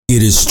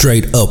Get it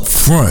straight up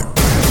front,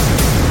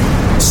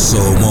 so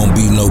it won't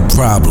be no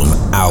problem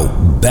out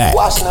back.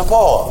 Washington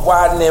Park.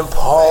 Widening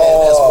Park.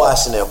 Man, that's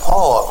Washington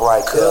Park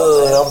right there.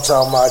 Good, I'm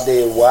talking about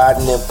that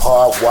Widening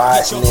Park,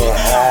 Washington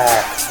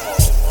High,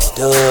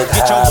 Doug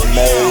High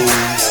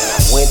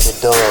Maze. Went to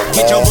Doug,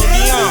 Get man. your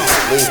boogie on.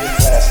 Leaving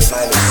class of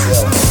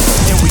 97.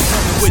 And we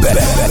coming with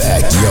that.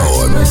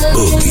 Backyard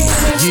Boogie.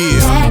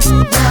 Yeah,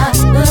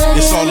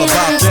 it's all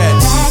about that.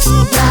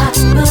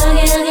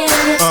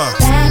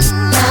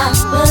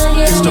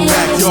 It's the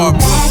backyard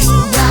boogie.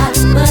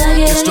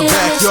 It's the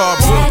backyard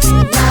boogie.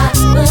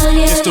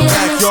 It's the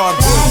backyard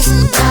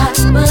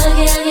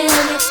boogie.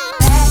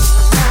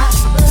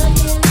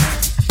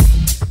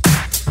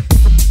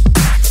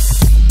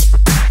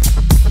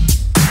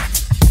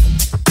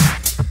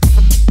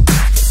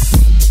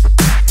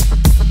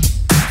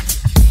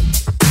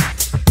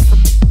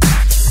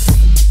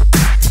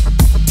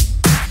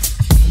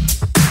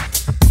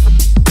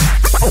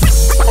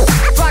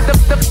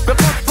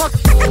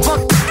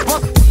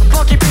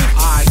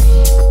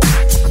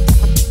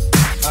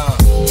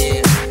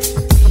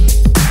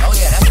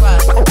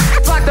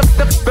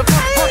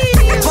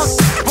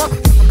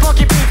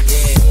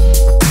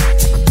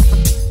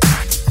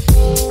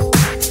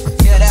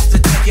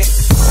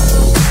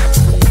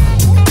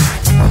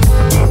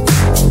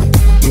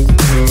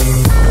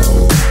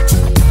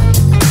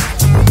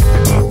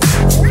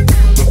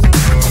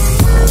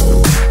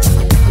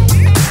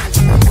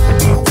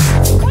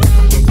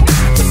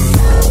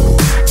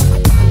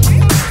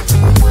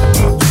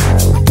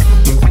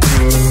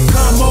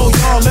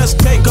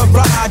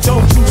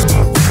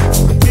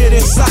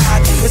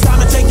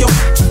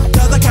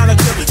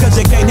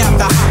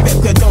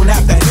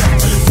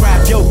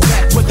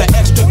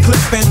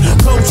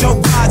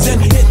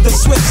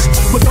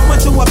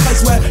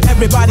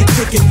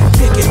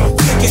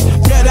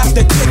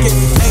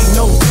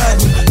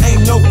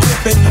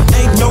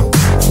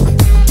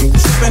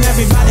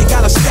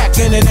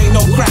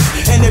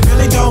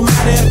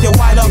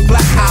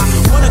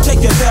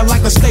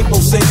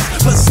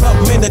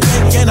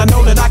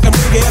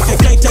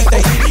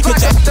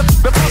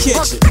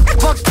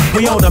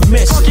 We on a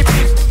mission.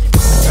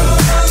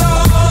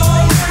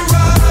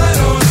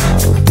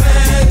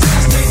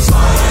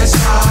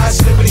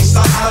 Slippity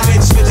slide,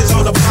 and switches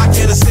on the block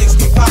in a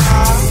 65.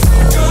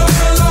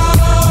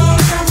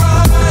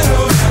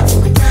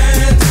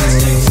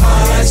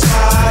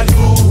 Slide,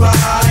 move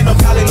right, no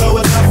valley low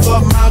enough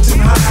for mountain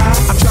high.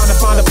 I'm trying to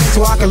find a place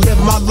where I can live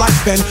my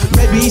life and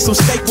maybe eat some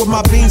steak with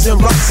my beans and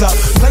rice up.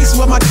 Place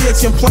where my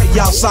kids can play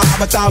outside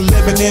without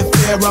living in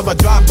fear of a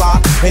drive-by.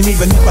 And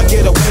even if I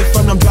get away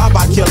from them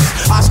drive-by killers,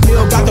 I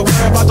still got to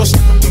worry about those.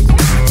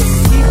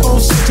 Keep on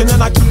searching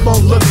and I keep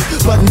on looking,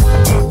 but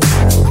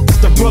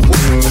it's the Brooklyn.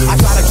 I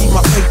gotta keep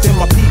my faith in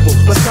my people,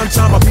 but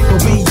sometimes my people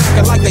be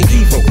acting like they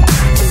evil.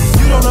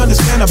 You don't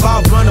understand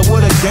about running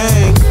with a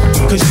gang,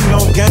 cause you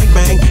don't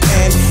gangbang.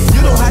 And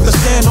you don't have to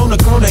stand on the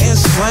corner and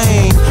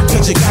slang,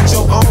 cause you got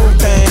your own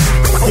thing.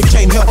 You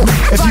can't help me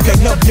if you can't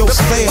help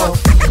yourself.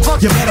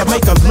 You better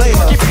make a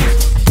layup.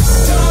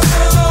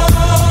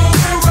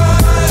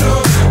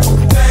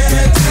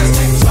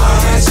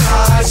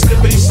 Slide,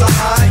 slippity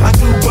slide. I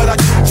do what I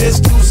do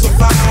just to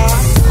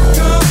survive.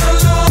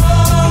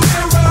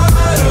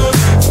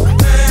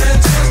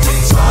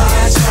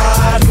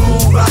 Slide,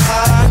 move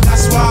right.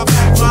 That's why I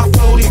pack my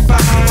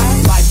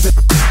 45. Life is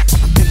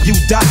if you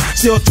die,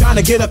 still trying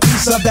to get a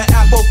piece of that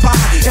apple pie.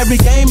 Every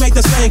game ain't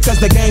the same, cause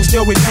the game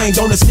still remains.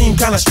 Don't it seem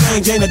kinda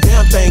strange, ain't a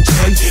damn thing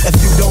changed. If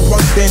you don't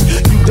work, then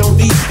you don't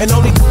eat. And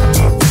only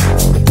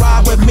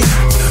ride with me.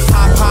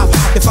 Hop, hop,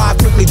 hop, if I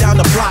quickly down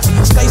the block.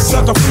 Stay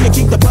sucker free and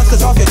keep the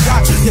busters off your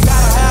jock. You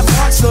gotta have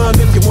heart, son,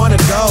 if you wanna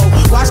go.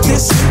 Watch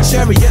this sweet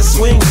chariot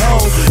swing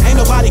low. Ain't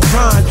nobody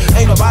crying,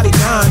 ain't nobody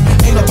dying,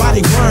 ain't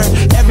nobody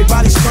worrying.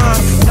 Everybody's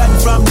fine. Nothing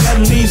from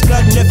nothing leaves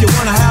nothing. If you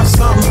wanna have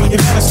something, you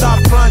better stop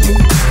fronting.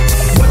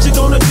 What you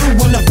gonna do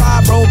when the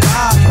five roll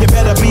by? You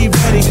better be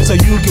ready so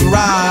you can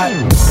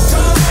ride.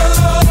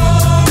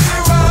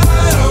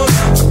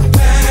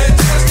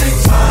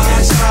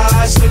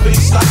 Slippity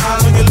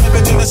slide, when you're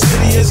living in the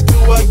city, it's do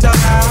or die.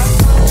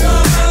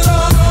 Come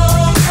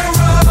along and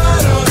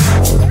ride on a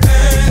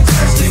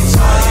fantastic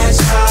slide,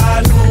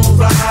 slide, move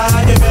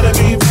right. You better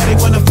be ready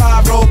when the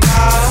five roll by.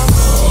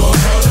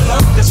 Roll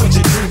up, that's what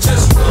you do.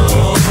 Just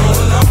roll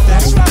up,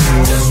 that's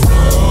right. Just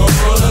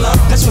roll up,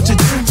 that's what you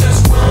do.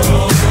 Just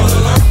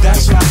roll up,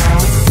 that's right.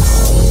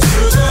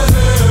 To the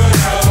hood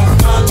of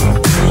fun,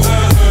 to the hood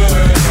of fun,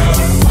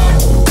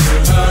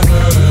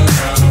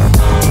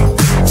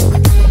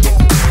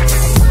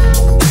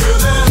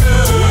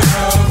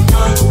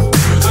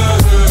 to the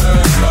hood of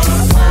fun.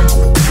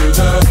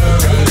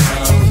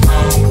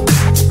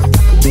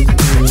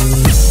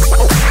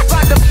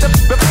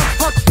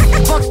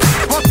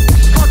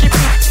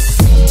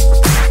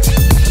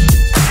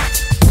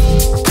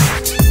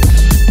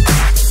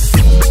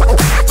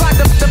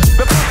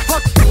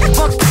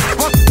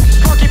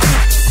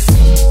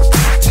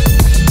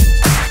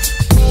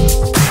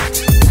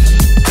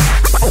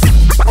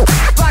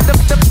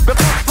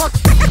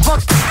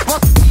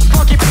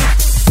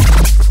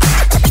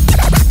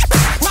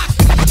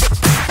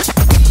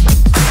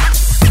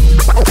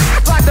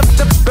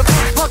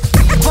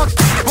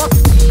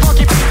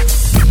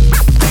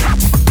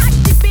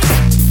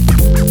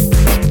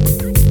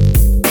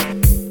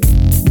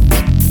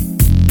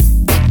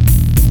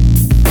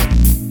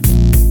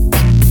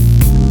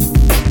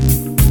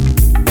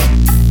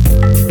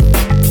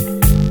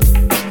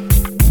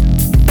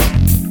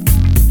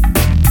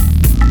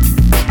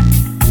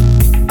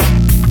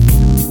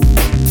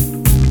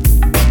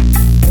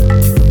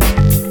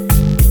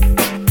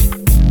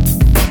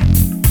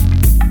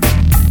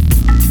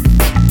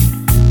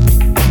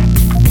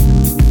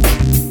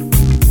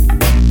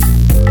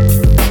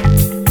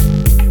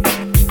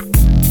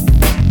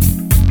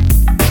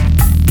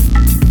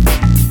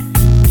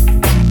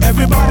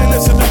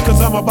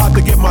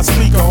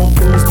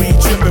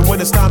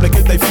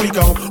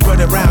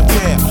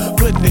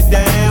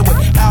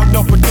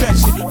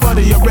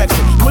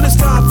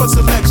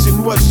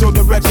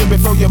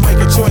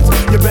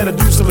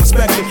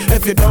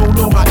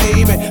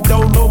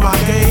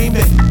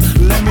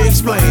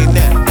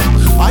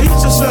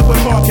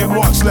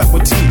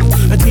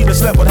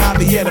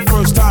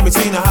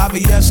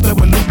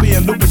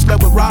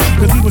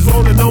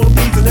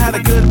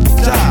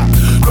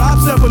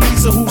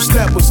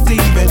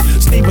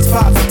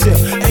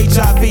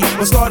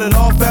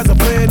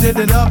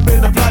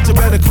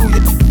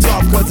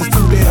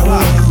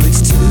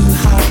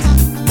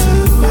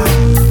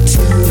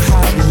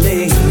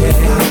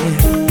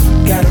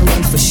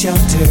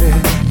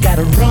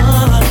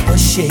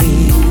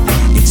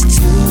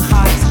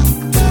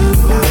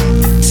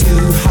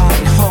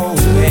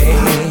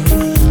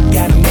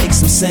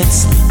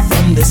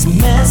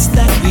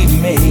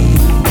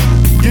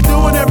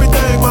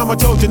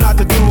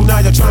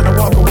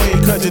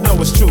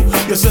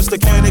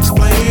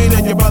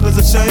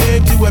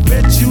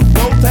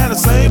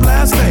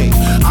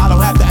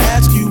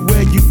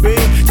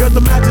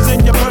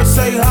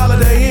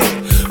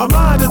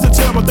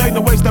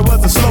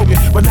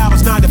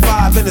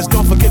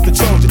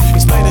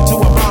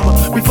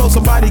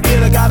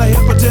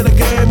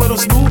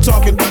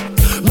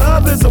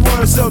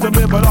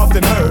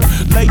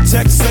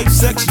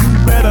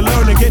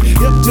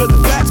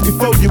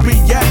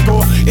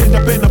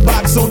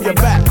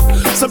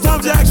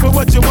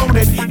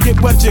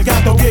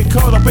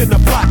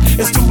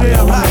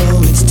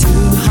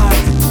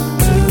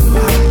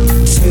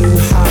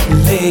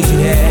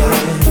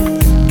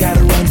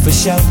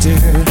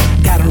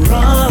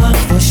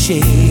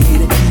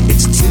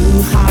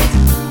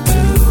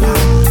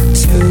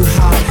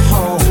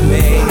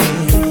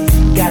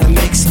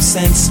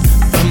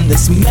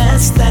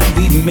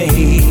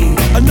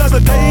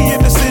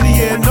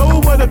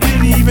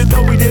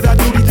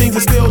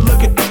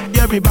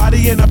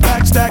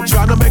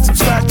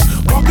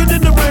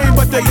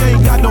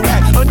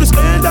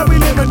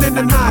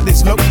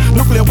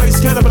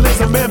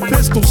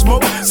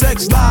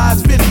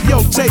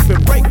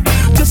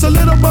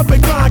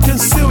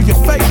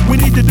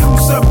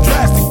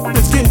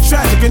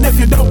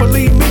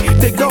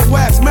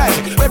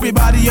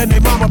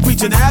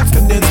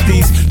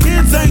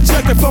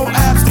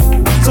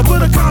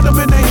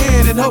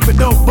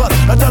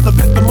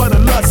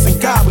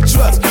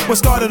 What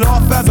started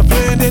off as a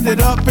plan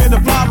ended up in a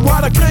plot.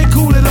 Water can't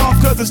cool it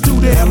off cause it's too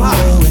damn hot.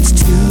 Oh, it's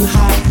too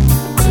hot,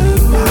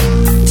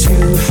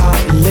 too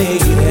hot,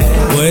 lady.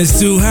 Well, it's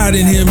too hot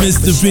in here,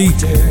 Mr. P.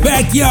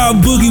 Backyard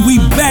Boogie, we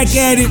back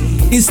at it.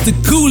 It's the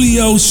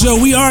Coolio show.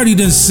 We already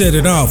done set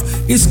it off.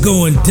 It's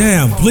going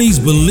down. Please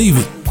believe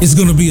it. It's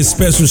gonna be a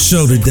special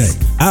show today.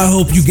 I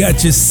hope you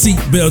got your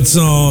seatbelts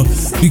on,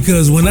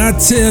 because when I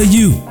tell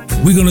you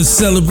we're gonna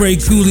celebrate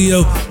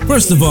Coolio,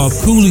 first of all,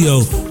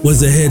 Coolio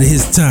was ahead of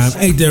his time.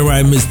 Ain't that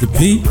right, Mr.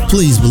 P?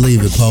 Please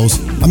believe it,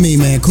 Post. I mean,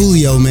 man,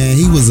 Coolio, man,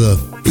 he was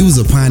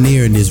a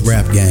pioneer in this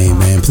rap game,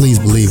 man. Please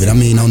believe it. I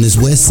mean, on this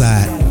west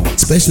side,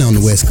 especially on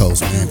the West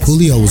Coast, man,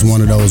 Coolio was one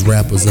of those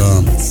rappers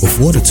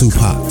before the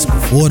Tupacs,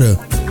 before the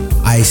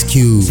Ice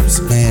Cubes,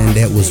 man,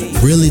 that was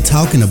really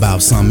talking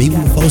about something,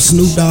 even before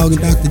Snoop Dogg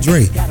and Dr.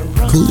 Dre.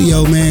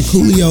 Coolio, man,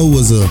 Coolio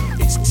was a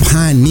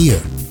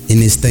pioneer in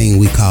this thing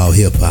we call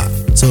hip-hop.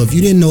 So if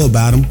you didn't know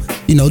about him,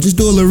 just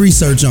do a little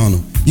research on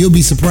him. You'll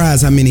be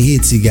surprised how many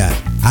hits he got.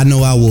 I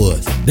know I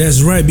was.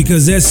 That's right,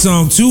 because that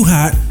song, Too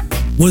Hot,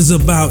 was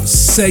about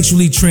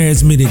sexually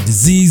transmitted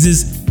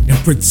diseases and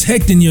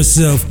protecting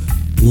yourself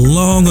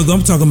long ago.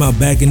 I'm talking about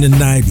back in the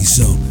 90s.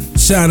 So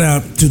shout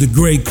out to the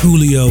great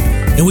Coolio.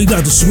 And we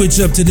got to switch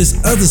up to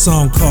this other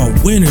song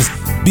called Winners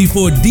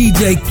before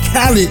DJ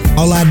Khaled.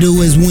 All I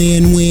do is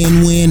win,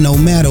 win, win, no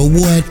matter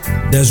what.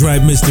 That's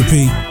right, Mr.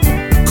 P.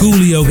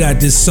 Coolio got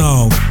this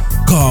song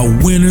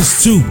called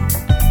Winners 2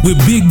 with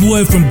Big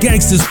Boy from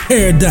Gangsta's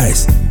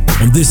Paradise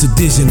on this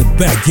edition of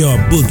Backyard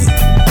Boogie.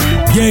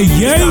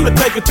 Yeah. Time to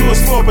take it to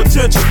its full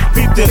potential.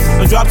 Beat this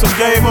and drop some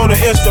game on the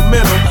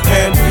instrumental.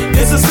 And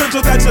it's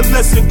essential that you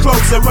listen close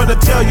and run to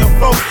tell your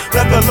folks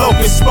that the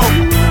locust spoke.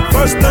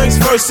 First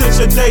things first, since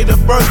your date of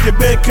birth, you've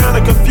been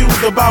kinda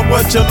confused about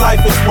what your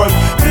life is worth.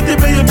 50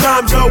 million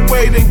times your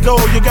weight in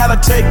gold, you gotta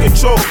take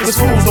control. Cause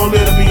fools don't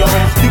let it be on.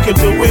 You can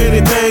do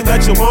anything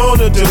that you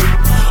wanna do.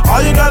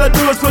 All you gotta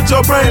do is put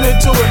your brain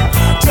into it.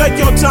 Take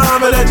your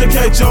time and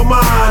educate your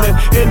mind. And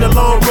in the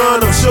long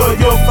run, I'm sure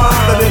you'll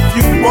find that if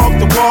you walk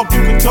the walk, you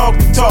can talk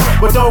the talk.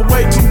 But don't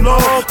wait too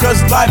long,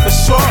 cause life is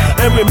short.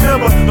 And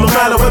remember, no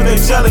matter what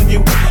they're telling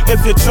you,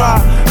 if you try,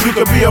 you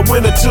can be a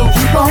winner too.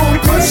 Keep on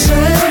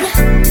pushing,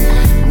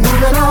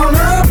 moving on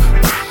up.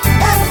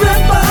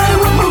 Everybody,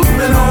 we're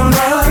moving on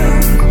up.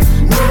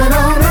 Moving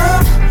on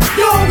up,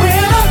 you're a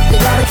winner. You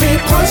gotta keep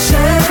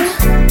pushing,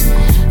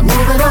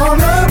 moving on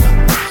up.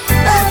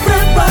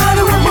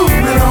 Everybody, we're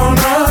moving on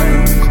up.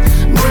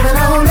 Moving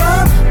on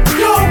up,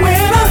 you're a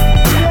winner.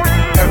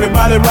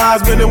 Everybody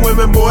rise, men and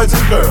women, boys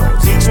and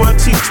girls. Each one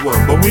teach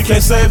one, but we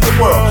can't save the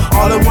world.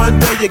 All in one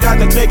day, you got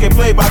to take it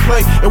play by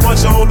play. And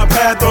once you're on the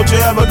path, don't you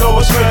ever go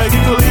astray.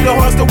 You can lead a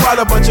horse to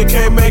water, but you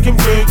can't make him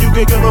drink. You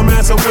can give a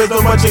man some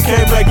wisdom, but you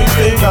can't make him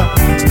think.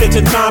 Stitch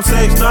in time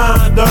saves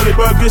 9. Dirty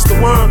bird gets the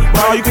worm.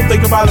 But all you can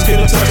think about is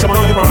getting a touch on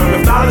your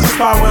burn. If knowledge is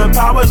power and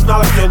power is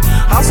knowledge, then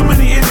how so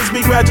many idiots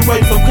be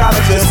graduating from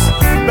colleges?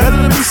 Better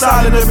to be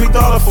silent and be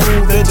thoughtful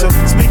than to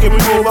speak and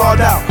remove all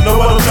doubt. Know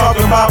what I'm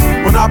talking about?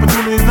 When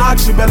opportunity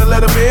knocks, you better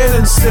let him in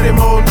and sit him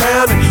on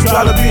down and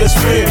try to be his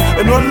friend.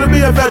 In order to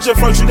be a veteran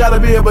first, you gotta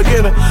be a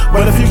beginner.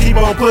 But if you keep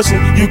on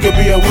pushing, you can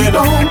be a winner.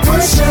 Keep on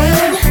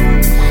pushing,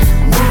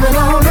 moving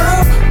on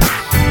up.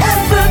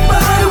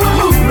 Everybody, we're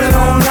moving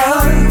on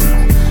up.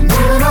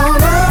 Moving on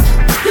up,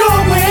 you're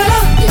a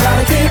winner. You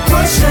gotta keep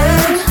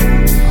pushing,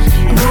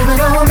 moving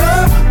on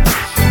up.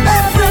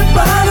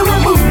 Everybody,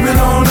 we're moving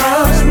on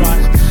up.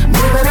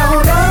 Moving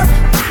on up,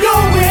 you're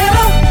a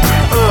winner.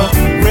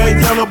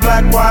 Red, yellow,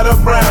 black, white, or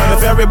brown.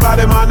 If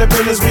everybody mind their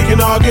business, we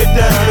can all get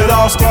down. It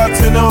all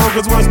starts in the home,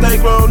 cause once they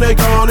grown, they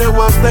gone. And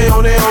once they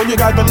on their own, you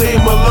got to leave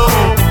them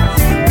alone.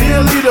 Be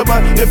a leader,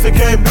 but if you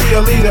can't be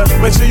a leader,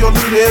 make sure your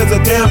leader is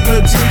a damn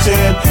good teacher.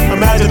 And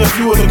imagine if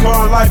you was a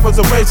car and life was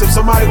a race. If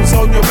somebody was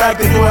holding your back,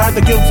 then you would have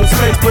to give them some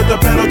space. Put the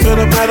pedal to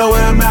the metal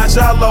and match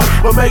out low.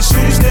 But make sure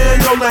you stay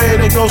in your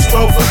lane and go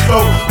stroke for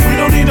stroke. We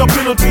don't need no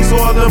penalties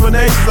or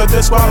eliminations or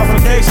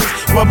disqualifications.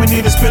 What we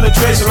need is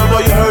penetration. I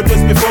know you heard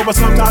this before, but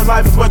sometimes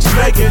life is what you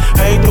make it.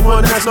 I ain't the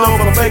one that's known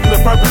for faking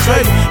and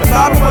perpetrating. If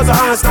Bobby was an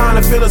Einstein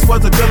and Phyllis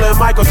was a dealer and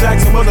Michael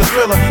Jackson was a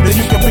thriller, then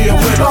you can be a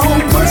winner.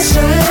 Don't push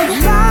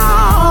it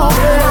now.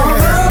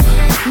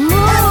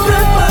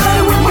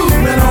 Everybody, we're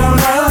moving on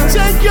up.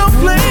 Take your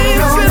place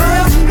in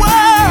this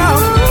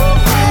world.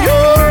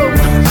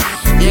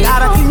 You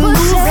gotta keep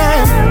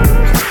moving.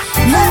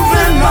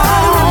 Moving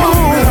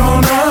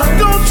on up.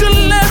 Don't you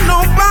let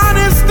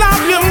nobody stop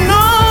you,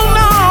 no.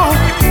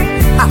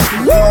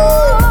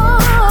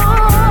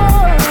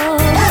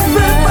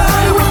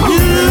 Everybody, we're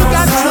moving You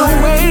got your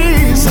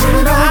ways,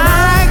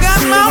 I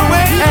got my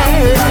ways.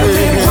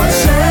 keep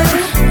pushing.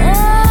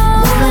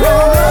 Moving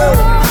on up.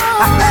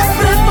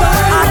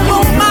 Everybody, I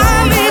don't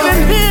mind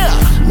leaving here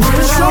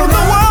to show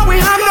the world we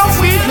have no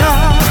fear,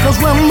 cause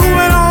we're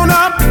moving on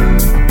up.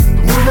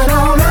 moving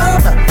on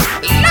up.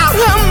 Lord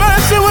have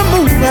mercy, we're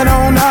moving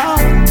on up.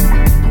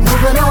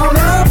 Moving on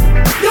up.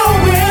 You're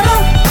a winner.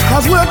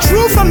 Cause we're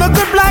true from the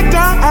good black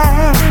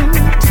dime.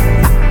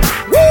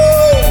 Woo!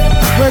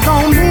 We're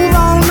gonna move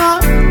on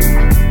up.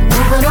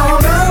 Moving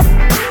on up.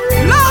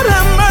 Lord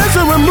have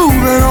mercy, we're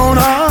moving on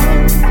up.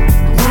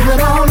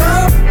 Moving on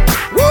up.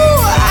 Woo!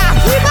 I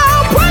keep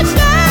on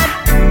pushing.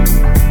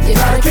 You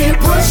gotta keep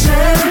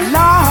pushing.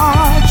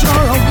 Lord,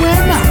 you're a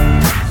winner.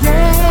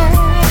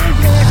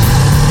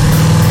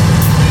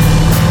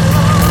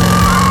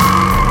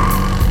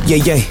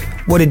 Yeah,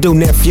 what it do,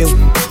 nephew?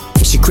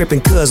 It's your crippin'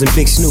 cousin,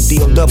 Big Snoop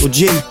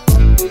D-O-double-G.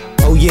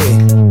 Oh yeah,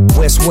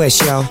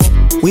 West, y'all.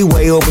 We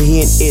way over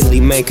here in Italy,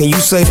 man. Can you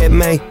say that,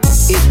 man?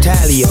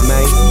 Italia,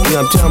 man. You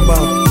know what I'm talking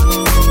about?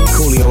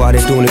 Coolio out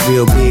there doing it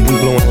real big. We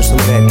blowing on some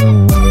of that.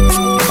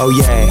 Oh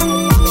yeah,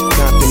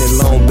 Compton and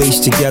Long Beach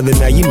together.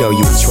 Now you know you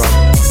in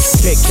trouble.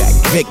 Big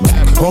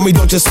back, homie,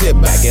 don't just sit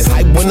back and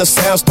hype when the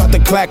sound start to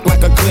clack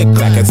like a click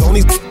clack. It's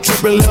only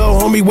trippin', little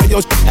homie, where your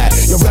at?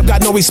 Your rep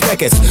got no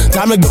respect, it's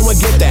time to go and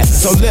get that.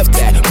 So lift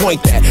that,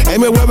 point that,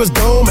 aim it where it's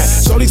dome at.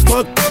 Show these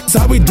punk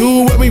how we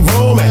do where we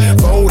roam at.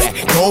 Roll that,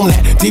 comb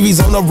that,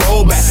 TV's on the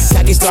rollback.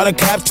 Tacky starter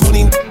cap,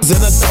 20 in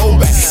a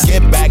throwback.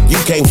 Get back,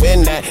 you can't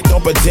win that,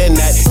 don't pretend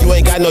that. You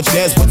ain't got no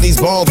chance, put these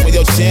bones where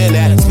your chin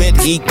at. Spit,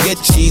 eat, get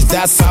cheese,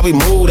 that's how we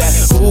move that.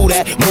 Move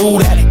that,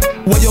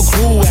 where your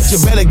crew at? You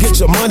better get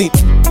your money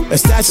and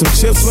stash some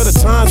chips for the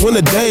times when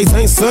the days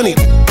ain't sunny.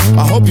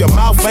 I hope your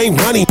mouth ain't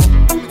runny,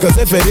 cause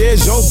if it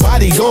is, your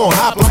body gon'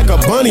 hop like a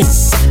bunny.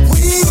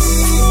 We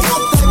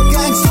got the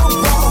gangsta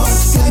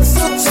bars,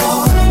 gangsta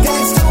talk,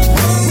 gangsta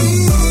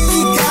way. We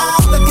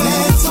got the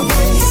gangsta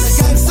way, the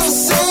gangsta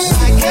say,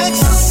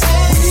 gangsta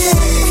say.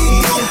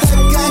 We got the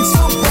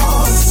gangsta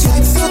bars,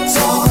 gangsta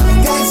talk,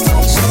 gangsta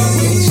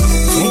way.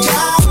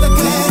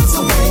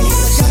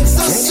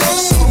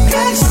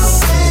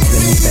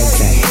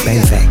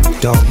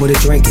 Where the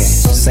drink at?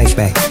 Sink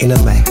back, in the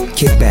lap,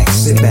 kick back,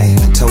 sit back.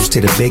 Toast to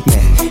the big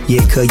man.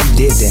 Yeah, cuz you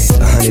did that.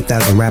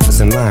 100,000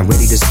 rappers in line,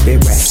 ready to spit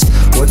raps.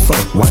 What for?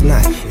 Why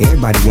not?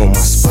 Everybody want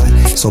my spot.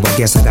 So I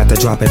guess I got to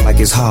drop it like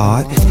it's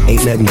hard.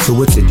 Ain't nothing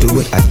to it to do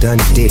it, I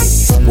done did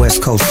it. West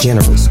Coast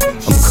generals,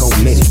 I'm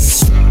committed.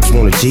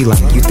 Want a G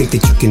like, you think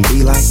that you can be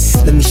like?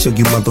 Let me show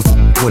you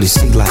motherfucker what it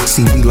see like.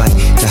 See, we like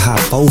to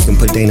hop foes and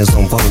put Danas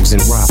on Vogues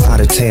and rob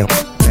out of town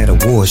at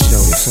award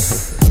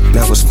shows.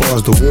 Now as far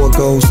as the war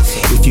goes,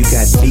 if you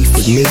got beef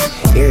with me,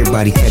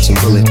 everybody catching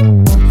bullet.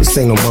 This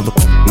ain't no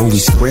motherfucking movie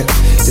script.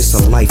 This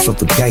a life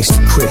of a gangster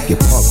crip, you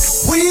punk.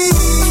 We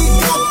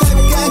got that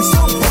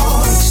gangsta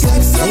walk,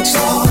 gangsta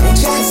talk,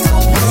 gangsta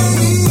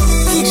way.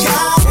 We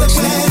got the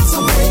gangsta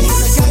way,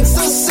 the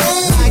gangsta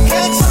say,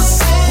 gangsta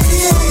say.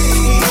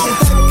 We got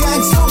that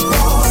gangsta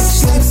walk,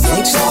 gangsta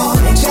talk,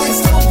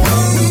 gangsta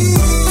way.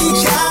 We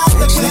got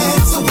the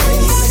gangsta way,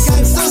 the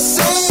gangsta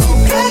say,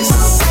 gangsta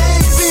say.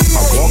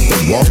 I walk the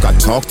walk, I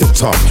talk the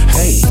talk.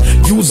 Hey,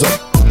 use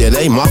up. It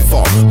ain't my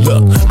fault.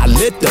 Look, I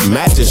lit the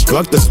match and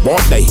struck the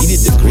spark. They heated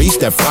the grease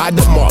that fried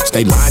the marks.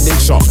 They lined in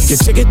chalk.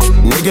 Get chicken,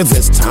 niggas,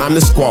 it's time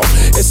to squawk.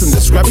 It's some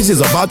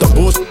discrepancies about the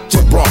bullshit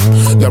you brought.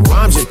 The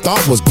rhymes you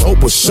thought was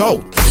dope was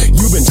show.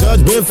 You been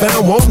judged, been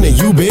found wanting, and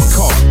you been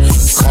caught.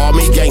 Call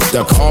me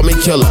gangster, call me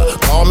killer,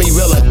 call me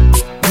realer.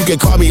 You can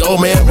call me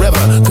Old Man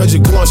River, cause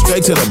you're going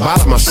straight to the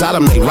bottom. I shot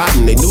them, they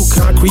rotten. They new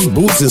concrete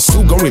boots and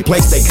suit gon'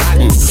 replace they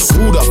cotton.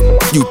 Who the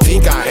f*** you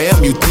think I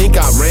am? You think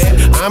I ran?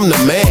 I'm the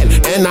man,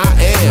 and I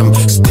am.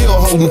 Still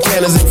holding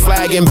cannons and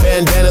flag and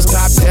bandanas.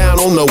 Top down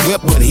on the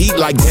whip with heat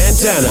like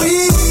Dantana.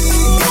 We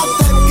got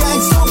that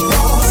gangsta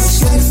walk,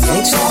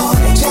 gangsta talk,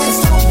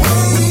 gangsta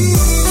way.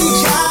 We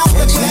got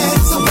the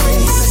gangsta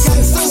way, the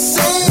gangsta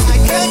say,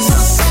 gangsta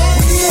say.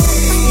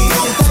 We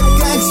got that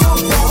gangsta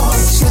walk,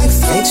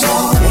 gangsta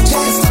talk,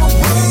 gangsta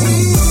way.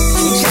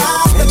 We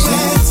got the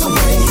gangsta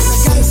way, the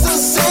gangsta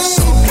say,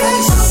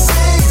 gangsta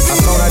say. I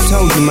thought I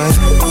told you, man.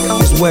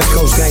 This West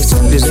Coast gangster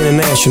is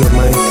international,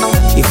 man.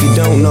 If you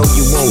don't know,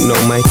 you won't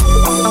know, man.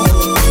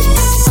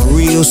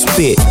 Real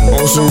spit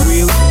on some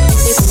real.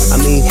 I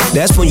mean,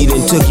 that's when you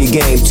done took your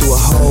game to a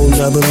whole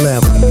nother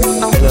level.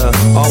 And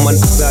all my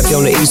niggas out there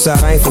on the east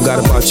side, I ain't forgot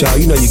about y'all.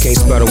 You know you can't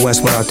spell the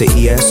West without the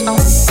ES.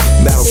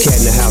 Battle Cat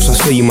in the house, I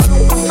see you, my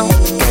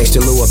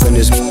gangster Lou up in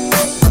this.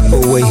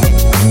 Oh wait,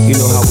 you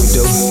know how we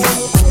do.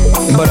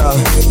 But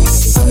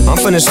I'm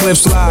finna slip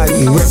slide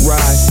and rip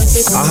ride.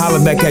 I'll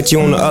holler back at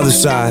you on the other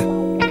side.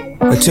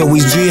 Until we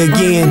G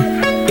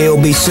again,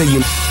 LB, see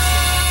you.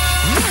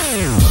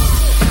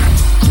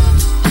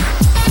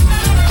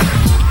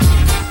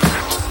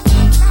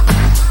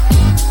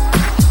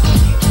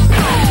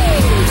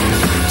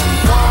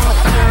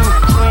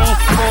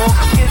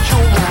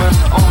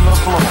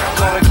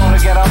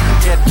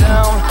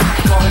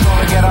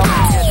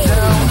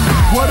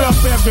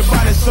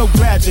 Everybody so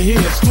glad you're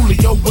here.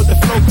 Coolio with the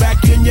flow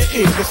back in your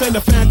ear. This ain't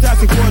a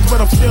fantastic voice,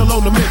 but I'm still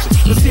on the mission.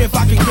 Let's see if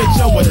I can get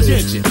your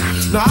attention.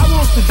 Now I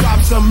want to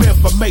drop some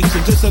information,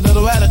 just a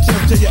little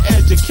additive to your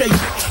education.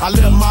 I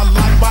live my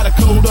life by the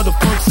code of the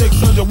funk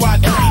 600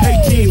 watt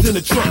F18s in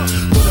the trunk.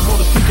 When I'm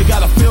on the street, you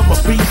gotta feel my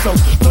beat. So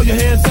throw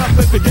your hands up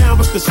if you're down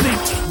with the sleep.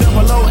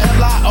 Down below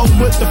LIO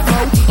with the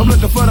flow. I'm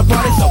looking for the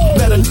party, so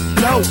better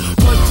know.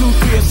 1,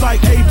 2, 3, it's like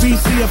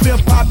ABC. If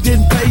hip hop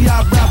didn't pay,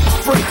 I rap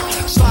for free.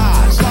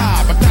 Slide,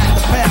 slide, but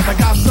that's the path. I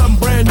got something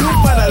brand new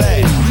for that. 1,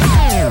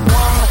 2,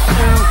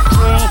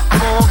 3,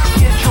 4,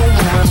 get your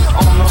woman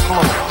on the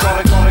floor.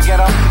 Gonna get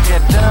up,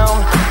 get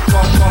down.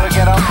 Gonna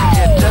get up,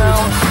 get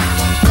down.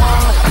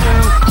 1,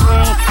 2,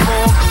 3,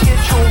 4, get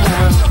your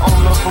woman on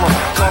the floor.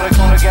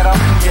 Gonna get up,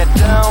 get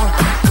down.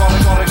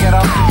 Gonna get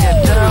up, get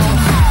down.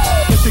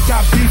 If you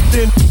got beef,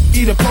 then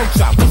eat a pork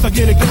chop. Once I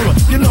get it going,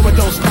 you know it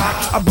don't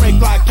stop. I break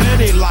like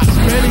candy locks.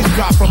 Panties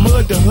drop from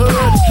hood to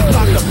hood,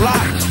 block to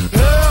block.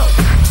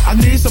 I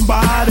need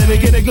somebody to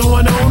get it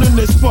going on in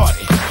this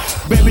party.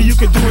 Baby, you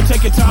can do it,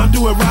 take your time,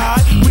 do it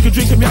right. We can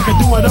drink some, y'all can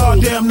do it all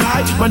damn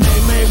night. My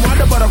name ain't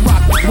Wonder, but I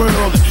rock the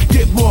world.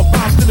 Get more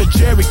bounce than a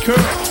Jerry curl.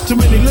 Too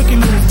many looking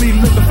loose, be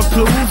looking for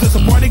clues. There's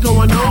a party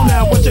going on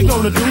now, what you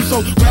gonna do?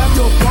 So grab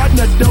your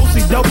partner,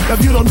 do-si-do.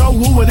 If you don't know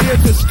who it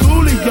is, it's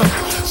Coolio.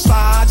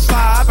 Slide,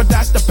 slide, but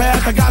that's the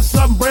path. I got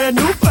something brand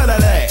new for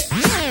that ass.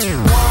 1,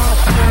 2,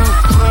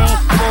 3,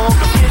 4,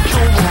 get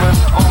your woman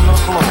on the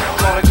floor.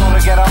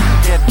 Gonna get up,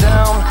 get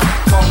down.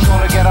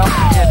 Gonna get up,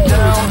 get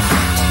down.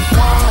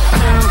 1,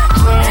 2,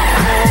 3,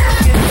 4,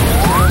 get your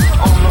woman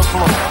on the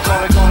floor.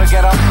 Gonna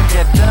get up,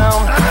 get down.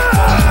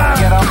 Gonna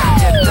get up,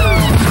 get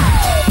down.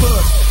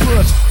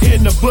 Push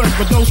in the bush,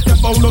 but don't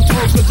step on no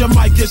toes, cause you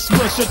might get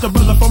smushed. Shut the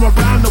brother from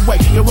around the way.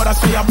 Hear what I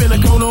say, I've been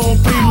a cone on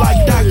free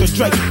like Dr.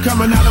 Dre.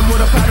 Coming at him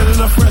with a pattern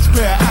and a fresh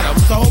pair of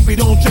atoms. I hope he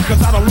don't trip,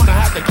 cause I don't wanna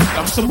have to kick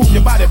him. So move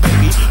your body,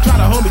 baby. Try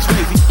to hold me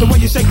crazy. The way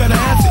you shake that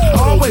ass, it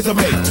always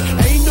amazing.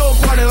 Ain't no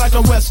party like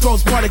a West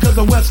Coast party, cause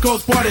a West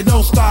Coast party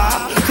don't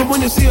stop. So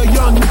when you see a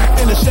young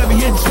in a Chevy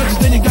hitting switches,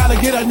 then you gotta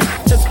get a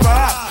that's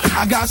spot.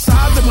 I got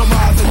sides in my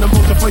rise and the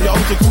motion for your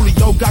ocean.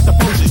 Coolio got the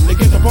potion to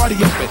get the party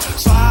open.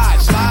 Slide,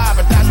 slide,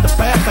 but that's the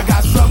path. I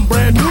got something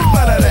brand brand new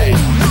melody.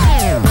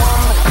 1,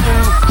 2,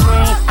 3,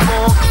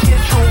 4,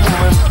 get your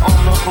woman on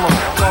the floor.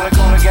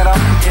 Gonna get up,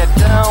 get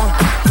down.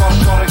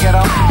 Gonna get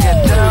up,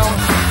 get down.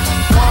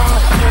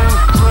 1, 2,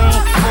 3,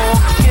 4,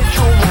 get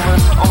your woman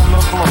on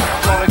the floor.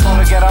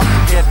 Gonna get up,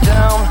 get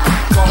down.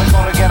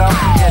 Gonna get up,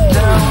 get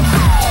down.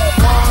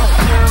 1,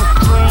 2,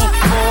 3,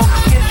 4,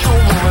 get your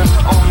woman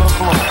on the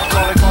floor.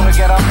 Gonna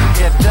get up,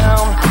 get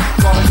down.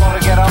 Gonna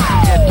get up,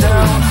 get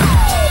down.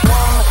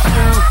 1,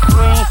 2,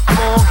 3,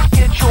 4,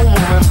 get your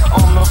woman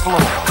on the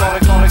floor.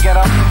 Gonna get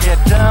up, get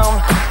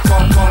down.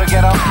 Gonna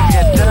get up,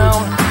 get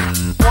down.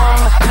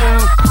 1, 2,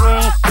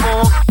 3,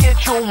 4,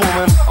 get your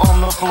woman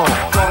on the floor.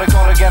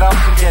 Gonna get up,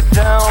 get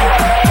down.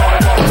 Gonna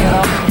get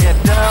up, get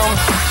down.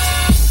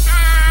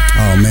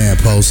 Oh man,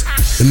 Post.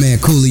 The man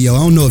Coolio, I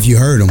don't know if you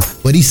heard him,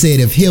 but he said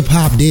if hip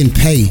hop didn't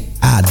pay,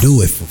 I'd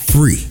do it for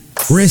free.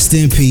 Rest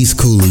in peace,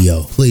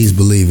 Coolio. Please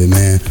believe it,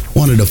 man.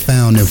 One of the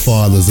founding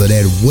fathers of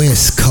that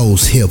West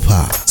Coast hip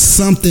hop.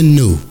 Something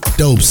New.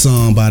 Dope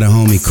song by the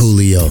homie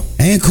Coolio.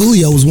 And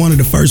Coolio was one of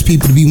the first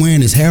people to be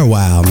wearing his hair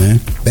wild, man.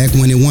 Back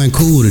when it wasn't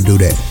cool to do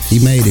that.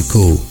 He made it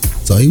cool.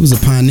 So he was a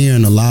pioneer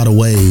in a lot of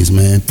ways,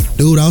 man.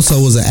 Dude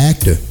also was an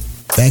actor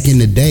back in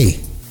the day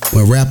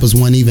when rappers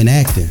weren't even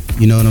acting.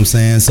 You know what I'm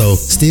saying? So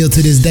still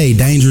to this day,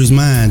 Dangerous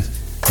Minds,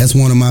 that's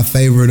one of my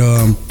favorite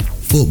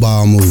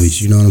football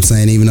movies. You know what I'm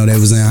saying? Even though they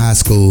was in high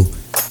school,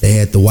 they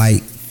had the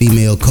white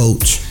female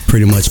coach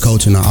pretty much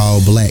coaching an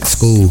all-black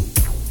school.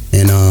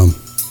 And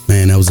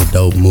man, that was a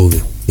dope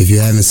movie. If you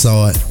haven't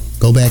saw it,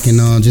 go back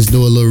and just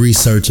do a little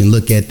research and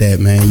look at that,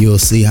 man. You'll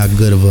see how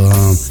good of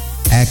a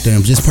actor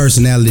and just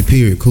personality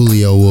period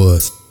Coolio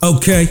was.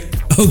 Okay,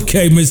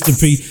 Mr.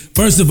 P.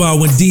 First of all,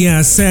 when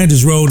Deion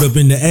Sanders rolled up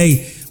in the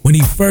A, when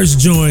he first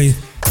joined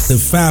the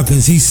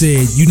Falcons, he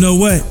said, you know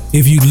what?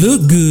 If you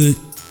look good,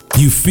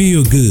 you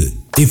feel good.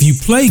 If you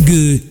play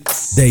good,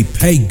 they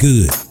pay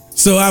good.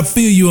 So I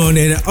feel you on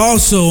that. And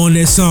also on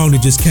that song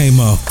that just came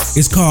off,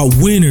 it's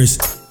called Winners.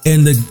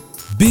 And the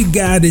big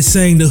guy that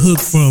sang the hook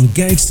from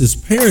Gangsta's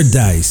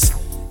Paradise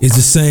is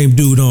the same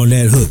dude on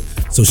that hook.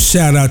 So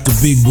shout out to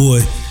Big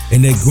Boy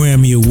and that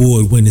Grammy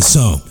Award winning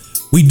song.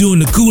 We doing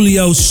the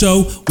Coolio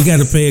show. We got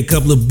to pay a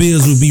couple of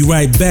bills. We'll be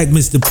right back,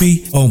 Mr.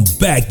 P, on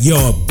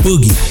Backyard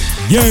Boogie.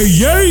 Yay,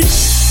 yay!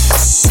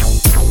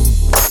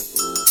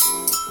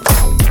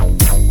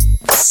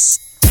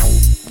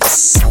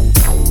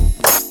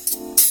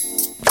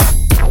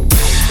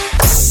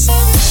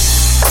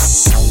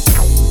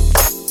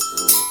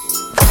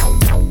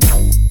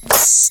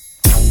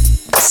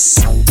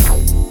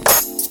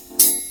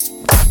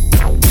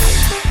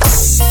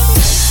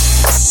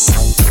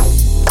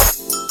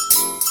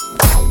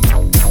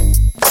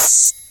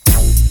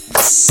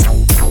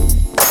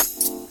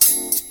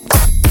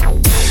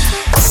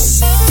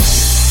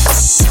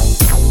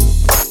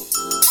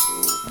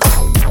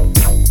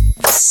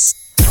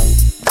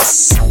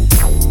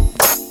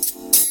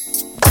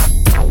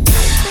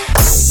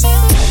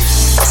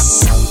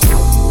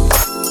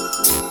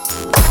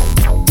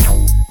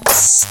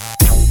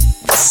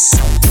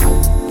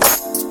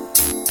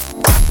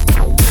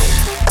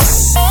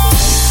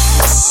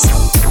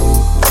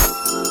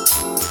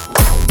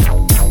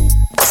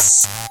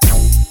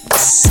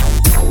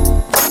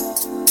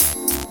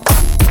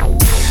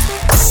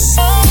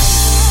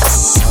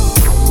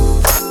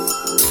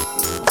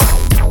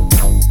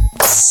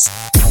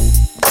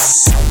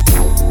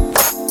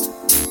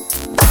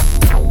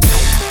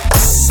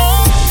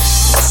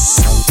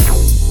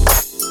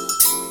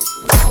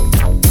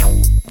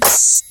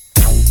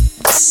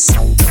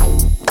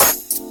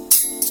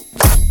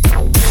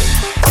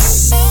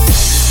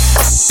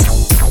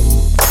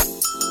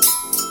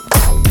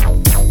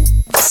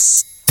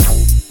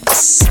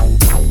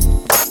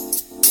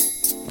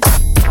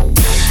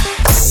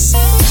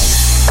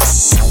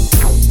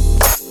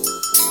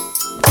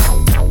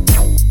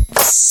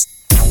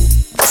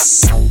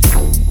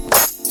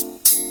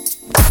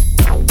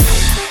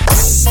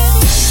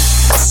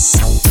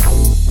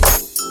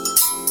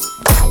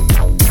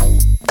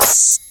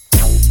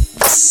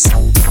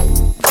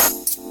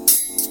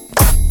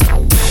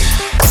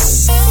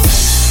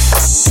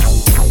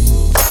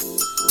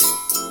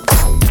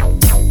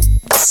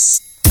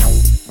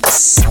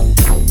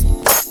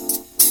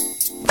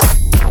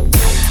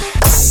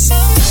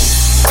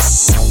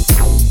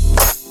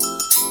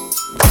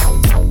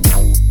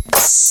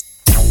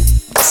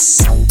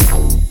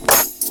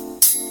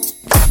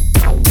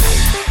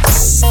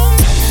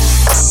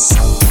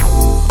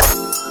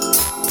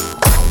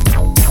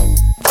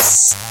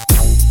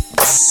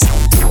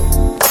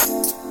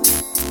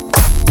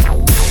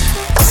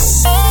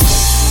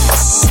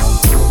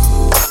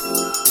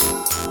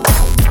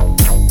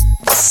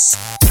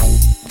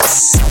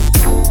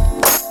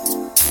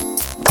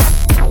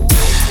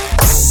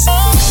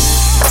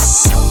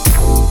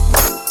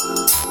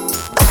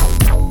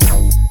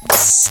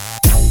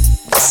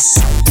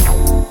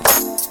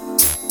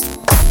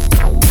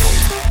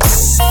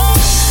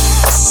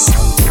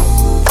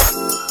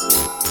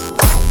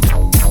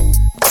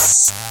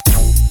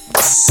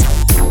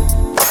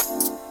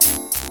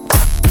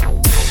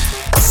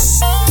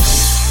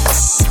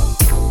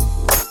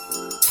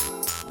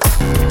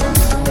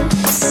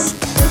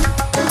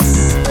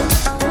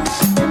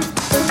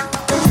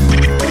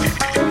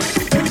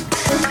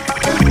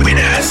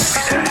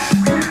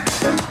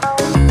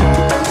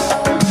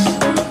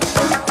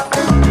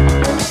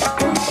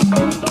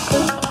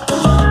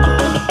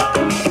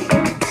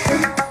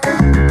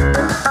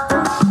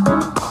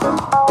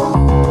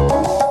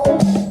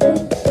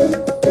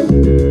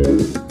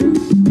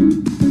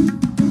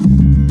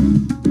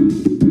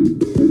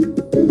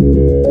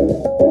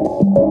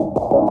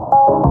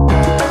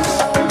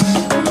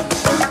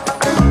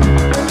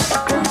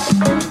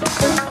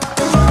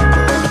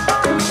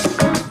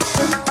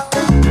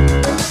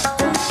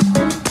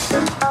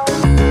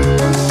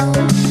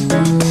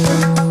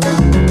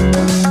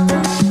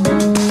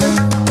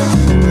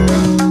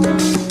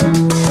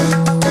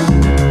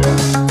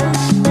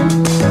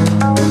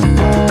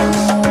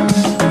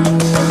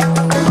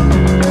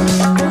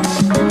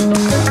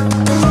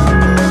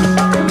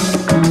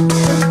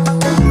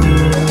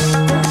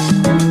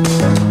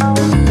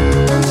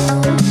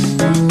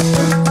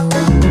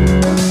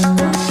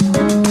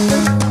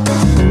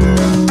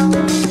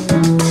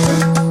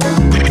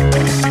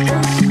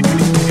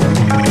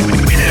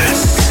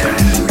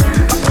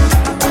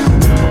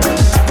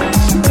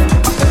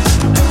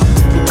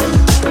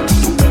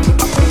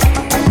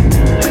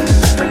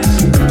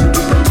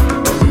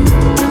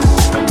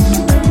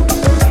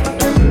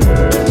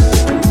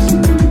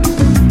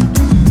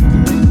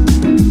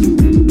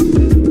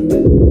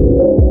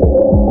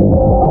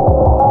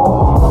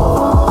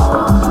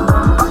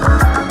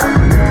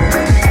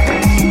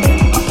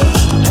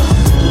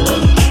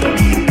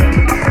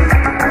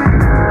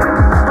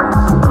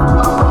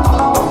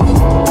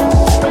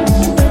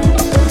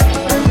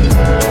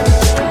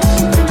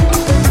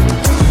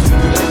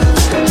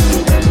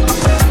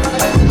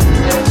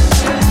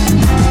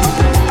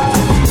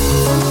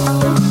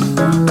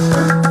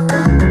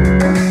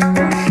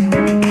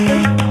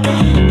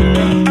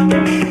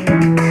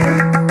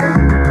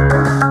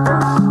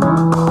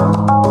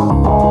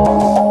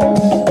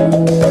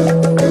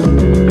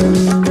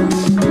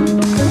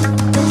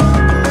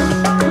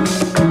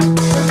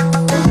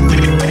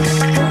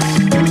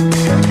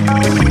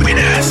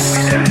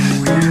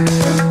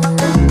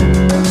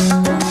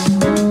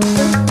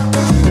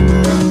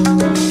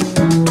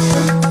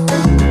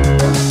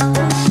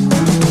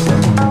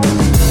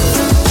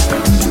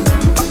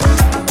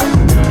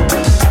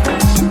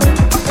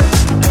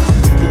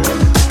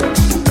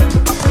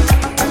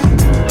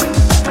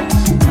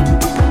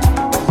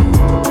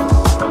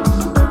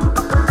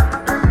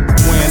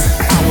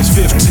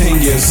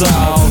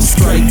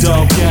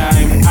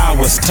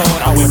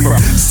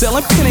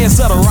 One penny is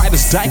of the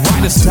writer's dyke.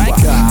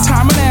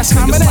 Time and ass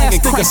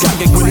niggas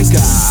get quicker.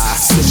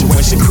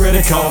 Situation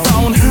critical.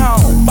 Phone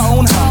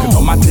home. Talking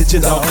on my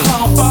digital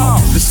phone.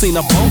 Just seen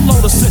a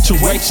boatload of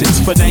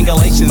situations for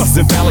dangulations.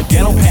 Invalid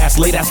ghetto pass,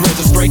 late ass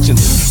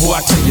registrations. Boy,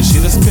 I tell you,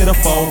 shit is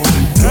pitiful.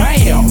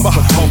 Damn, but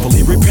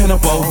hopefully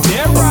repentable.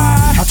 Damn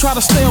right. I try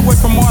to stay away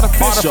from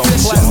artificial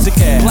plastic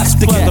ass,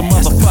 the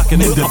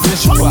motherfucking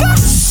individual.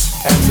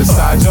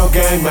 Exercise your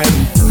game,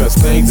 mate, cause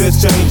things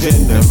is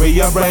changing and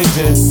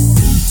rearranging.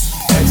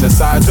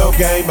 Exercise your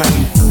game,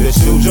 mate,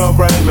 just use your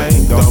brain,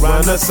 mate, don't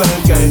run the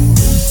same game.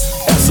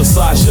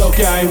 Exercise your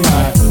game,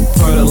 man.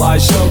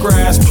 Fertilize your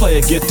grass, play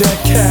it, get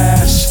that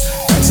cash.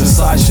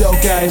 Exercise your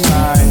game,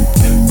 man.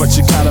 But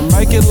you gotta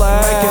make it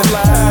last.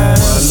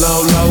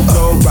 One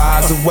low,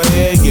 rise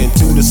away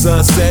into the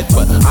sunset,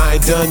 but I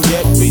ain't done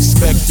yet.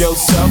 Respect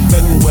yourself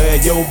and wear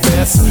your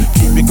best.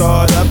 Keep your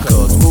guard up,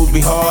 cause fools be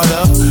hard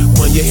up.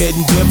 When you're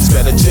hitting dips,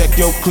 better check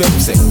your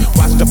clips and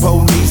watch the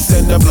police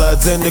and the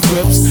bloods and the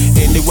grips.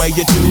 Any way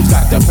you choose,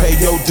 got to pay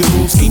your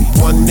dues. Keep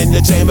one in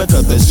the chamber,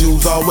 cause the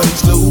shoes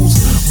always lose.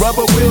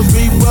 Rubber wheels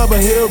be rubber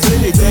heels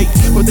any day.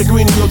 Put the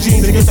green in your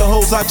jeans and get the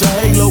holes out your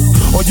halo.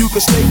 Or you can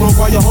stay broke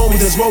while your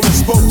homies is rolling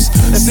spokes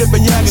and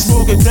sipping yak and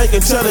smoking dank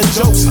and telling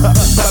jokes.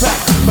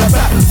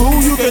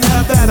 Fool, you can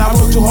have that. I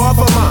worked too hard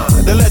for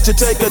mine to let you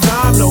take a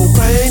dime. No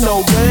pain,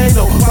 no gain,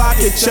 no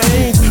pocket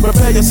change.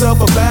 Prepare yourself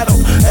for battle.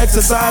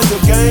 Exercise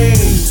your game.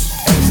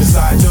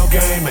 Exercise your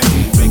game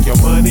and make your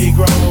money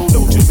grow.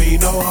 Don't you be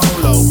no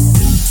holo.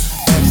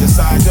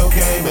 Exercise your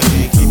game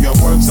and keep your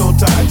work so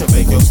tight to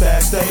make your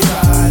stash stay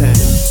riding.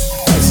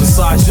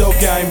 Exercise your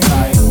game,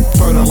 man.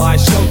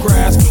 Fertilize your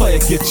grass, play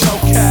it, get your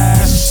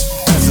cash.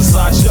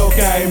 Exercise your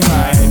game,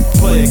 man.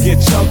 Play it,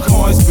 get your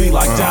coins, be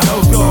like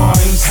Dino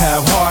Coins.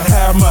 Have heart,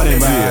 have money,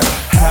 man.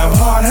 Have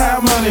heart,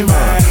 have money,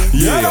 man.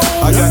 Yeah,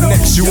 I got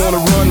next, you wanna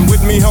run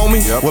with me,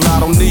 homie? Well, I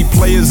don't need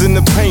players in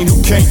the paint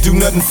who can't do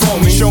nothing for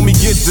me. Show me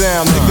get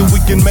down, nigga, we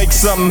can make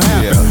something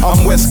happen.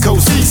 I'm West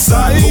Coast, East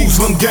Side,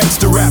 Muslim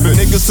gangster rapping.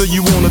 Nigga, so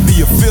you wanna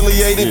be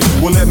affiliated?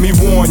 Well, let me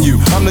warn you,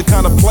 I'm the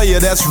kind of player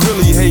that's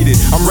really hated.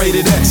 I'm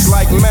rated X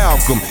like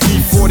Malcolm,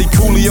 E40,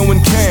 Coolio,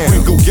 and Cam.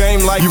 Sprinkle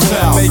game like you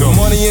wanna make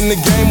money in the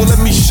game? Well, let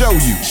me show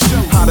you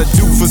how to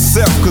do for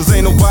self, cause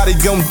ain't nobody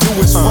gon' do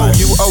it for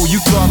you. Oh,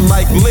 you thought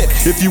like lit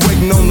if you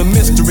waiting on the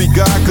mystery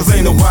guy, cause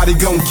ain't nobody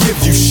gon'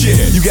 give you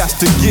shit. You got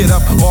to get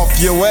up off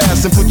your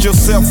ass and put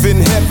yourself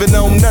in heaven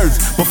on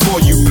earth before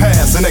you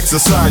pass and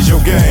exercise your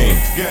game.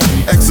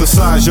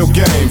 Exercise your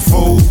game,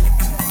 fool.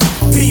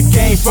 Peep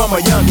game from a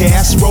young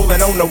ass,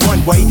 rolling on the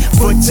one-way,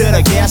 foot to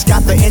the gas,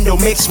 got the endo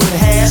mixed with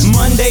hash.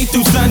 Monday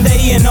through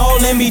Sunday and all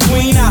in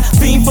between, I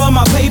fiend for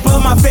my paper,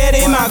 my fed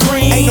and my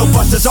green. Ain't no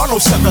busters or no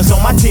suckers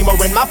on my team or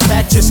in my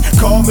pack, just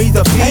call me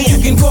the P. And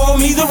you can call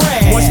me the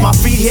Rat. Once my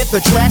feet hit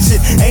the track, shit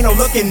ain't no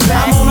looking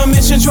back. I'm on a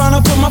mission trying to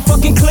put my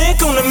fucking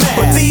click on the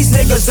map. But these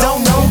niggas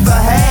don't know the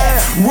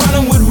half.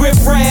 Running with Rip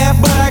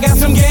Rap, but I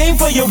got some game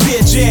for your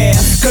bitch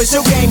ass. Cause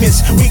your game is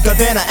weaker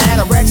than an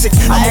anorexic.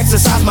 I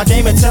exercise my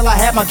game until I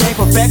have my game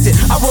perfected.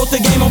 I wrote the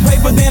game on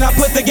paper, then I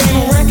put the game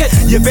on record.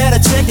 You better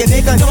check it,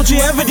 nigga. Don't you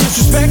ever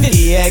disrespect it.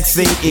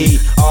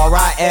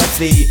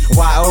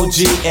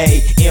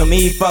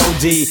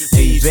 EXCERISEYOGAME4D.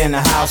 Thieves in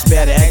the house,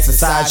 better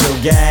exercise your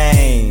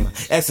game.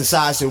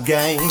 Exercise your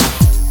game.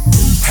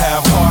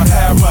 Have heart,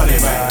 have money,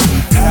 man.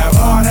 Have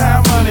heart,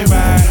 have money,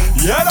 man.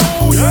 Yaddo.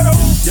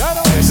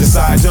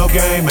 Exercise your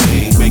game,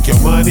 man. Make your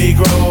money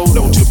grow.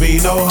 Don't you be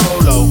no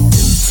holo.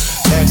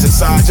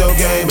 Exercise your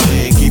game,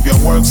 man. Keep your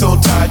work so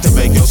tight to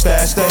make your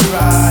stash stay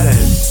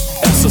riding.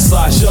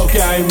 Exercise your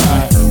game,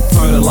 man.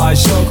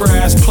 Fertilize your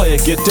grass, play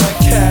it, get that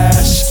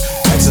cash.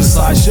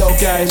 Exercise your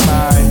game,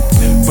 man.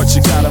 But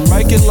you gotta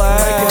make it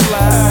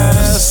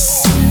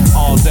last.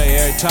 All day,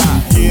 every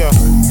time. Yeah.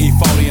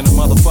 E40 in the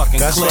motherfucking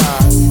that's clip.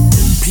 Right.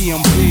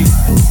 PMP.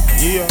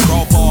 Yeah.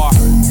 Crowbar.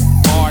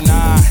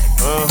 R9.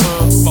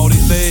 40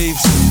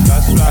 Thieves.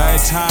 That's right.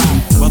 Every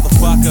time,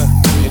 motherfucker.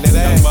 In that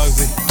ass.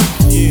 Muggsy.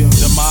 Yeah.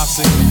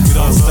 Demasi, we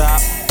don't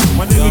stop.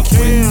 My nigga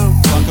Cam.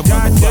 Fuck a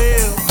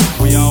motherfucker.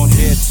 We on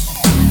hit.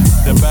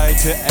 The Bay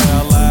to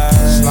LA.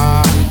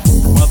 Slide.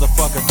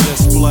 Motherfucker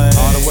display.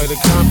 All the way to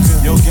Compton.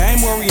 Your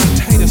game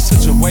orientated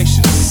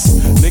situations.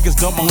 Niggas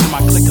don't own my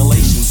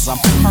clickalations. I'm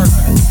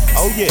perfect.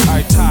 Oh yeah.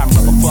 Every time,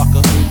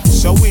 motherfucker.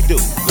 So we do.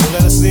 Don't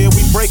let us see it,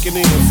 we breaking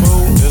in,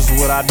 fool. This is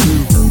what I do.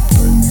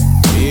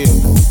 Yeah.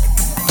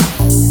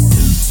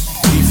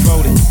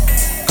 E40.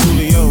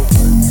 Coolio.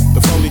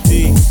 The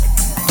 40D.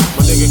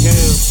 My nigga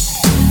Cam.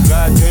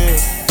 Goddamn.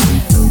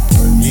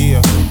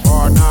 Yeah.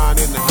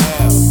 R9 in the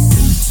house.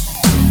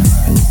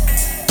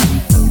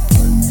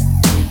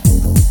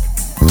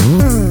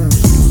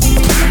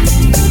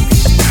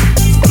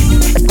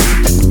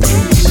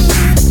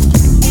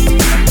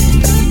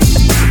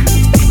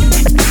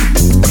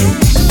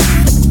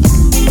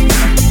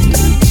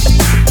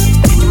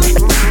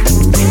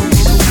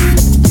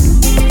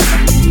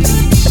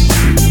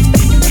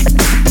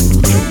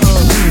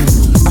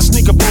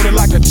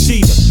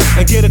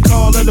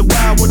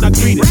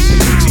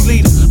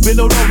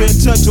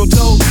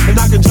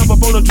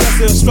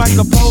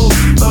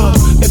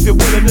 If you're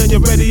willing and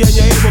you're ready and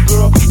you're able,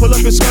 girl, pull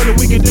up your skirt and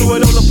we can do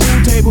it on the pool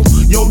table.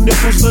 Your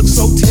nipples look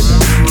so tender.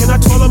 Can I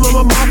twirl them in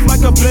my mouth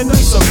like a blender?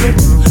 So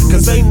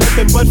cause ain't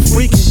nothing but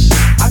freaking.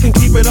 I can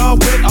keep it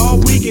all wet all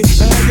weekend.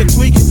 And have you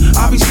tweaking,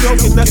 I'll be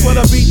stroking. That's what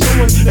I be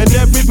doing. And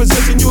every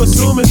position you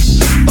assuming.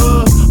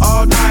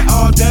 All night,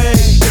 all day.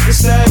 If you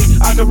stay,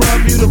 I can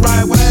rub you the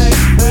right way.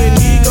 When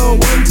he go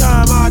one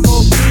time, I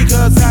go three.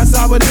 Cause that's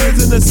how it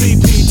is in the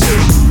CPT.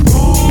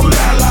 Ooh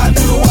la la,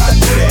 do I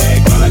do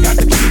it? Girl, I got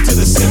the key to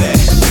the city.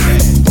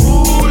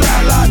 Ooh la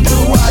la, do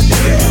I do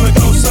it? Here we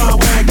go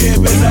somewhere and get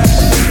busy.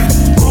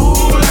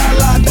 Ooh la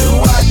la, do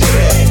I do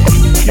it?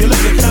 You're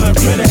looking kinda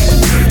pretty.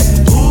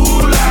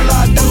 Ooh la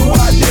la, do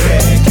I do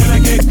it? Can I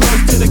get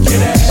close to the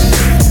kitty?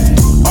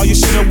 Are you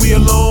sure that we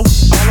alone?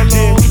 All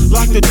alone.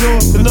 Lock the door,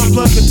 then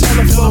unplug the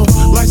telephone.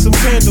 Light some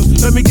candles,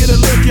 let me get a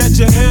look at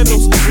your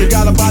handles. You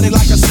got a body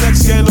like a sex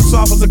scandal,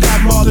 soft as a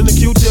cotton ball in the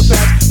Q-tip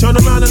patch. Turn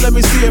around and let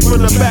me see it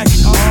from the back.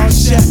 Oh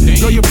shit,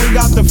 girl, you bring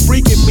out the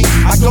freak in me.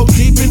 I go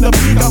deep in the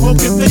peak, I hope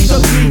you think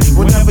of me.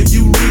 Whenever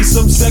you need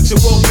some sexual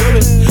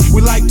healing,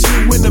 we like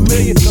 2 in a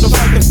million, so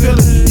fight the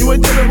feeling. You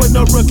ain't dealing with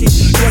no rookie.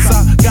 Yes,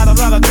 I got a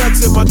lot of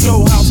nuts in my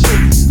toe house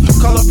cookies.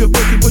 Call up your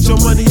bookie, put your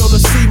money on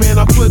the sea, man.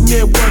 I'm putting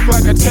in work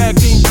like a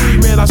tag team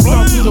 3, man. I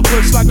stalk through the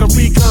bush like a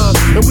recon,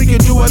 and we can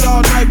do it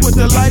all night with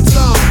the lights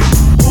on.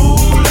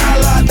 Ooh la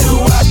la, do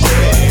I do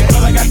it?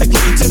 Girl, I got the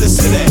key to the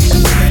city.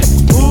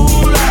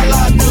 Ooh la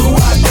la, do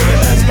I do it?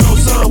 Let's go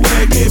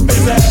somewhere, get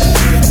busy.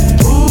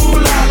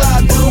 Ooh la la,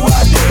 do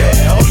I do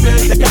it? Hope you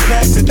ain't think I'm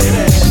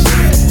accident.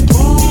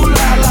 Ooh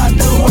la la,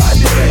 do I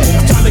do it?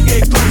 I'm trying to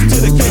get close to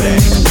the kitty.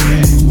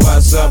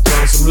 What's up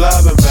on some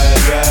loving,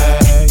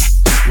 baby?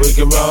 We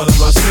can roll in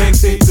my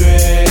 63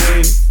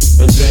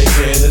 and drink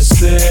in the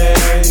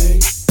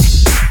stick.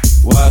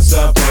 What's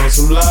up on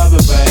some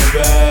loving,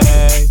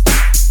 baby?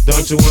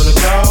 Don't you wanna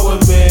go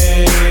with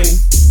me?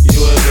 You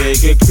and me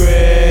get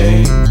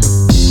crazy.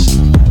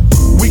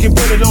 We can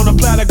put it on a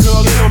platter,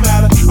 girl, it don't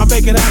matter. I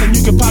make it hot and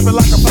you can pop it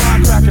like a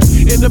firecracker.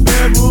 In the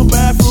bedroom,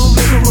 bathroom,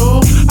 living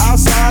room.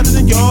 Outside in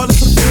the yard,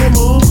 it's a full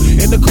moon.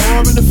 In the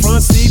car, in the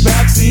front seat,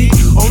 back seat.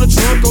 On the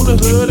trunk, on the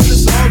hood, and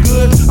it's all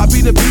good. I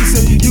be the beast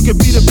and you can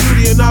be the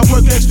beauty. And I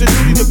work extra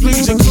duty to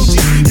please your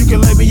coochie. You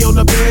can lay me on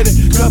the bed and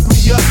cuff me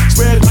up.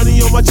 Spread honey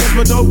on my chest,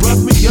 but don't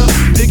rough me up.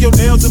 Dig your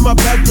nails in my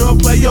back, girl,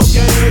 play your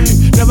game.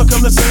 You never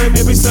come the same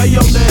if we say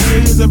your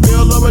name. Is it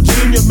real or a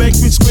dream? You make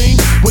me scream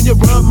when you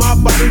rub my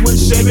body with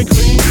shaving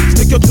cream.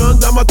 Stick your tongue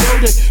down my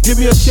throat and give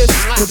me a kiss,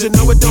 cause you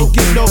know it don't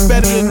get no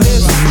better than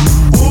this.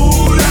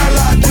 Ooh la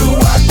la, do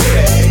I do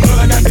it? Girl,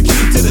 I got the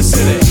key to the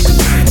city.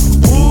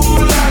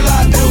 Ooh la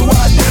la, do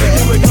I do it?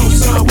 Here we go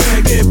somewhere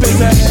and get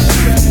busy.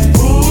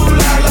 Ooh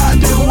la la,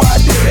 do I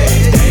do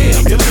it?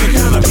 Damn, you looking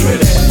kinda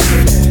pretty.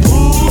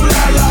 Ooh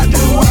la la,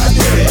 do I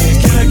do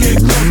it? Can I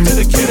get close to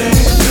the kitty?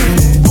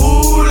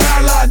 Ooh la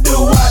la, do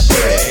I do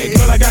it?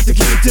 Girl, I got the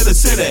key to the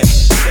city.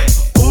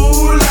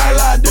 Ooh la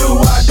la,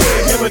 do I do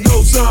it? Here we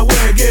go somewhere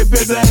and get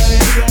busy.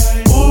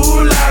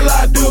 Ooh la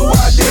la, do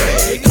I do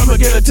it? Come and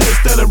get a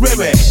taste of the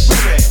ribbon.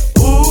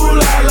 Ooh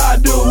la la,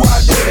 do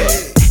I do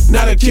it?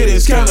 Now the kid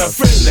is kinda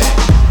friendly.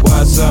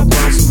 What's up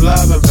on some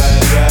loving,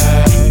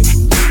 baby?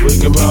 We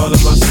can roll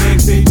in my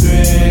 63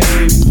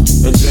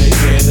 and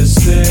drink in the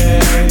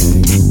stick.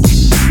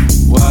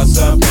 What's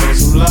up on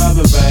some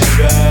loving,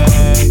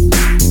 baby?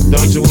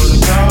 Don't you wanna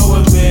go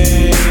with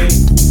me?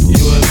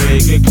 You and me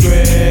get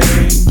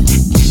crazy.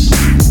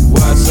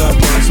 What's up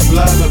on some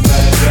loving,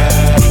 baby?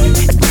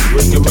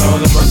 We can roll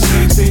in my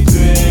 63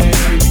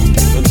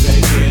 and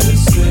drink in the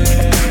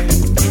stick.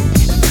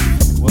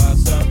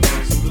 What's up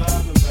on some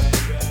loving,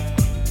 baby?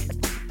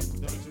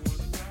 Don't you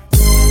wanna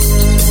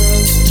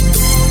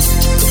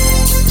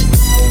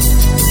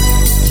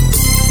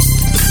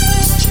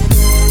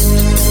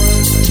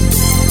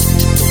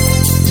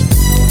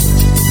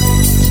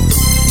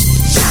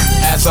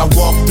As I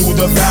walk through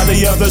the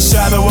valley of the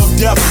shadow of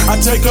death, I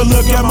take a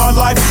look at my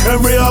life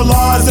and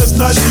realize there's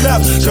nothing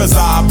left. Cause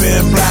I've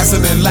been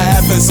blasting and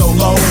laughing so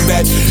long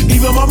that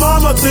even my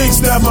mama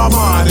thinks that my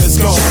mind is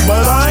gone.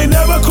 But I ain't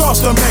never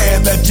crossed a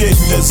man that didn't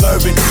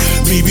deserve it.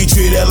 Me be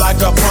treated like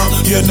a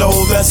punk, you know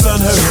that's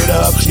unheard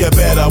of. You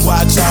better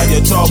watch how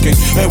you're talking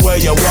and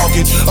where you're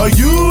walking, or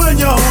you and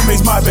your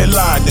homies might be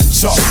lined in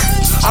chalk.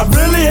 I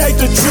really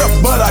hate the trip,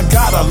 but I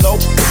gotta low.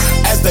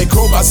 As they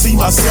croak, I see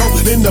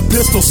myself in the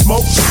pistol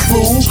smoke.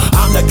 Fool,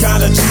 I'm the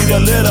kind of G the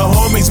little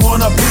homies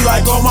wanna be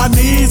like, on my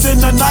knees in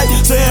the night,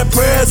 saying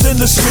prayers in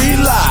the street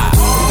light.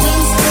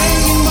 Been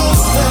spending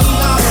most of the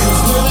night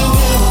living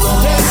in the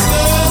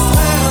gangster's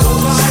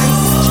paradise.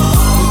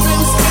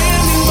 Been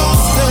spending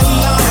most of the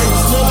night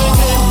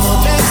living in the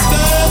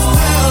gangster's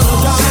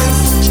paradise.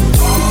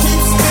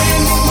 Keep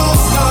spending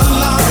most of the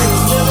night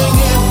living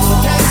in the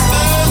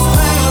gangster's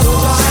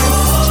paradise.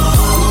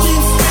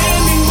 Keep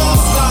spending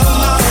most of the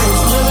night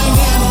living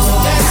in the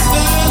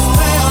gangster's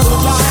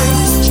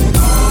paradise.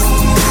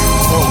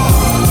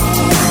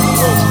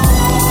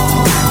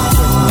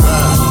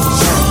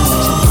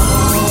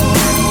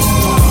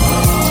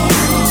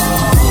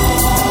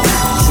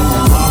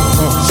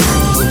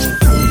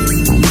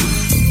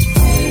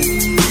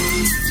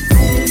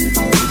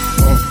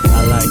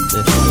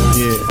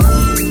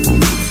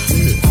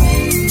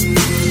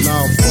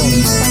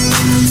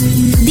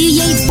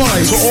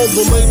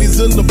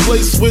 in the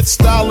place with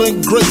style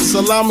and grace.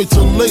 Allow me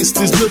to lace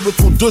these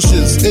lyrical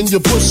douches in your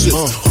bushes.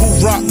 Who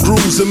rock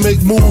grooves and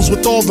make moves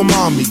with all the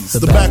mommies.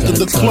 The back of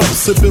the club,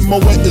 sipping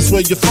Moet is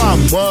where you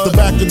find me. The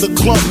back of the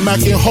club,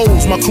 macking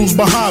holes, my crew's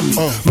behind me.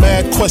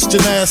 Mad question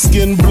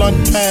asking, blunt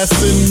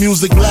passing,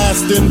 music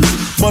lasting.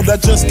 But I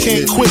just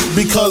can't quit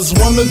because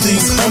one of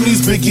these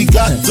homies Biggie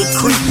got to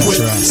creep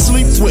with,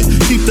 sleep with,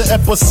 keep the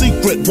ep a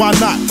secret. Why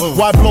not?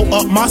 Why blow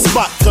up my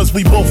spot? Cause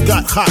we both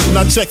got hot.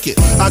 Now check it.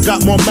 I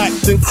got more Mac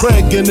than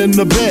Craig and in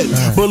the bed.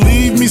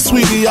 Believe me,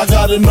 sweetie, I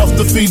got enough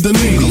to feed the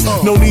needy.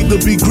 No need to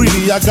be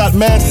greedy. I got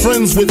mad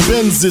friends with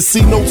Benzes.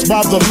 See notes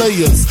by the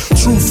layers.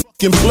 True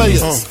fucking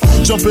players.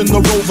 Jump in the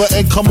Rover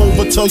and come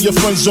over. Tell your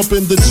friends jump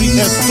in the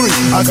GS3.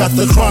 I got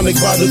the chronic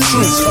by the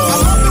tree. I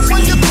love it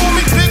when you call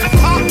me Big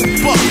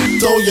Papa.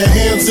 Throw your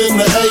hands in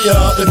the air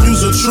if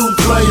you's a true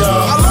player.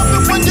 I love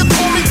it when you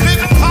call me Big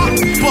Papa.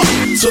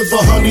 To the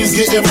honeys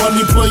getting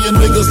money, playing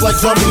niggas like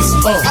dummies.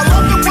 I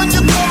love it when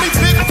you call me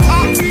Big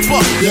Papa.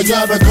 You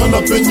got a gun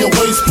up in your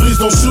waist, please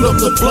don't shoot up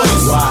the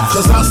place.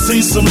 Cause I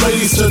see some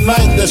ladies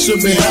tonight that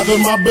should be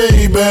having my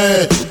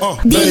baby.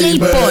 DJ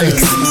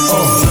Polks.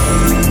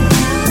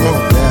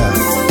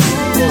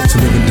 To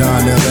live and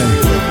die in LA.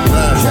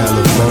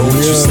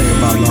 What you say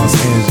about Los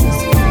Angeles?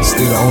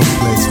 Still the only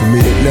place for me.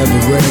 It never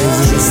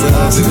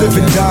rains. To live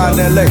and die in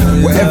LA,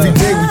 where every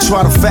day we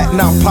try to fatten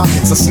our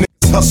pockets. Us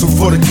niggas hustle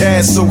for the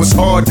cash, so it's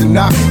hard to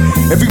knock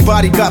it.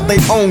 Everybody got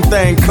their own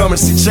thing,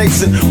 currency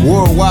chasing.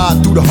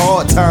 Worldwide through the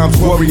hard times,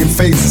 worrying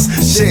faces.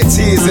 Shed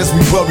tears as we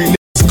bury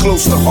niggas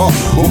close to heart.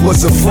 What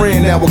was a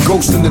friend, now a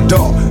ghost in the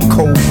dark.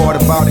 Cold part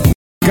about it.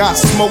 Got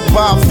smoked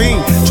by a fiend,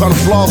 trying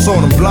to floss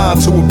on him,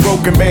 blind to a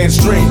broken man's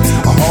dream.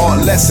 A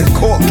hard lesson,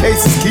 court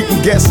cases keep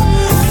him guessing.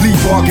 Plea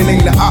bargain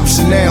ain't an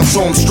option now,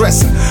 so I'm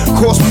stressing.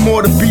 Cost me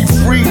more to be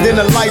free than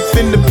a life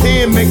in the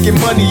pen.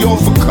 Making money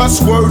off of cuss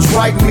words,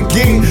 writing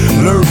again.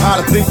 Learn how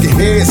to think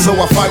ahead, so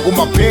I fight with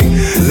my pen.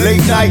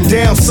 Late night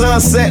down,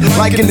 sunset,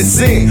 like in the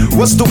zen.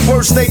 What's the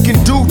worst they can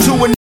do to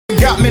a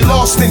nigga? Got me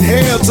lost in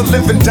hell to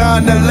live and die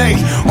in LA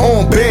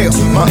on bail.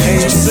 My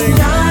hands sing.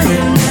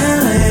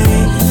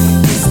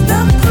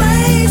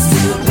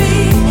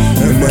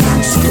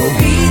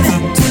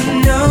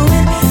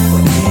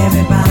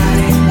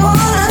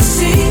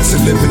 To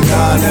live and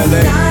die in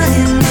LA.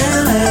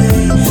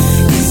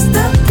 It's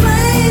the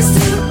place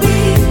to be.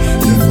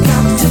 You've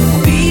got to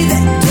be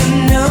there to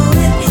know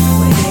it.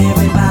 Where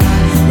everybody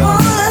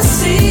wanna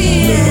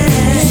see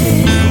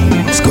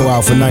it. Let's go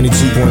out for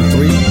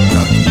 92.3,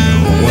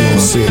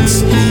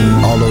 106.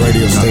 All the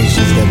radio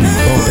stations that be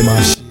bumping my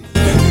shit,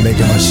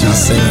 making my shit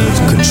sound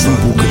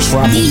quadruple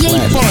DJ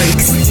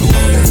Polks.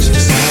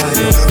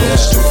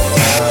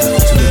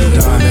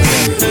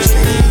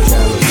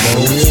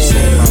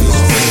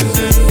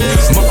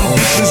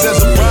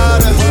 As a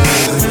rider,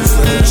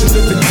 to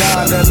live and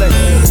die in LA.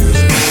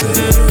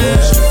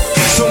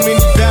 So many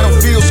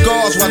battlefield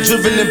scars while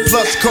driven in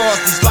plus cars.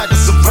 This life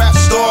is a rap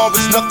star,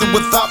 it's nothing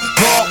without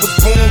God. Was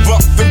born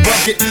rough and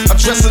rugged. I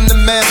dress in the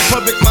man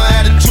public, my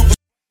attitude was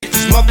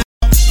this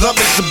motherfuckers love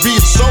it to be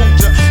a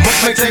soldier. Must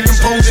maintain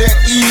composure at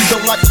ease,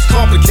 though life is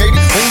complicated.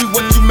 Only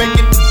what you make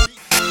it to be.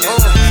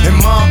 And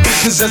my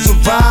business as a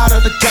rider,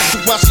 the cat to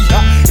while she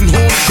hot and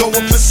horns go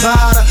up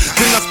inside her.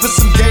 Then I spit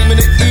some game in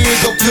the ear,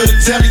 go to the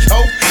telly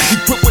ho. He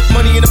put with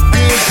money in the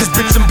bin, cause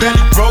bitch I'm belly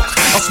broke.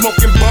 I'm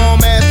smoking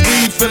bomb ass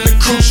weed, feeling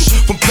crucial.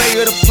 From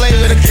player to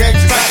player, the gang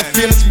fight,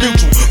 feelings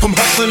mutual. From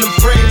hustling and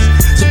prayers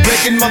to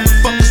begging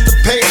motherfuckers to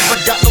pay us.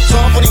 I got no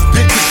time for these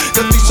bitches,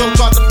 cause these shows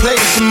try to play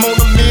us. I'm on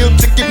a meal,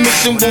 ticket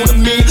mission, want a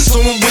meal. So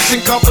I'm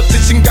wishing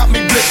competition got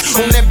me blitzed.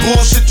 On that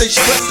bullshit they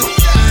stressing.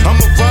 I'm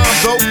a rhyme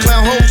though,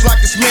 clown hoes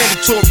like it's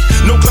mandatory.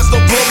 No class,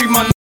 no glory,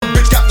 my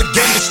bitch got the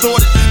game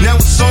distorted. Now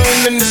it's on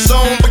and it's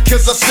on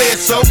because I said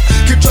so.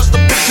 Can't trust a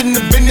bitch in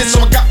the business, so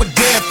I got with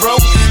damn bro.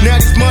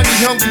 Now these money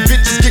hungry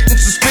bitches getting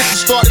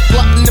suspicious. Started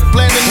plotting and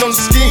planning on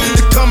the scheme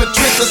to come and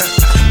trick us.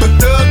 But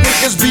thug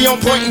niggas be on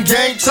point and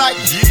game tight.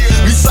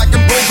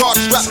 Recycling Bogart,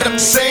 strapping up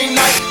the same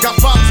night. Got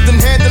problems, then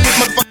handle it,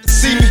 motherfuckers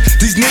see me.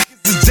 These niggas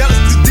is jealous,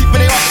 too deep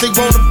in their heart, they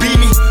wanna be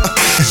me.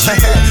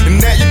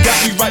 And now you got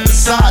me right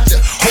beside you.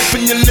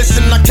 Hoping you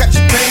listen, I catch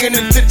you paying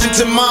attention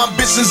to my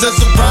ambitions as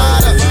a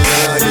rider.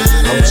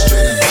 I'm a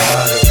straight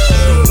rider.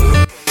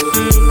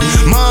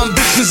 My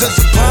ambitions as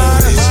a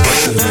rider.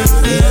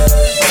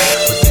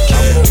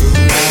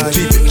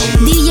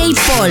 DJ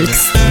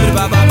Polks.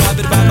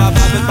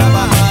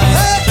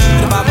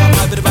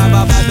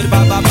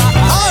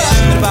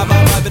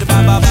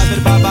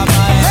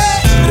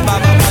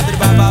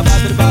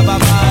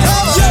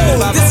 Yo,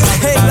 this is a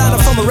headliner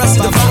from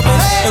Arrested Development,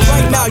 and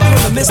right now you're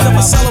in the midst of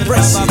a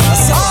celebration of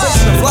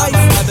life,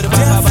 death,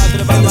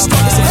 and the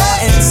struggles of our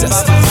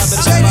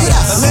ancestors. Check it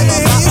out. Let me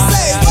hear you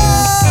say,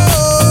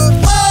 whoa,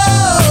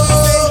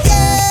 whoa,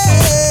 yeah,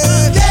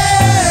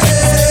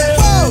 yeah,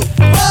 whoa,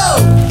 whoa,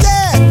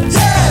 yeah,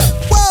 yeah,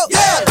 whoa,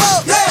 yeah, whoa,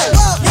 yeah,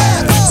 whoa,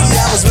 yeah. See,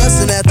 I was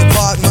resting at the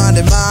park,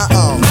 minding my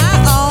own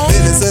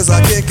business as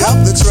I kick up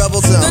the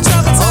treble tone.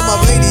 On my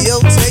radio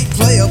tape,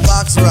 play a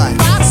box right.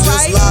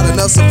 Just loud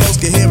enough so folks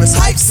can hear us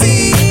hype.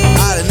 See,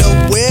 I didn't know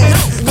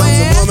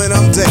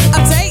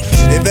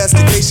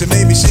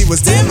was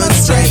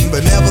demonstrating,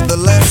 but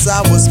nevertheless I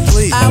was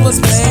pleased.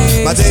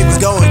 My day was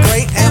going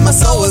great and my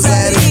soul was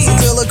at ease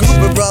until a group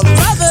of brothers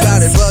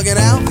started bugging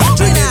out,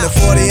 drinking the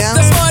 40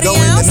 ounce, going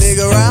the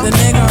nigga out,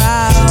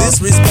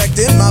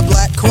 disrespecting my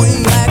black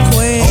queen,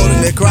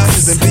 holding their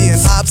crotches and being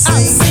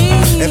obscene.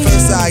 At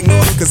first I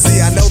ignored them, cause see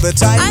I know the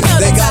type.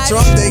 They got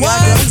drunk, they got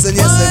guns, and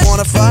yes they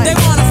wanna fight.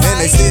 And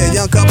they see a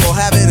young couple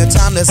having a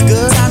time that's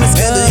good, and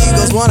the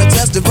egos wanna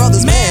test the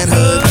brother's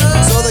manhood.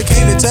 So they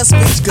came to test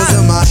speech cause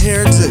of my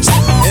heritage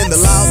and the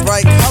loud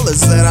bright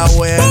colors that I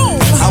wear.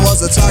 I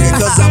was a target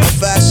cause I'm a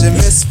fashion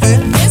misfit,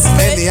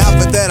 and the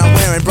outfit that I'm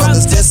wearing,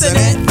 brothers dissing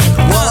it.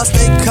 Well, I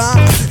stay calm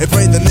and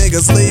pray the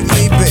niggas leave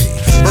me be,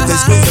 but they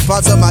squeeze the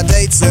parts of my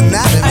date's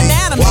anatomy.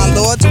 Why,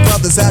 Lord, you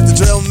brothers have to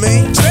drill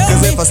me?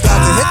 Cause if I start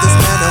to hit this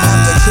man, they'll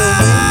have to kill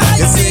me.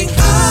 You see,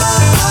 I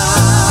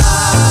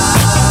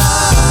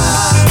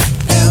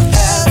am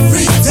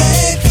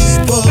everyday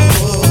people.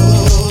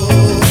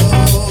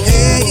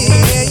 Yeah,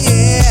 yeah,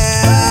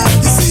 yeah.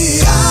 You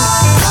see, I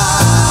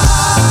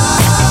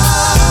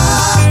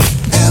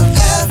am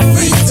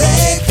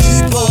everyday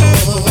people.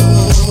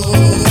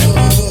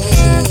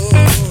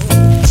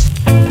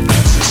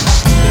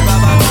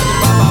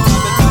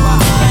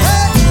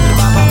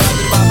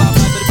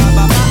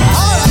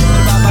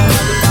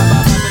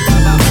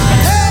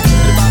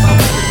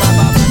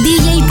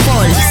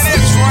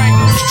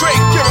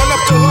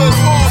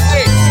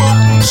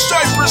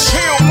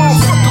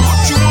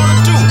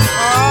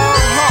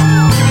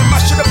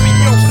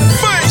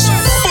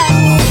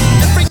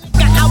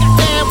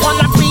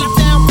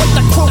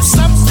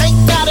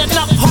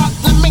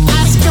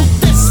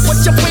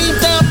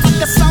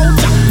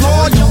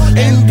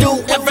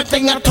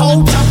 I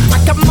told ya, I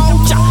can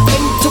mold ya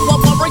into a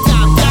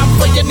warrior, down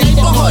for your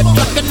neighborhood,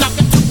 knock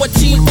into a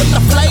G with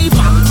the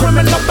flavor,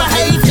 criminal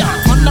behavior,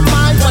 on the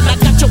mind when I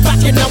got your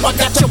back, you know I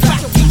got your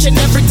back each and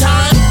every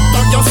time.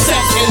 Throw your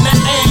set in the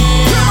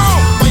air,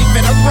 wave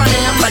it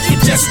around like you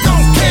just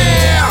don't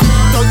care.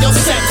 Throw your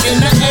set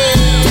in the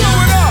air,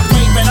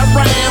 wave it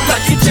around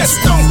like you just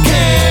don't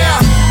care.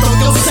 Throw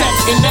your set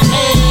in the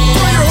air,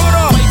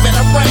 wave it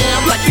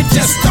around like you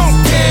just don't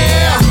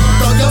care.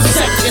 Throw your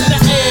set in the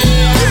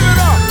air,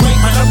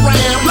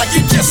 around like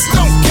you just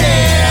don't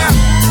care.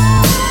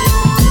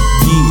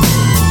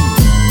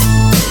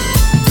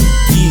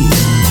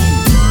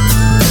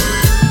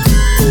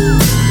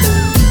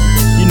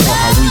 You know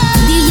how we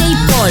DJ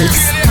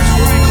Polks.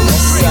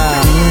 West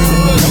side,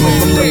 coming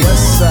from the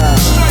west side.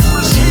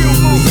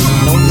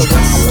 On the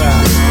west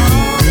side.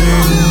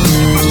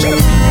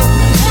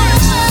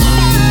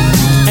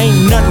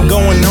 Ain't nothing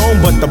going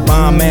on but the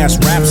bomb-ass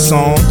rap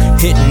song,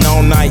 hitting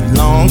all night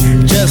long.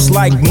 Just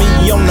like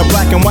me on the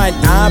black and white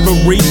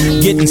ivory,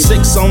 getting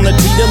 6 on the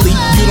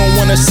T-delete. You don't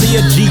wanna see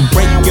a G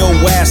break your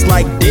ass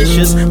like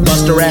dishes,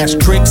 bust her ass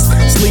tricks,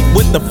 sleep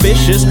with the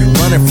fishes,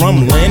 running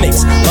from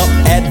Lennox up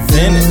at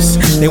Venice.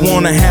 They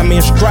wanna have me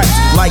in stripes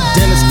like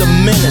Dennis the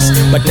Menace,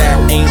 but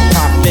that ain't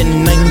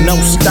poppin', ain't no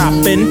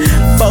stopping.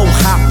 Faux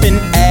hopping,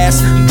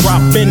 ass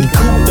dropping,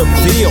 coup de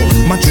ville,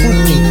 my truth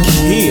can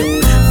kill.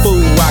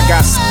 Fool, I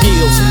got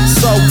skills,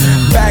 so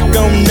back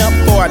on up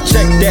or I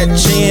check that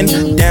chin.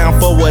 Down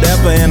for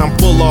whatever and I'm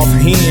full off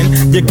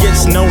hen. You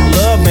gets no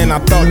love and I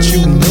thought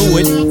you knew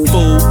it.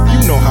 Fool,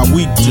 you know how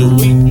we do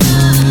it. You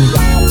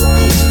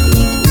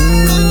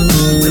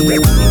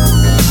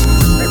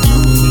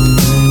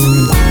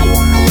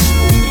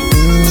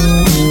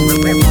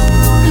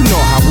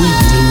know how we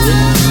do it.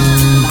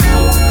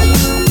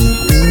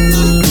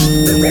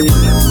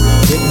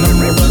 Getting on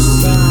the west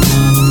side.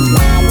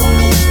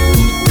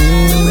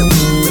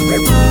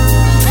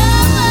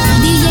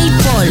 DJ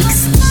Polks.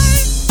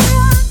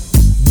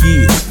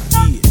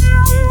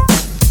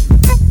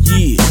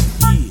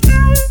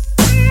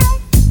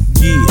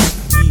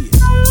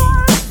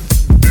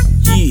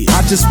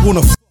 I just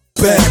wanna f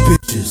bad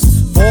bitches.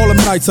 For all them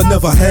nights I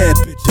never had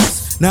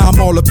bitches. Now I'm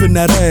all up in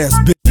that ass,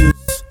 bitches.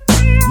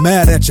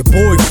 Mad at your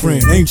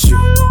boyfriend, ain't you?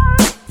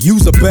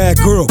 You's a bad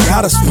girl,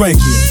 gotta spank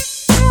you.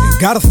 And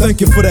gotta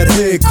thank you for that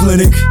head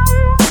clinic.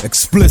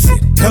 Explicit,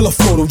 hella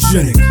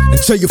photogenic.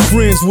 And tell your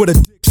friends where the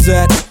dick's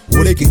at,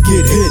 where they can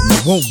get hit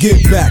and won't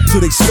get back to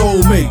they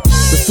soulmate.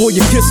 Before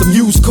you kiss them,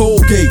 use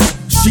Colgate.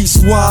 She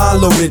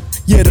swallowed it,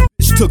 yeah, the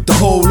bitch took the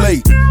whole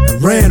 8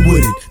 and ran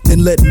with it.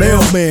 Then let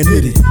Mailman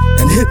hit it,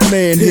 and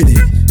Hitman hit it.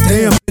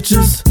 Damn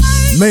bitches,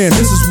 man,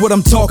 this is what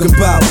I'm talking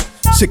about.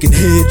 Chicken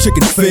head,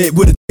 chicken fed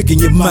with a dick in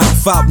your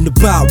mouth. Out and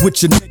about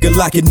with your nigga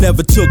like it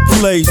never took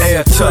place.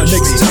 Next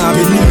time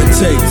you need a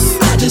taste.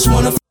 I just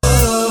wanna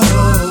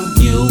fuck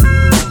you.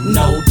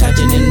 No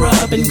touching and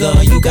rubbing,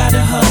 girl. You got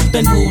a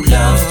husband who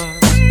loves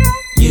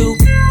you.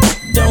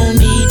 Don't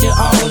need you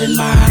all in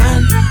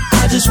mine.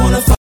 I just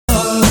wanna fuck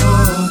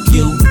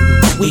you.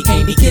 We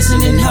can't be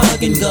kissing and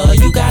hugging, girl.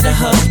 You got a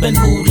husband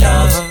who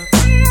loves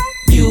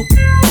you.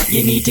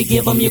 You need to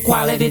give him your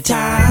quality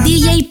time.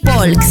 DJ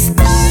Polks.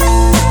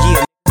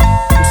 Yeah,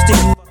 I'm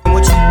still fucking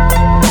with you.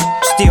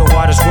 Still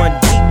waters run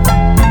deep.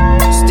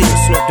 Still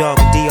Snoop Dogg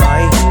and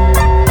D.R.E.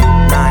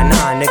 Nah,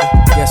 nigga.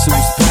 Guess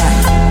who's back?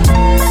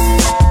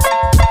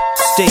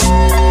 Still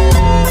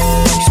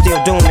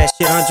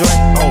Andre?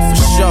 Oh, for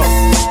sure.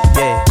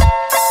 Yeah.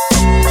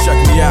 Check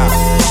me out.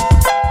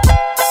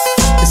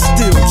 It's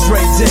still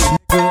Dre Day,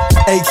 nigga.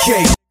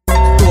 AK.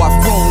 Though I've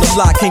grown a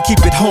lot, can't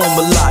keep it home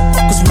a lot.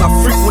 Cause when I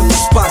frequent the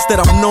spots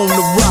that I'm known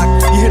to rock,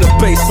 you hear the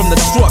bass from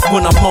the truck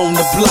when I'm on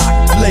the block.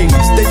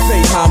 Ladies, they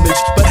pay homage,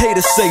 but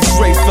haters say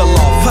Dre fell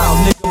off. How,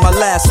 nigga? My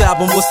last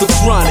album was The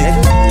Chronic.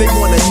 They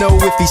wanna know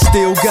if he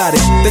still got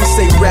it. They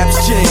say raps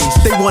change.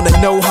 They wanna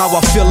know how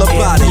I feel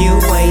about it. You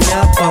ain't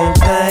up on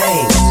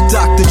things.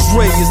 Dr.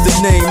 Dre is the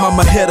name. I'm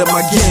ahead of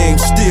my game.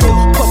 Still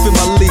puffin'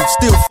 my leaf.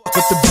 Still fuck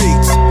with the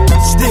beats.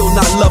 Still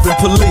not loving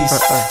police.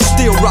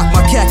 Still rock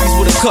my khakis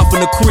with a cuff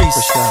and a crease.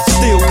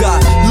 Still got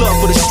love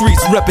for the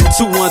streets. Reppin'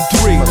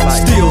 213.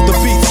 Still the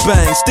beats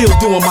bang. Still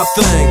doing my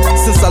thing.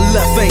 Since I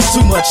left, ain't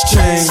too much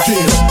change.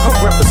 Still, I'm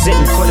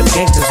representing for them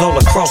gangsters all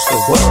across the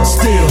world.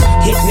 Still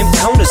hitting them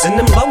corners and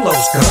them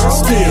lolos, girl.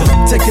 Still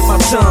taking my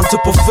time to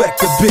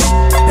perfect the beat,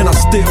 and I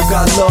still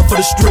got love for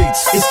the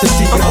streets. It's the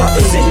D.R.E. I'm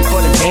representing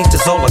for them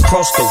gangsters all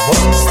across the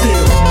world.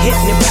 Still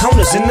hitting them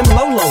corners and them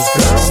lolos,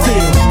 girl.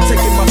 Still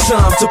taking my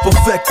time to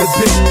perfect the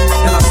beat,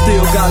 and I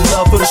still got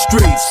love for the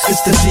streets. It's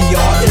the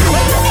D.R.E.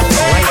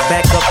 Right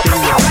back up in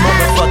your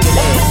motherfucking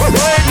head.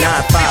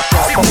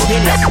 9-5-4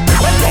 minutes.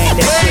 Add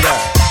that shit up.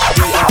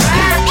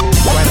 D.R.E.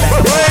 Right back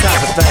on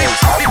top of things.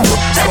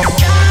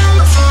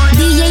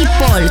 DJ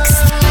Polks.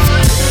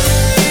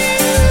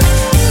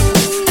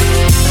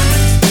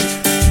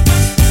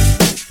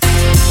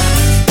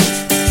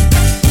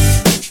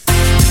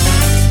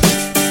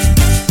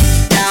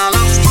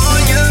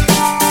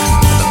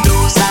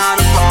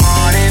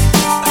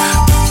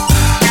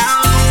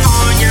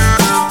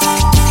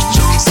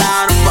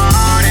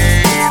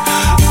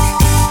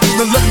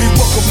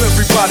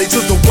 Everybody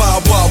to the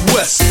Wild Wild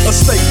West, a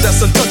state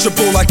that's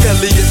untouchable like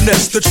Elliot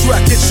Ness. The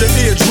track hits your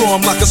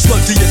eardrum like a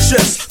slug to your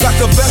chest. Back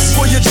a vest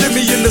for your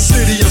Jimmy in the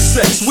city of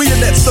sex. We in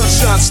that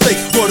sunshine state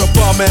where the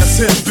bomb ass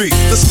him be.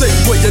 The state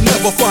where you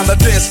never find a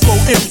dance floor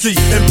empty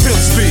and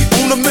pimp speed.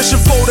 On a mission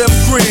for them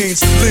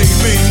greens. Lean,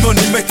 mean,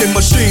 money making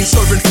machines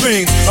serving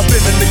fiends. I've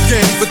been in the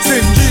game for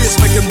 10 years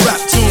making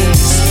rap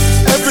tunes.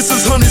 Ever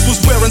since Honeys was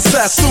wearing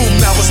Sassoon,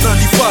 now it's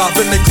 95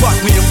 and they clock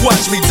me and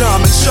watch me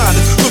diamond shining,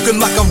 looking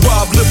like I'm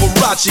Rob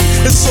Liberace.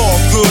 It's all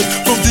good,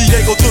 from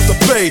Diego to the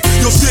Bay.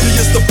 Your city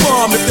is the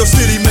bomb if your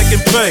city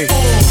making pay.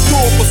 Throw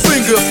up a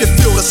finger if you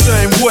feel the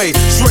same way.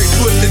 Straight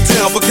putting it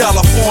down for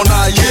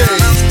California, yeah.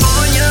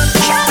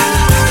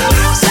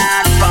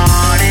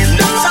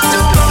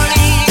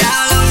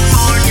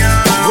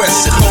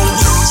 West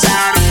Coast.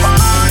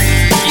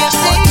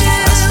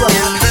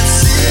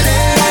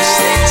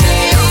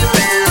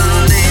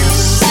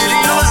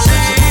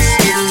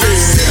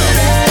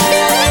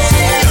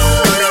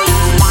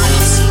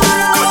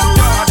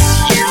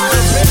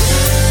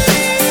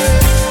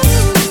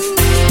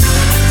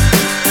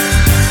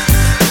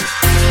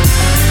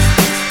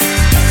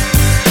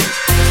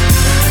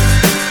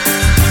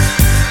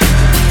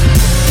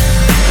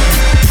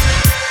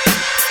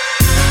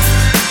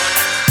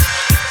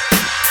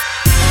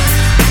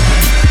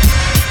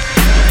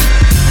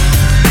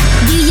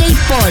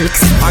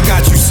 I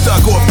got you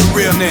stuck off the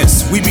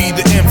realness. We be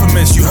the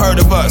infamous, you heard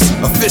of us.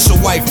 Official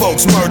white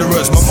folks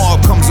murderers. My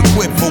mob comes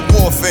equipped for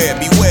warfare.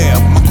 Beware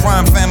of my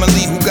crime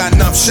family who got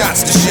enough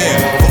shots to share.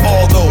 For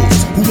all those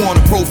who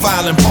wanna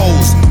profile and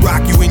pose,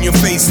 rock you in your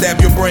face,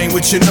 stab your brain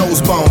with your nose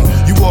bone.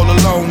 You all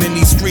alone in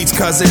these streets,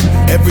 cousin.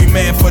 Every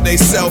man for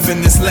theyself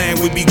in this land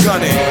we be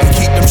gunning.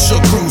 Keep them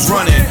shook crews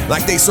running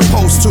like they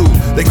supposed to.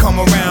 They come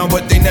around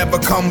but they never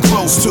come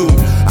close to.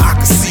 I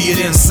can see it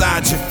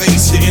inside your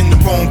face. You're in the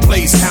wrong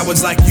place.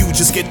 Cowards like you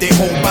just get their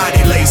whole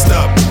body laced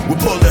up with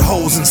bullet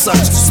holes and such.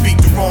 Speak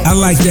the wrong. I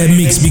like that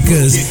mix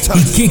because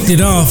he kicked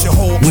it off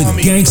with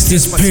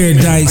Gangsta's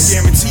Paradise,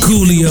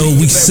 Coolio.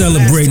 We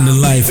celebrating the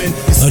life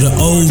of the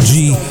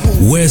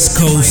OG West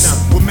Coast,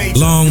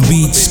 Long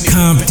Beach,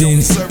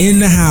 Compton, in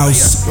the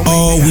house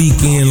all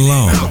weekend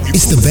long.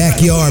 It's the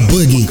Backyard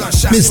Boogie,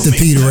 Mr.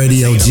 Peter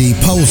Radio G,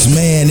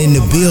 Postman in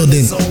the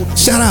building.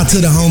 Shout out to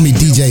the homie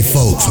DJ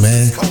Folks,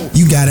 man.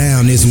 You got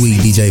down this week,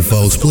 DJ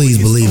Folks. Please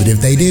believe it.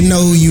 If they didn't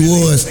know who you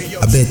was,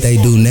 I bet they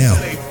do now.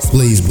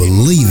 Please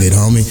believe it,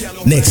 homie.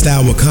 Next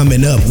hour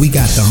coming up, we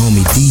got the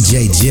homie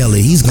DJ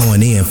Jelly. He's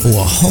going in for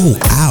a whole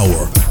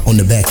hour on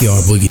the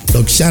Backyard Boogie.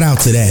 So shout out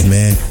to that,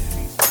 man.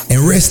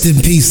 And rest in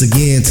peace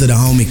again to the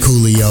homie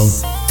Coolio,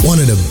 one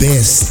of the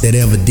best that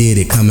ever did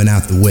it coming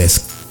out the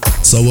West.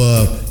 So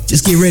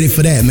just get ready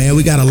for that, man.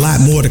 We got a lot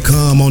more to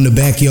come on the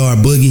Backyard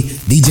Boogie.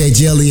 DJ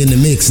Jelly in the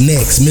mix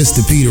next.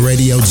 Mr. Peter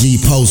Radio G,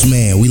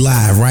 Postman. We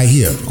live right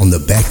here on the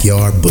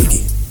Backyard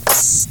Boogie.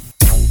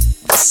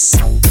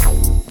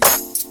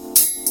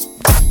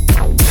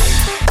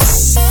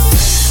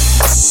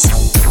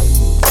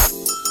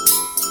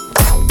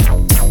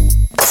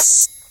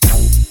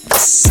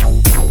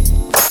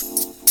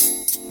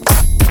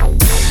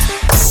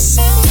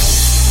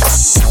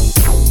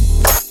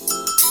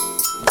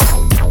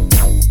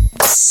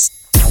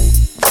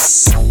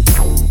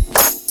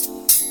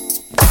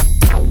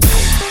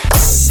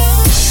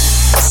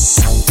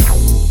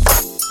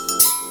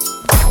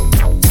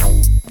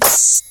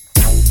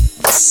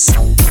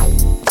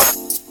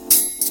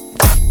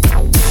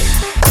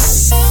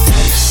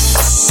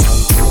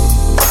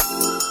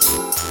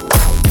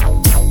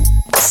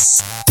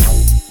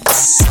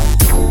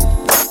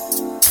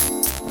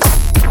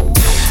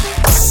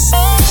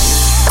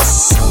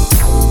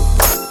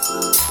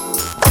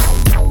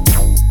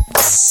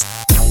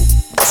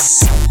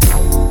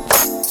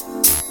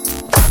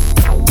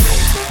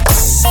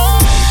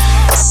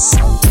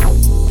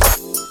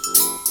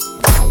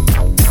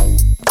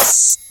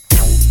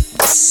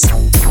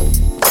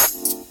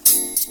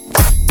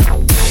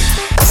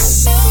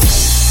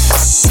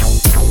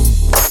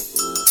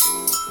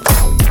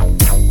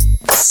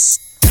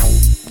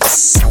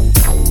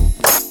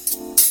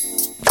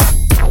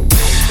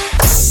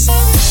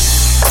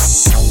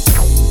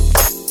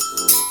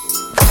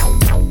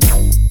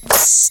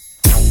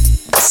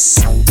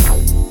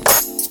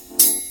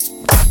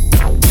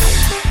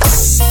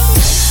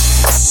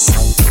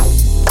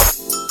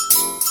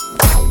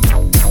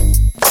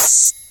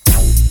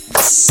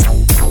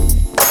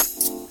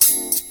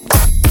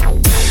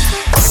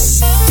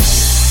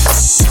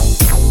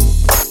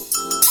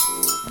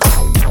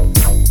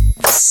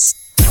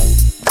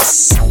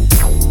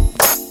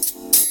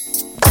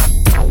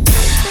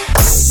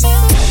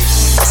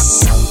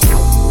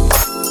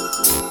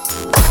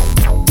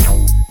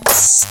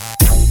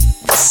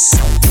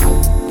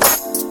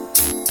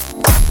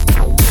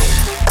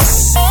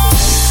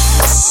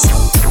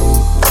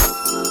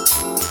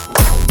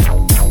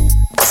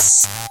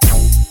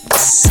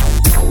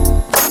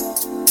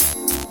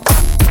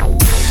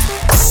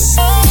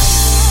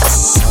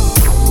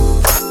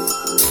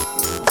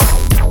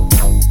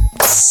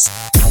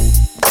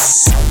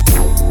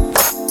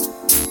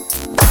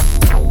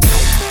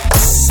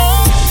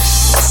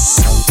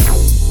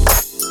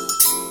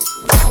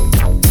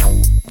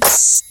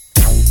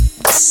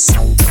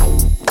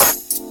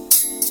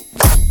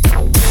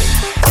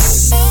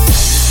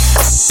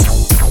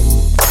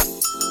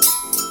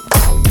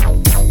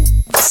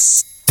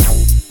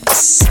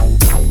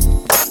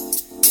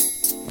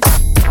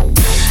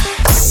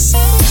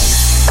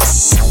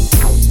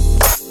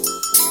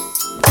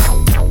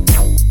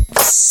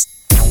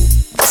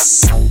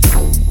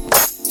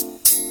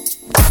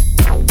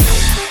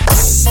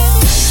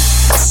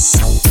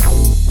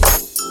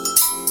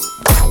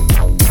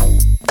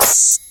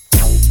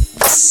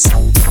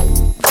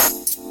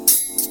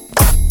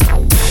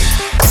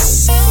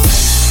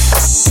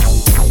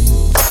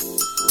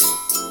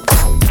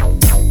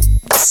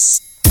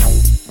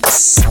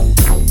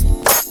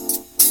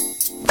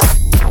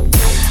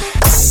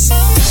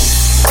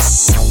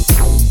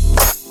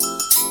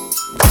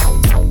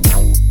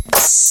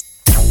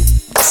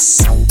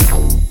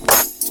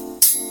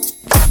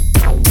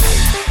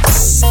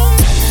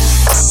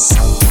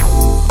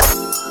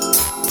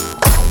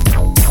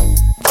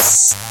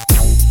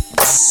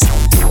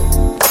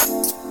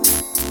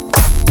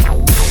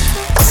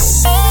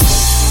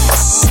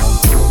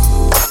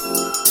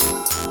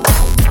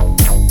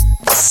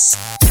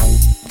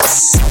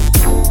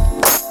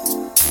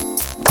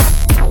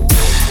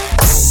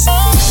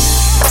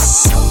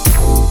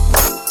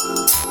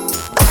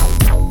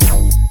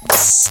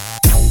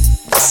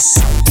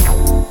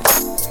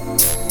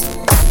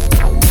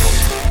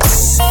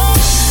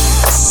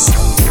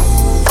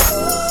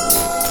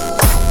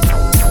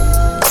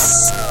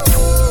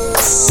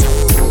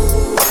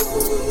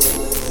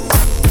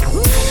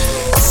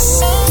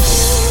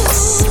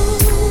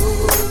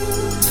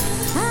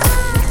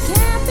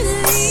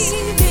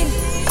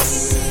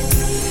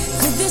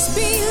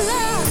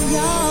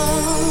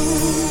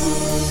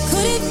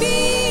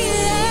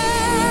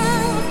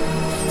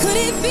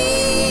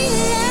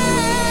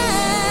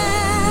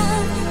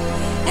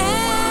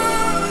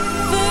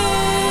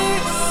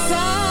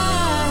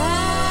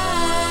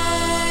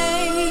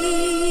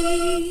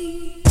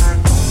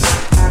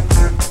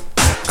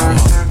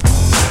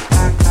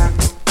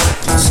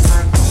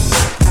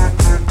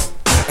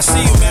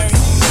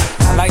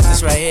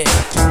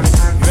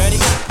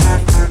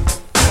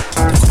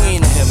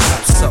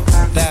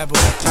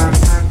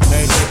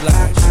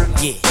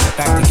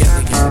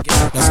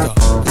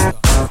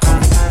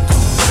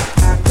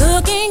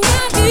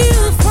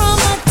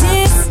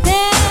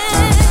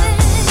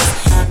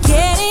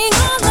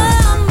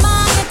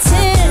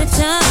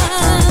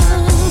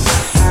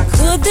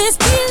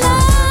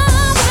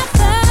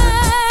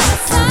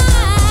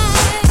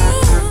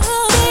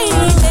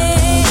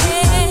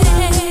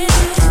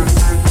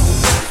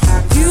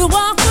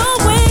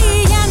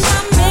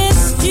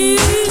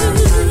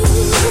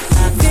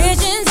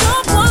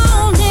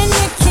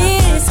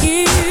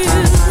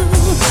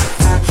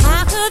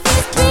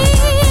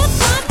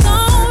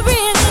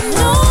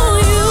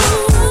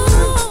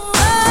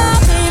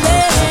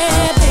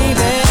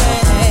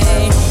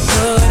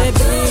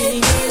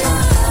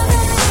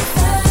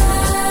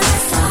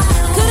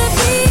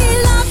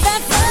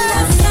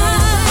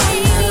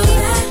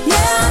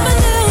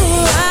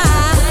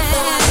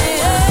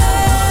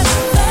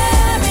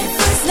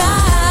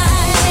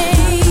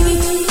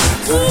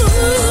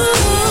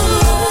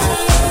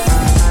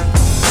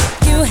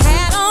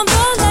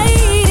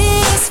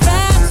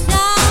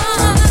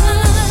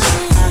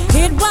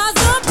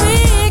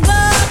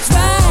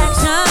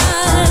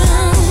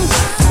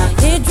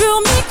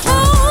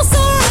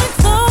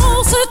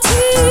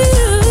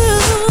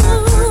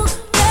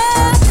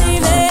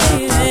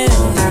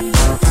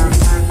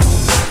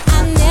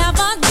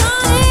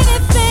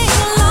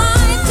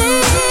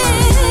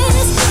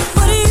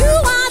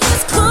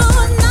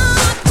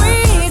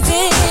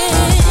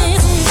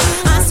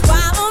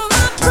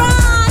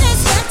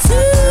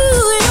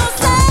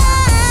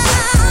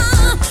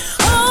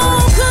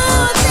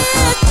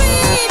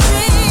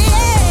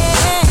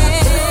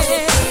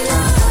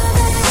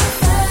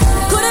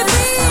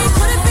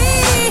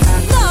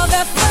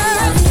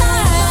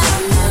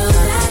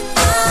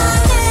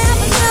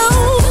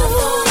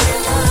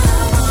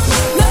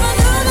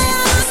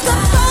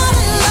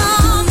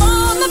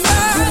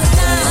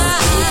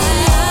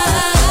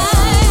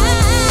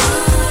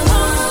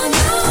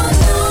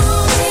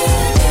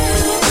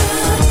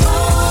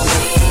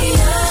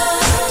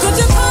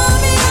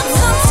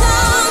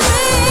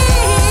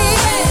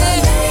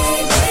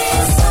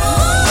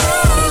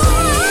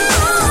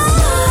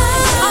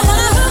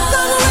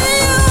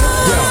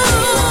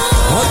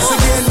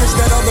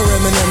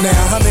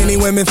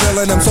 women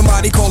feeling them.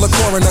 Somebody call a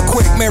coroner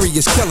quick, Mary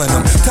is killing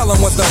them. Tell them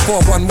what's the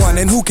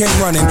 411 and who came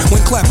running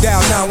when clap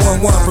down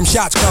 911 from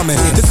shots coming.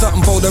 It's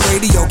something for the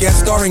radio,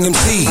 guest starring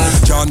MC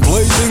John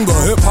Blazing, the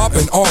hip hop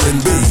and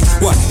R&B.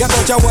 What, y'all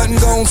thought y'all wasn't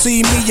gonna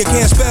see me? You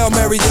can't spell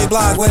Mary J.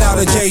 Blige without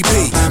a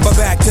JP. But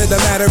back to the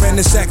matter and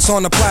the sex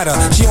on the platter.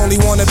 She only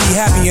wanna be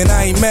happy and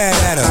I ain't mad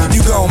at her.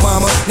 You go,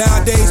 mama.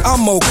 Nowadays I'm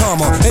more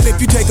calmer, and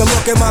if you take a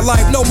look at my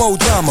life, no more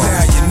drama.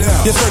 Now you know.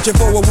 You're searching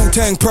for a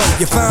Wu-Tang pro.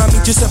 You find me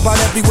just about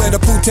everywhere the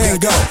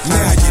Wu-Tang go.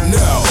 Now you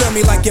know. Tell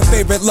me like your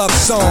favorite love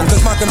song,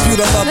 cause my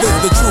computer love is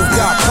the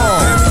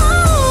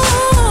truth.com.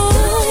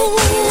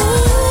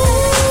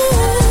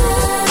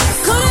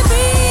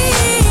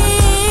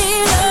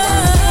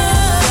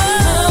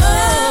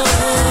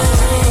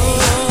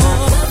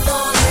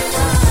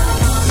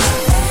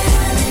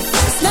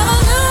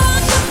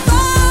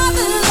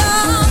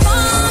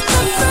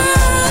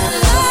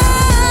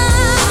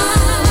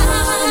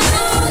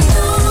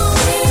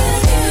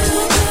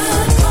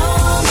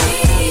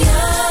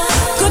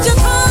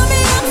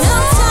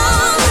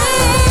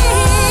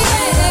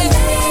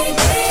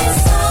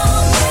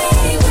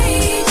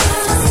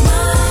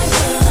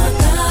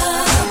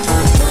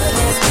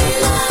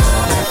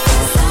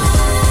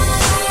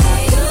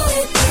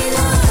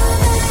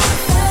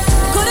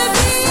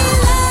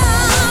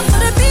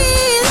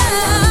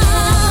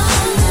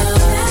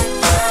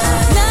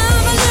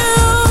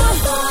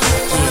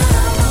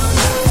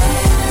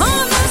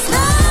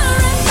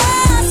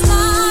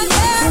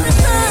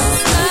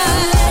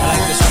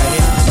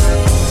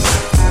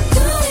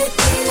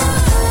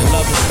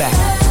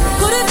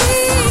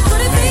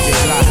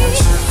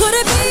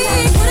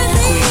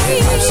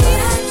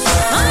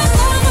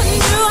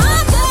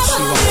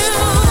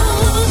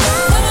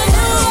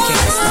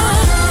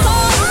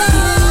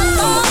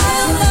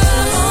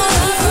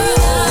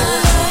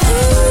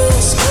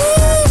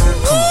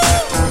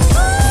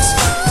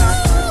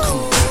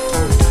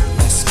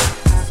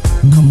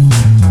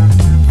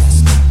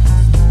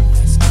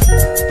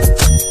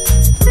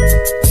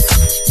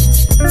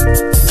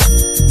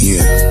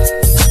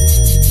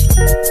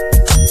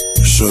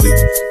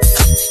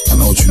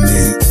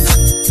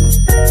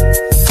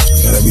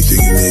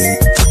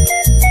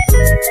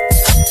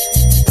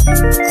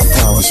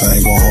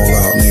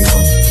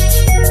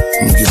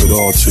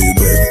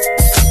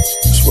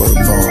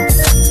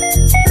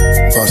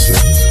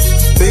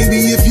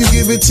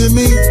 to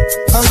me,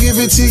 I'll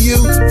give it to you.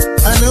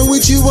 I know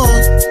what you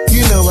want,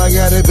 you know I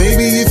got it,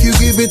 baby. If you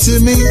give it to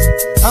me,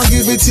 I'll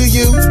give it to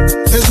you.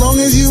 As long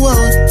as you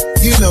want,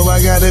 you know I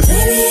got it.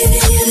 Baby,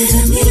 if you give it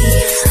to me,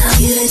 I'll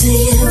give it to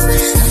you.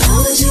 I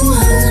know what you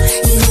want,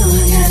 you know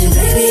I got it.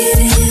 Baby, if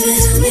you give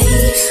it to me,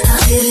 I'll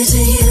give it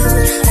to you.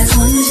 As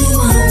long as you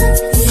want,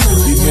 you know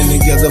I got it. Been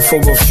together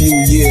for a few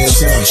years,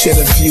 shed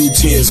a few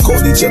tears,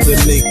 called each other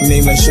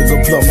nicknames like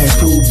Sugar Plum and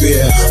Pooh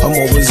Bear. I'm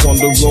always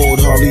on the road,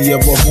 hardly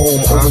ever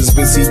home. Always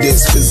busy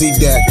this, busy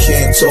that,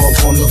 can't talk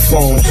on the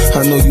phone.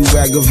 I know you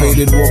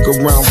aggravated, walk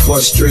around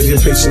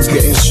frustrated, patience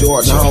getting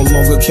short. Now how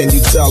longer can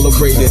you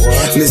tolerate it?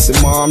 Listen,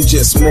 ma, I'm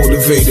just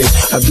motivated.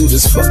 I do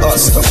this for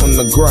us, stuck on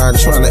the grind,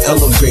 trying to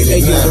elevate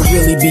it. Hey, yo, to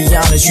really be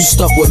honest, you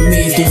stuck with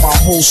me through my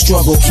whole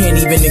struggle. Can't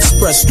even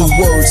express through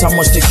words how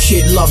much the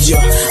kid loves you.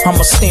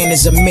 I'ma stand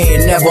as a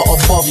man, never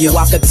above you.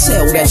 I could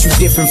tell that you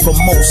different from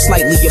most,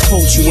 slightly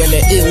approach you. And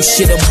the ill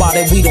shit about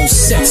it, we don't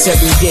sex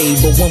every day,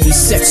 but when we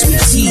sex, we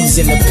tease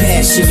in a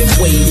passionate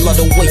way. Love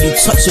the way you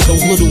touch it,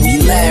 those little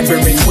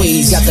elaborate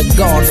ways. Got the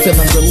guard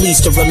feeling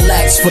released to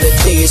relax for the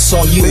day. It's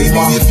on you, baby,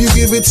 ma. if you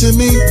give it to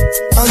me,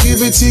 I'll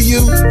give it to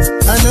you.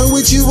 I know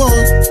what you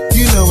want,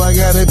 you know I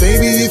got it,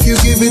 baby. If you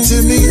give it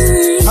to me,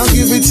 I'll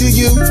give it to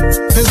you.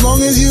 As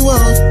long as you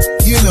want,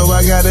 you know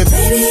I got it.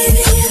 Baby, if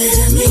you give it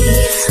to me,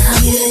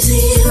 I'll give it to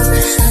you.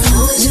 I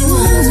know what you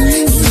want,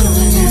 you know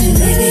I got it.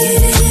 Baby,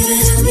 if you give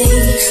it to me,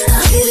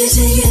 I'll give it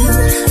to you.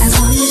 As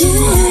long as you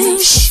want.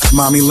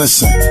 Mommy,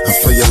 listen, I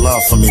feel your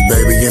love for me,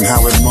 baby, and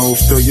how it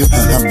moves through you.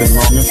 I've been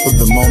longing for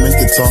the moment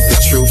to talk the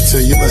truth to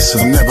you.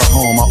 Listen, I'm never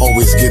home, I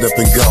always get up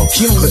and go.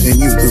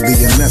 Putting you through the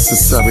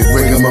unnecessary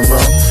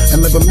rigmarole.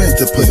 I never meant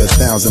to put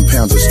 1,000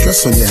 pounds of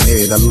stress on your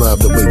head. I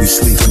love the way we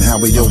sleep and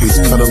how we always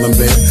cuddle in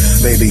bed.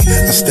 Baby,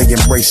 I stay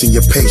embracing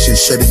your patience,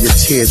 shedding your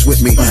tears with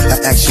me.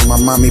 I ask you,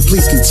 my mommy,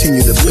 please continue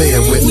to bear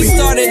with me. We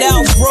started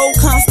out broke,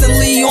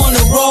 constantly on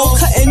the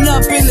road, cutting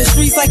up in the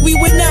streets like we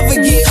would never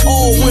get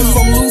old. Went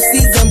from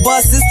Lucy's and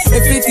buses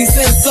and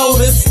 50-cent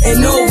sodas and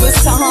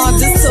Novas to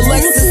Hondas to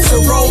Lexus to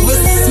Rovers.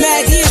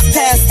 Mad years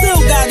past, still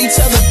got each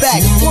other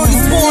back. Word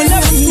is born,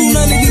 never screw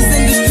none of these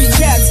industry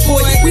cats, boy.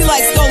 We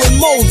like Skull and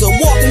Molder,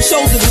 walking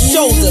shoulder to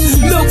shoulder,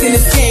 milking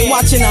this game,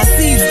 watching our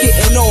seeds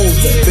getting older.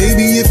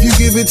 Baby, if you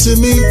give it to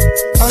me,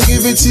 I'll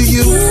give it to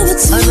you.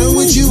 I know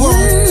what you want,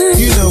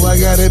 you know I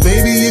got it,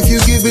 baby. If you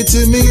give it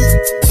to me,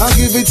 I'll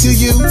give it to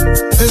you.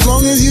 As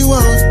long as you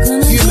want,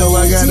 you know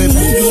I got it.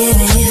 Baby,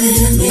 if you give it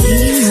to me,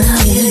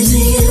 I'll give it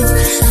to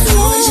you. I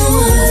know what you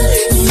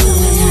want, you know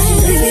I got it. Baby, if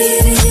you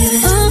give it to me,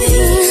 I'll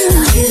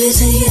give it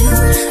to you.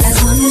 As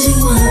long as you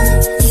want, you know I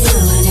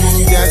got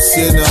it. Yes,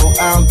 you know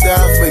I'll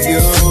die for you,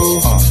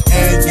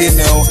 and you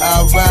know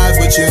I'll ride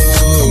with you.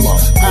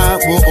 I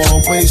will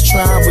always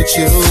try with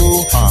you,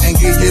 and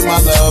give you my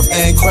love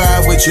and cry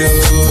with you.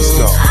 Let's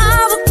go. I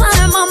will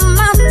climb a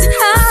mountain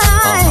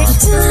high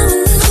till I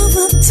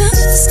will up touch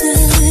the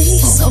sky.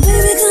 So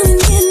baby, come and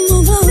get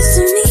more close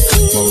to me.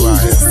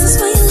 This is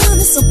where your love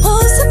is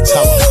supposed to be.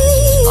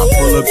 I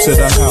pull up to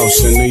the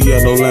house in the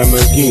yellow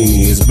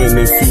Lamborghini. It's been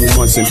a few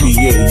months in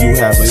PA, you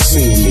haven't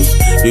seen me.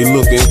 You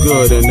looking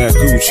good in that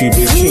Gucci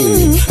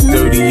bikini.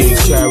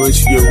 38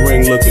 carats, your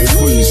ring looking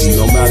freezy.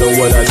 No matter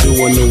what I do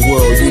in the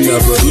world, you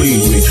never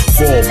leave me.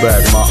 Fall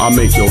back, ma, I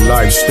make your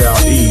lifestyle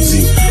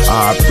easy.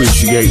 I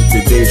appreciate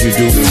the things you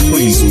do to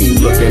please me.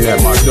 Looking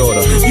at my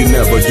daughter, you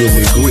never do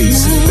me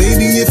greasy.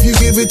 Baby, if you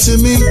give it to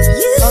me,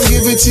 I'll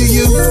give it to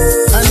you.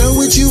 I know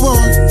what you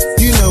want,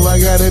 you know I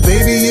got it,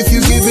 baby. If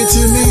you give it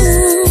to me,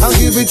 I'll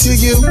give it to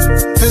you.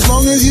 As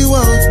long as you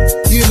want,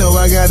 you know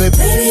I got it.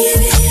 Baby,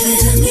 if you give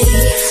it to me,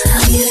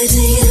 I'll give it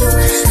to you.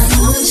 I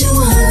know what you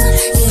want,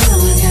 you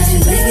know I got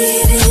it. Baby,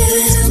 if you give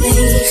it to me,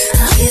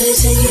 I'll give it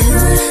to you.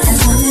 As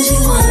long as you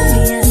want,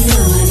 you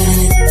know I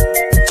got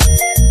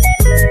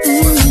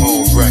it.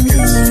 Old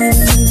records,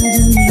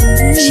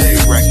 J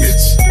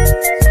Records,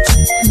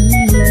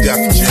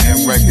 Def Jam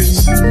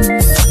Records,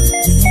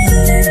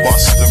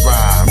 Busta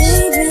Rhymes,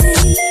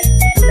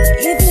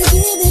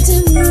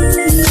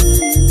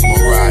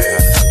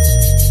 Mariah,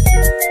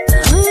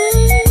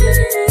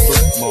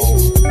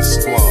 Flipmode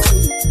Squad.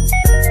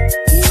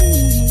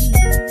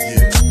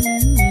 Yeah,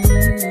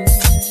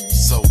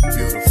 so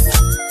beautiful.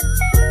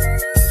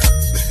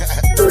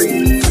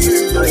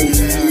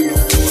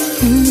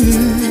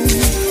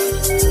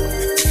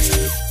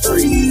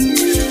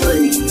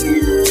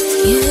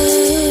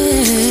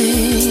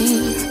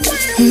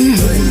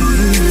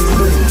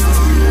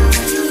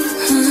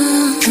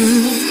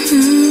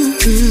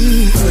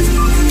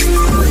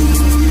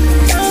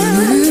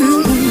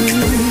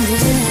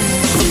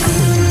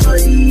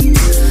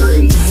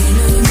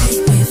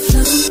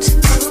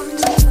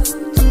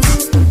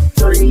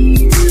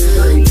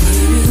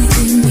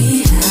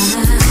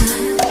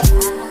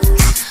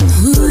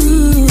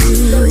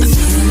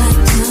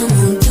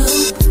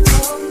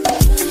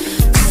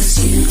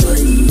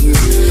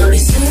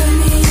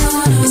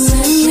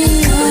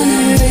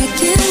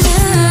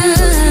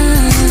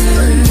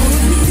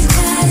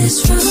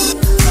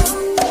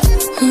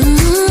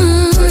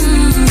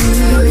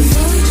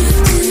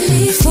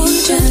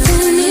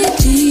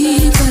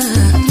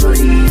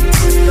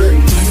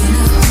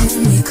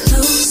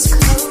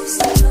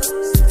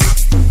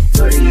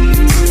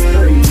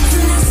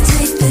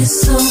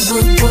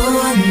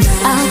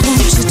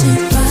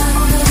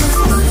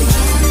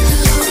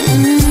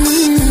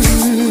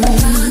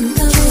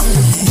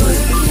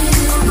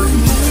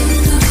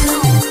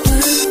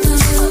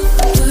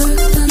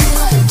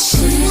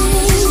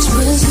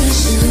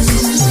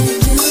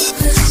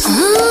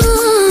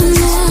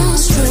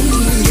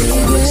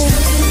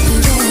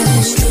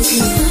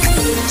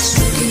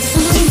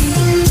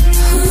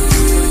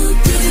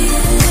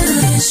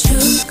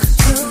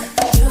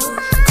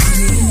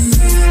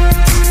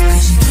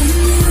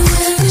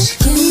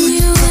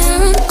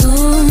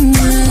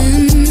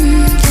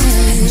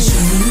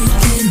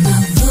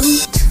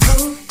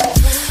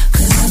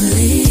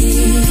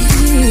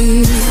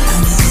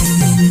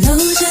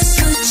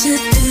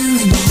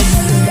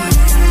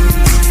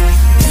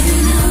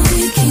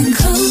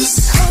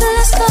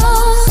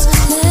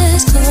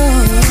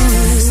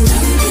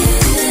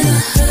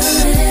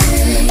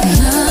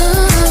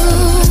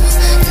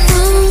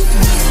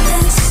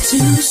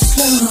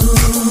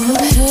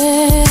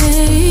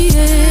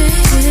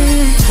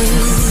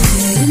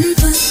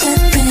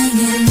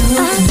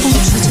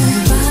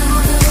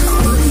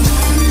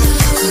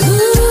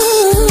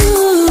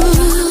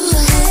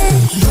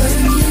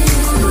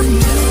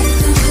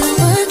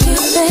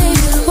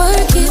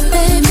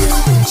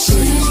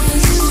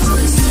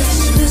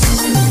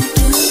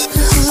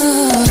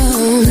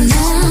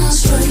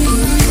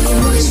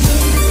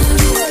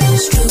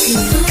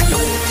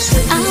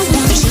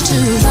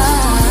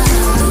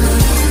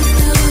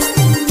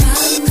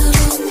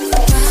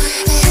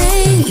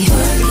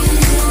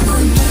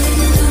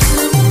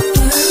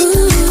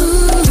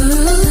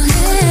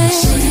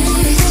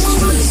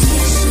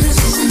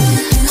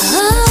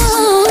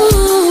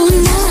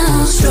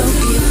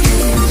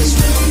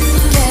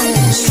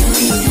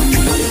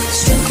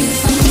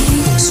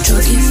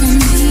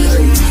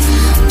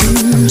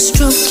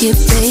 it,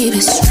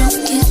 baby, stroke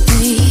it,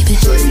 baby.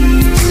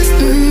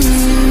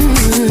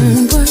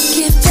 Work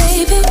it,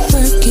 baby,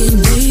 work it,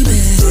 baby.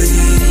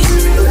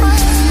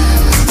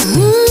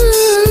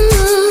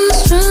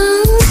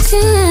 Stroke it.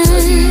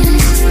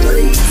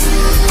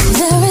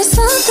 There is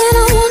something I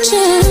want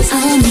you, I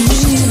need you.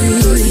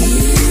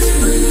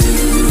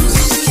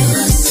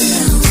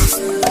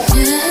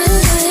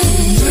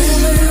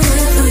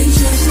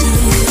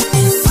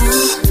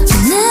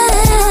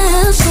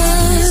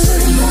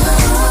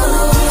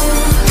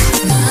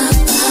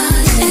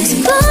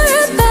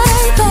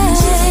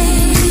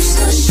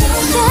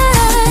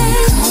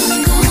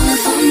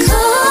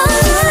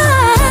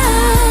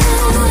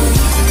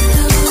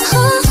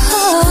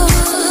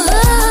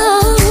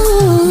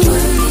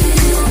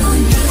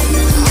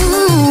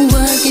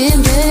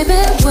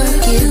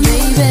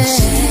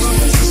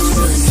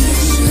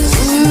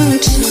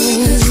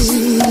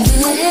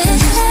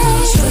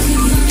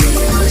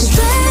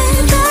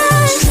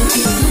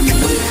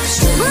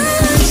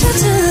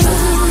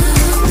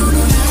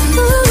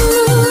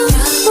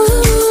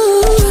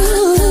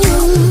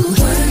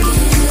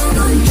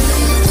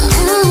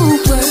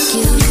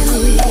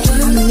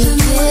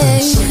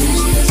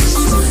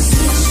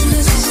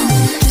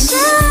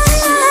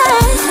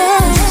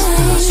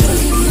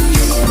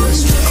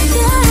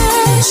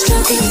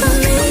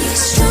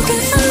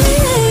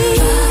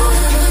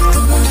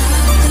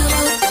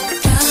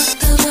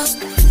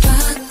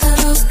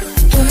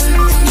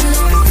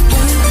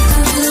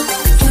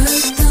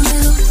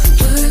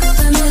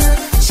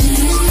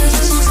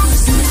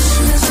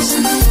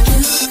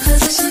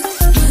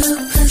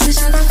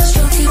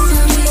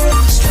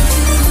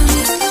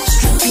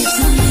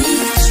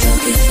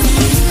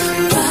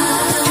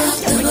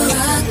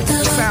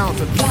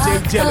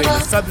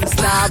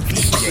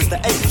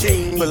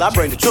 I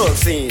bring the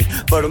trucks in,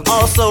 but I'm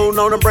also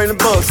known to bring the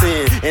bucks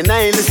in. And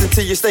I ain't listen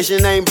to your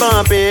station, ain't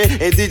bumping.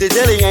 And DJ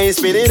Jelly ain't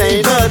spinning,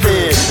 ain't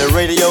nothing. The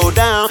radio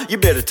down, you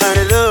better turn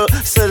it up.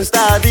 Southern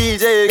style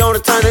DJ gonna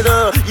turn it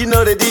up. You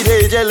know that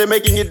DJ Jelly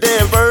making you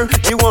damn burn.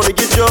 You wanna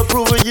get your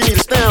approval, you need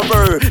a stamp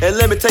burn. And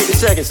let me take a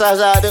second, size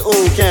out the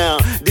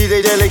count. DJ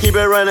Jelly keep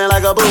it running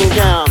like a boom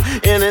count.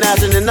 In and out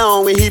and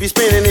on when he be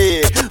spinning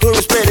it. Who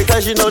respect it,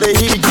 cause you know that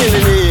he be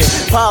killing it.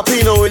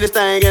 Papino in this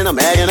thing and I'm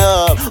acting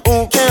up.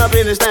 Camp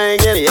in this thing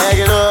and he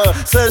acting up.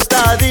 Such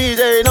style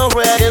DJ, no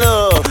for acting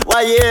up.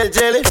 Why you at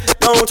Jelly?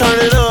 Don't turn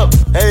it up.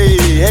 Hey,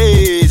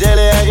 hey,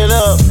 Jelly acting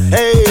up.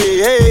 Hey,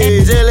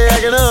 hey, Jelly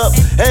acting up.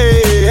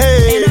 Hey,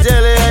 hey,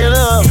 Jelly acting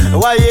up.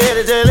 Why you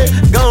at Jelly?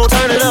 Gon'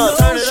 turn it up,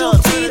 turn it up. She'll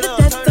be the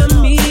death of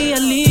me,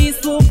 at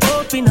least we'll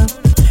both be numb.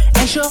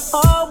 And she'll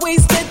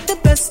always get the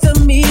best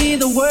of me,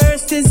 the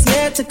worst is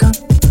yet to come.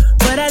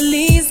 But at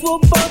least we'll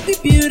both be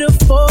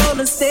beautiful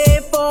and stay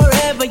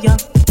forever young.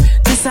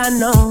 This I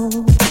know.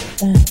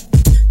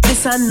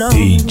 This I know.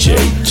 DJ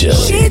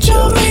Jelly. She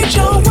told me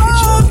don't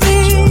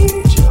worry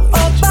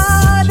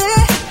about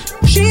it.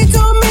 She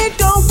told me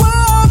don't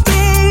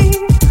worry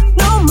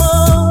no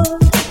more.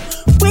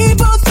 We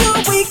both know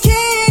we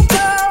can't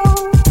go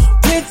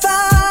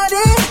without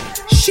it.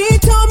 She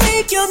told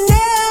me you'll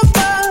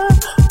never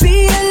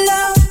be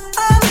alone.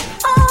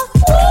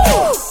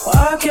 I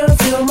can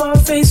feel my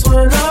face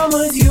when I'm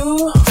with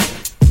you,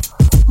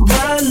 but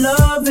I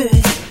love it.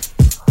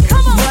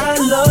 But I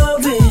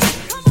love it.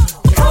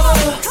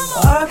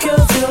 I can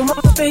feel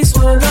my face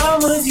when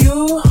I'm with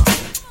you,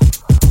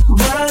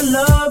 but I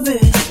love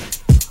it.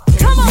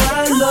 But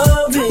I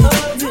love it.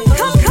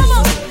 Come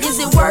on. Is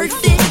it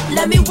worth it?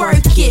 Let me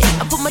work it.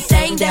 I put my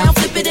thing down,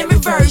 flip it and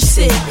reverse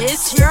it.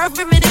 It's your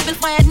primitive and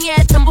fire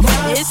yet number.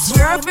 It's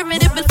your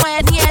primitive and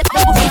fire yet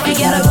number. If you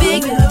got a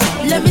big,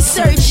 let me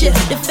search it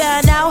to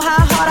find out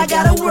how hard I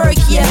gotta work.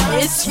 Yeah,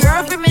 it's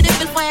your primitive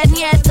and fire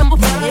yet number.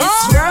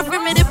 It's your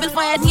primitive and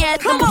fire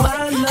yet number.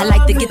 I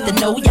like to get to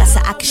know ya so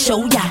I can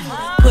show ya.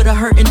 Put a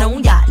hurtin'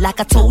 on ya like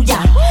I told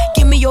ya.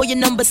 Give me all your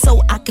numbers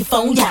so I can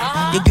phone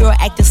ya. Your girl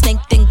acting stink,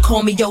 then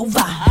call me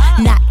over.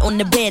 Not on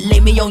the bed, lay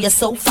me on your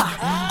sofa.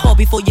 Call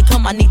before you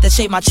come, I need to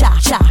shave my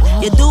cha-cha.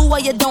 You do or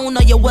you don't,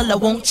 or you will or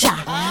won't cha.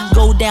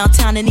 Go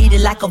downtown and eat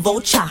it like a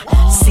vulture.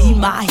 See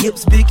my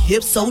hips, big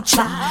hips, so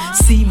cha.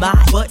 See my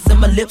butts and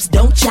my lips,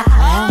 don't cha.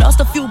 Lost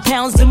a few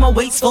pounds in my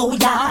waist for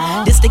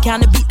ya. This the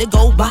kind of beat that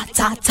go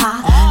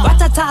ba-ta-ta.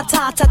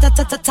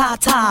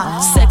 Ba-ta-ta-ta-ta-ta-ta-ta-ta.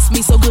 Sex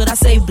me so good I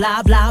say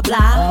blah, blah,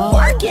 blah.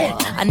 Work it,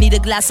 I need a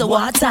glass of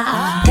water.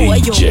 Boy,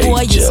 your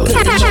boy is good.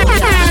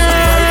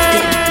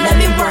 Let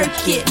me work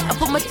it. I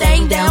put my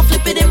thing down,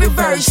 flip it and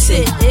reverse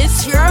it.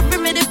 It's your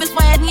primitive, it's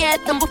my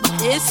yet number.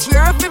 It's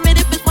your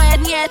primitive, it's my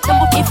yet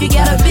number. If you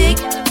got a big,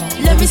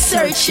 let me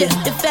search it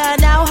to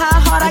find out how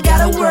hard I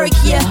gotta work.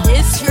 Yeah,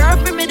 it's your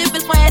primitive,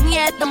 it's my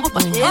yet number.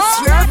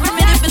 It's your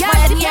primitive, it's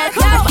my yet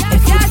number.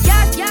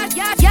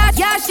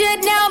 Y'all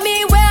should know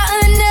me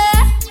well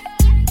enough.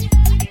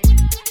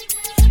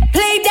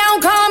 Play down,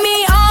 call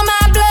me on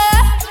my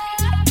blood.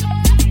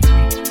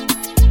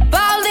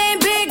 Ballin'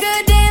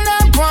 bigger than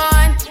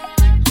LeBron.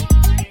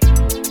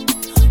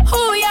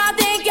 Who y'all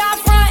think y'all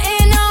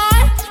frontin'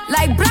 on?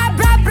 Like blah,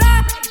 blah,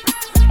 blah.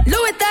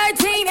 Louis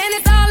 13 and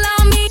it's all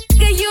on me.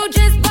 You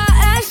just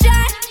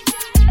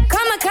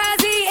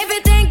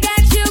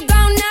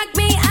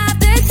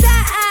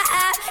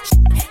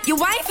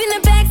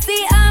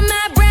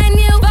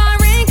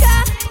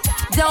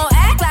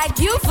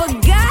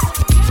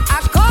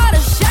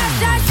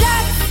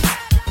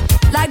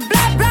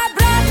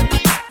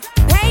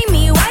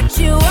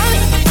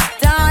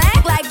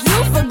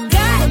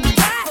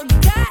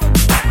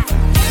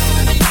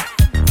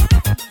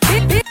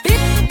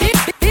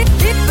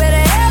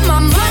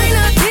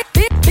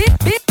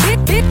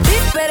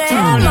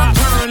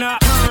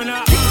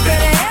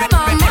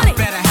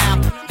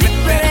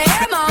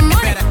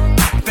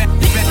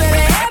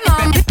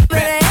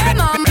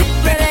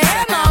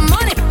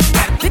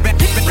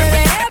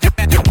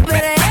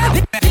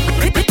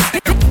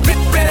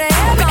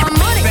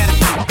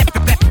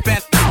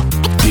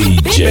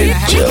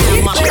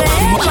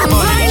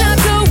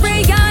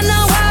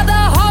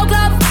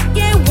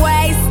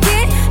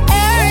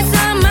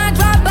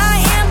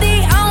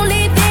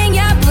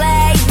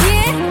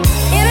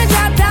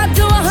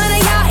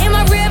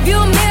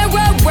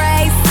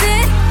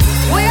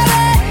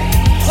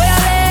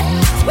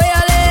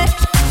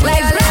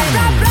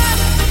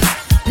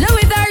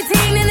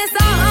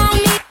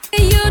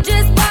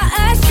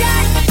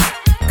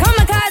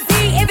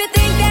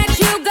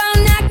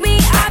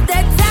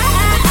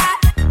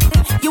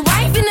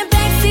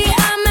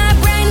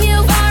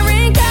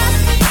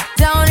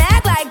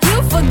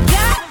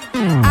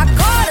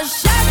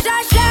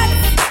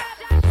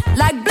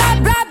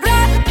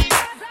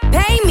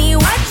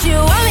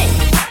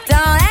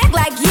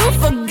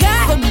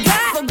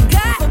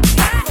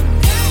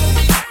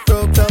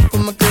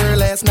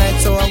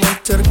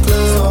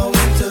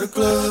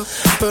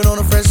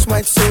fresh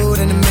white suit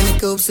and a mini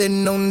coupe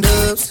sitting on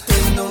dubs.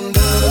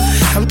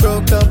 I'm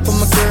broke up with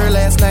my girl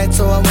last night,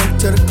 so I went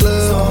to the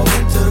club.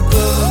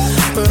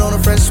 Put on a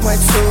fresh white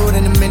suit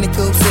and a mini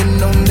coupe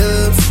sitting on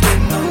dubs.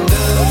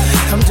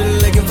 I'm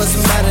just looking for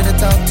somebody to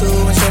talk to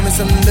and show me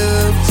some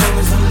love.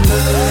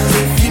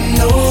 If you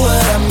know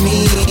what I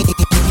mean.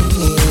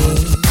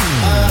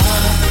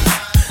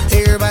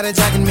 Everybody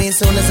jocking me as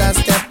soon as I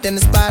stepped in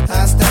the spot.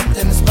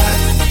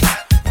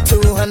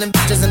 200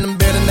 bitches in the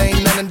building,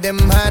 ain't none of them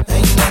hot.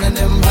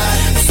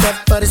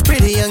 Except for this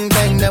pretty young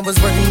thing that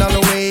was working all the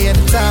way at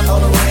the top.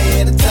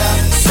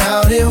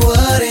 Shouted,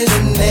 what is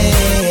her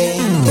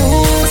name?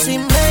 Ooh, she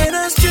made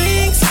us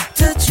drinks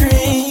to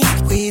drink.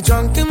 We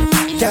drunk and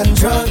got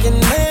drunk and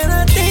man,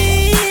 I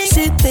think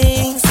she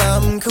thinks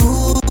I'm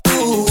cool.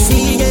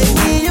 She gave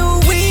me a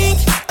wink,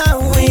 I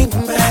wink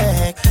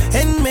back.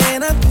 And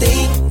man, I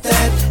think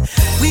that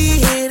we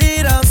hit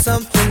it on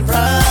something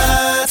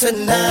right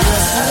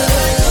tonight.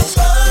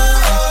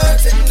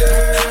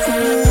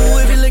 Ooh,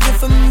 if you're looking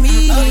for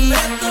me, I'm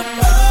at the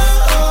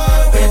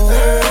bar with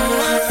her.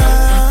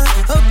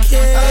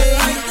 Okay,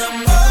 I'm at the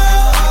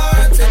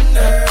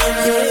bartender.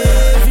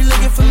 Yeah, if you're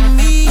looking for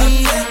me,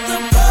 I'm at the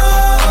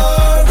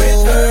bar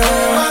with her.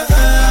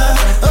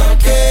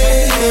 Okay.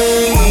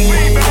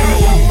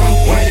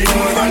 What you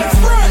doing from the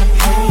front?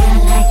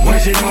 What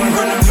you doing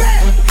from the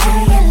back?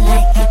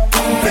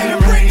 Better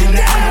break it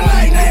down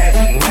like that.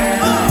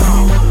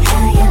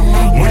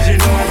 What you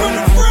doing from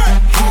the front?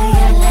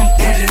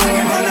 What you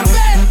doing from the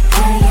back?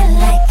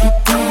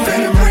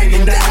 Better break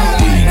it down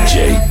like that. DJ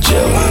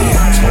Jelly.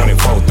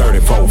 24,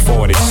 34,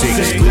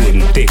 46, good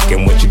and thick,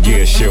 and what you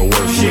give she'll work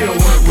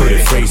with. Pretty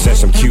face and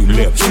some cute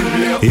lips,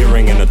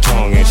 earring in the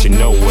tongue, and she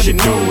know what to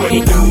do with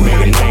it.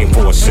 Make a name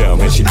for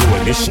herself, and she do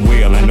it this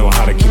well. I know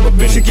how to keep a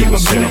bitch and keep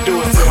herself.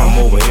 Come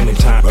over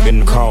anytime, I've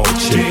been called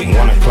chick.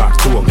 1 o'clock,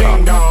 2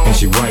 o'clock, and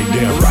she right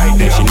there.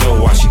 And she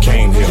know why she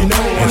came here,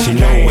 and she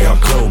know where her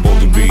clothes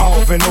supposed to be.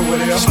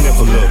 Sniff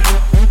a look,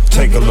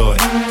 take a look,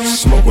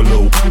 smoke a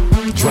little,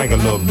 drink a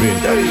little bit.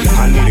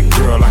 I need a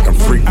girl I can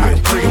freak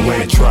with, and when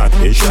they try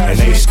this, and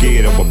they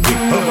scared of a big.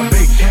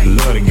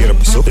 Love to get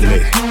up so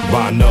lit,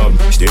 buy another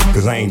bitch,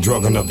 cause I ain't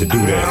drunk enough to do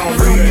that.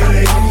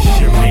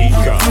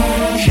 Shamika,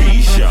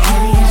 Keisha,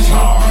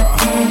 Tara,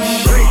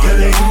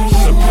 Shirley,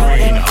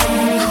 Sabrina,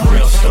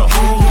 Crystal,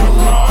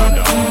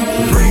 Miranda,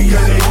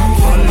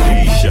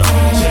 Felicia,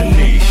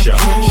 Tanisha,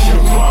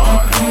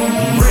 Siobhan,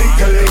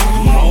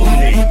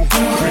 Monique,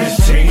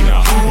 Christina,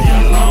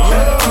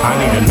 Yolanda. I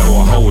need to know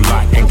a whole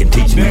lot and can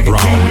teach me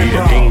wrong. Need a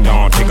ding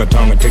dong, take her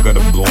tongue and take her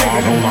to blow.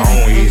 I hold my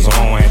own ears on,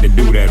 I had to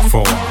do that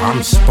for her.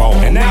 I'm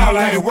spoiled. And now I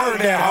like to work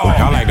that hard.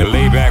 I like to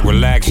lay back,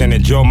 relax, and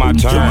enjoy my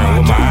turn.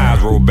 With my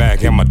eyes roll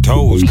back and my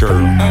toes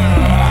curl.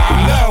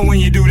 Love when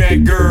you do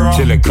that, girl.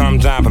 Till it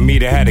comes time for me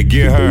to have to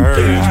give her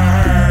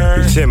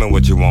hers. Tell me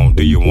what you want.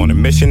 Do you want a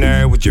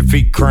missionary with your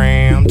feet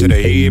crammed to the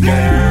headboard?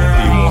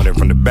 Do you want it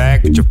from the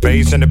back with your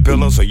face in the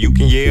pillow so you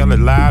can yell as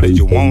loud as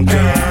you want to?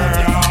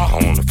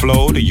 On the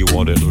floor, do you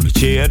want it on the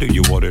chair? Do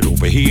you want it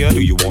over here?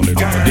 Do you want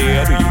it over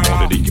there? Do you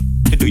want it in your?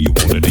 Do you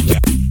want it in your?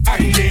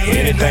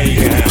 Anything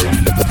you can have.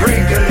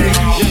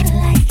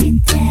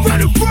 From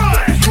the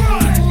front,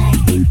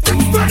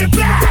 from the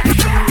back.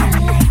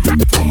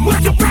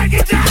 What's you break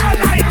it down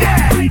like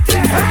that? Hey,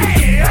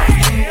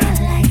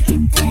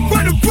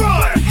 from the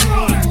front,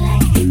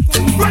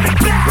 from the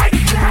back.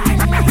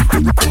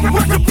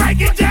 What's you break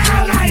it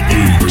down like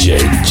that? DJ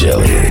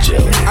Jelly.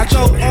 I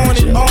go on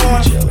and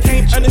on,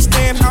 can't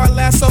understand how I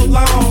last so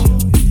long.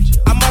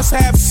 I must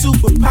have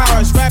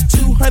superpowers, rap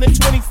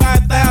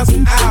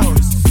 225,000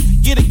 hours.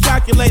 Get a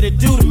calculator,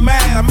 do the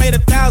math. I made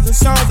 1,000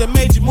 songs that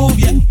made you move,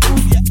 yeah.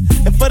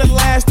 And for the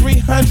last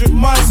 300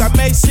 months, I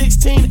made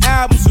 16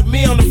 albums with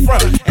me on the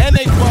front, and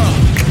they bump.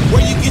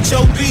 Where you get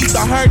your beats?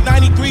 I heard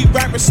 93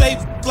 rappers say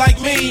like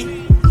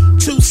me.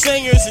 2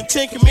 singers and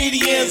 10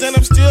 comedians, and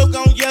I'm still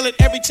gon' yell it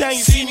every time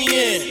you see me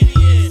in.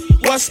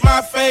 What's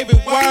my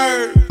favorite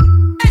word?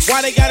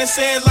 Why they gotta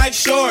say it like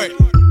short?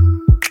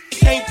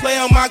 Can't play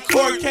on my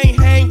court, can't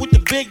hang with the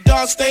big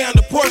dog, stay on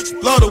the porch.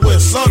 Blow the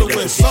whistle, blow the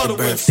whistle, blow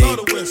the whistle, blow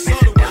the whistle,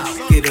 blow the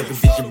whistle. Get up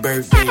if it's your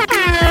birthday. Get up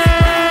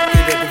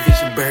if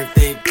it's your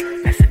birthday.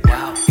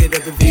 Get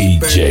up if it's your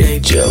birthday. DJ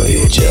Jelly.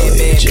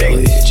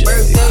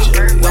 Birthday,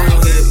 don't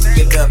hit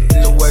it, get up in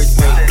the worst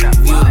way.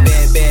 You a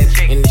bad,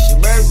 and it's your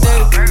birthday.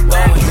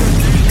 Don't hit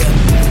it, get up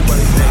in the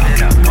worst way.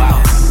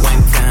 1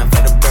 time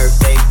for the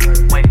birthday,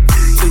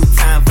 2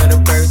 times for the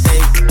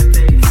birthday,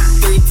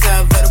 3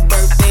 times for the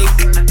birthday.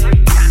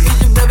 It's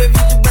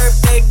your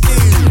birthday,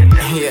 dude.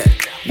 Yeah,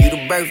 you the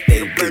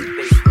birthday dude.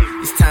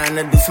 It's time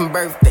to do some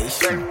birthday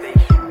shit.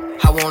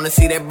 I wanna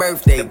see that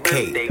birthday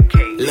cake.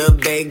 Lil'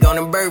 bag on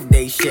a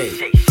birthday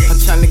shake. I'm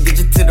tryna get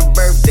you to the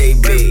birthday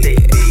bed.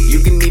 You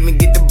can even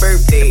get the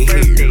birthday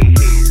here.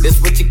 That's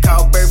what you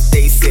call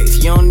birthday sex.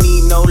 You don't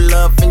need no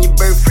love from your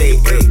birthday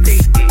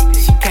ex.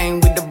 She came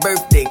with the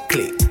birthday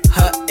click.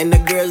 Her and the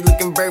girls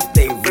looking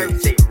birthday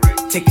rich.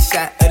 Take a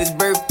shot of this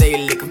birthday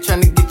lick. I'm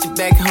tryna get you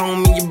back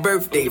home in your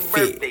birthday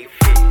fit.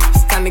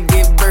 It's time to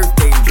get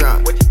birthday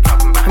drunk.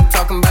 I'm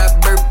talking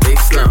about birthday.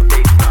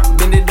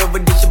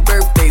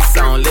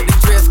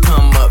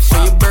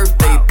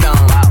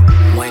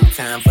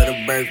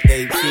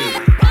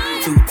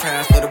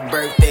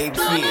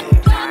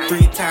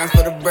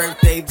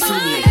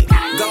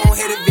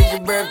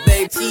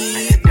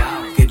 birthday.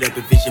 Get up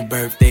if it's your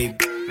birthday.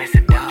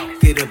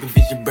 Get up if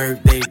it's your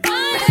birthday.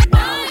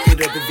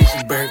 Get up if it's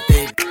your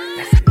birthday.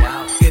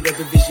 Get up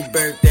if it's your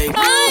birthday.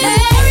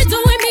 Hey,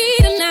 doing me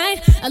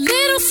tonight. A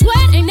little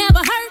sweat ain't never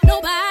hurt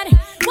nobody.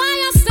 Why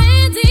I'm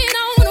standing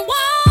on the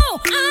wall?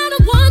 I'm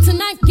the one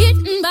tonight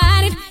getting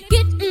bodied,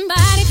 getting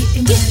bodied,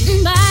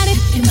 getting bodied,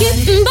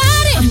 getting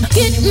bodied,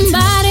 getting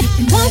bodied.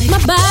 Want my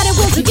body?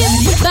 Won't you get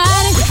my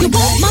body? You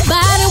want my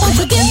body? Won't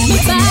you get my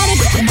body?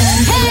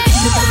 Hey,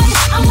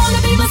 I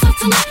wanna be myself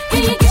tonight.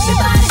 Can you get me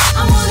body?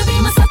 I wanna be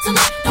myself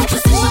tonight. Don't you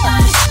see my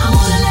body? I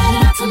wanna let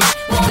it out tonight.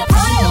 Wanna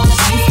party, wanna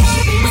dance,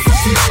 wanna be myself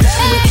tonight.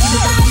 Hey,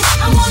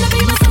 I wanna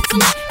be myself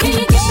tonight. Can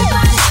you get me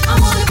body? I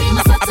wanna be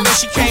myself tonight. I bet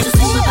she came. Don't you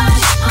see my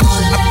body? I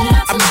wanna let it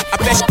out tonight. I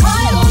bet she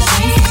Party, wanna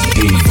dance.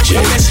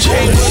 I bet she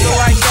came looking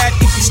like that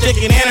if you stick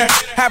it in her.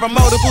 Have a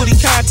motor booty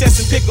contest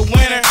and pick a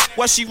winner.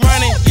 What she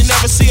running? You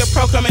never see a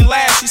pro coming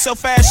last. She so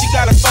fast, she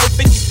got a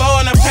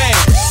 454 in her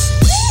pants.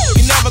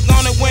 You never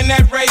gonna win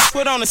that race.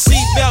 Put on a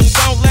seatbelt and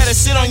don't let her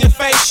sit on your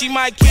face. She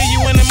might kill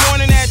you in the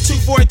morning at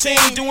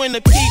 2:14, doing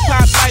the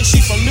P-pop like she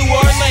from New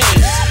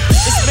Orleans.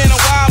 It's been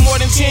a while, more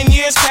than 10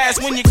 years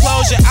past. When you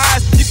close your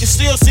eyes, you can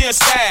still see a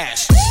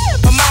stash.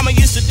 Her mama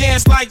used to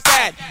dance like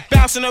that,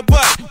 bouncing her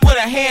butt with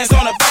her hands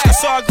on her back. I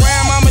saw her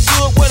grandmama do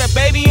it with a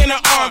baby in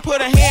her arm.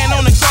 Put her hand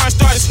on the car and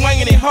started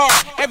swinging it hard.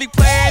 Every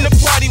player in the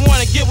party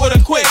wanna get with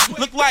her quick.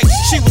 Looked like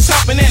she was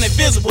hopping an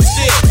invisible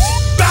stick.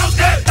 Bounce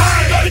that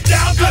thing, let it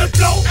down to the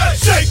floor.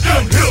 Shake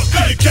them hips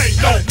till you can't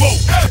no more.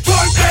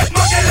 Twerk that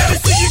monkey, let me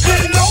see you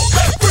get low.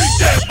 Freak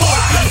that boy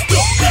till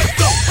you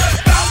stop,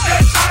 bounce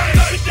that thing,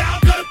 let it down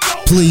to the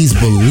floor. Please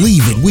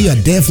believe it. We are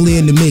definitely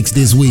in the mix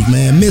this week,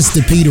 man.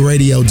 Mr. P, the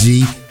Radio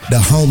G, the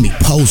homie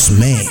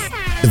Postman,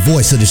 the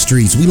voice of the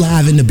streets. We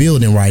live in the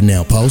building right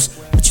now, Post.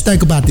 What you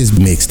think about this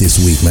mix this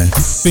week, man?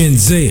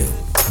 Benzel,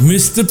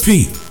 Mr.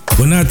 P.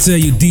 When I tell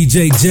you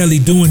DJ Jelly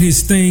doing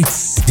his thing,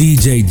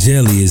 DJ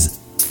Jelly is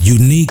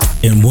unique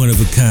and one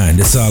of a kind.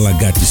 That's all I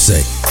got to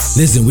say.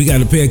 Listen, we got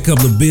to pay a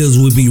couple of bills.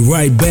 We'll be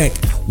right back.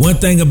 One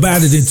thing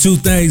about it and two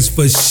things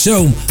for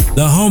sure.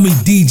 The homie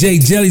DJ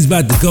Jelly's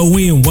about to go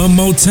in one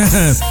more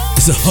time.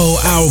 It's a whole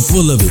hour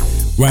full of it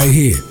right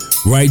here,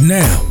 right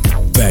now.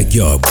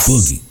 Backyard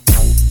Boogie.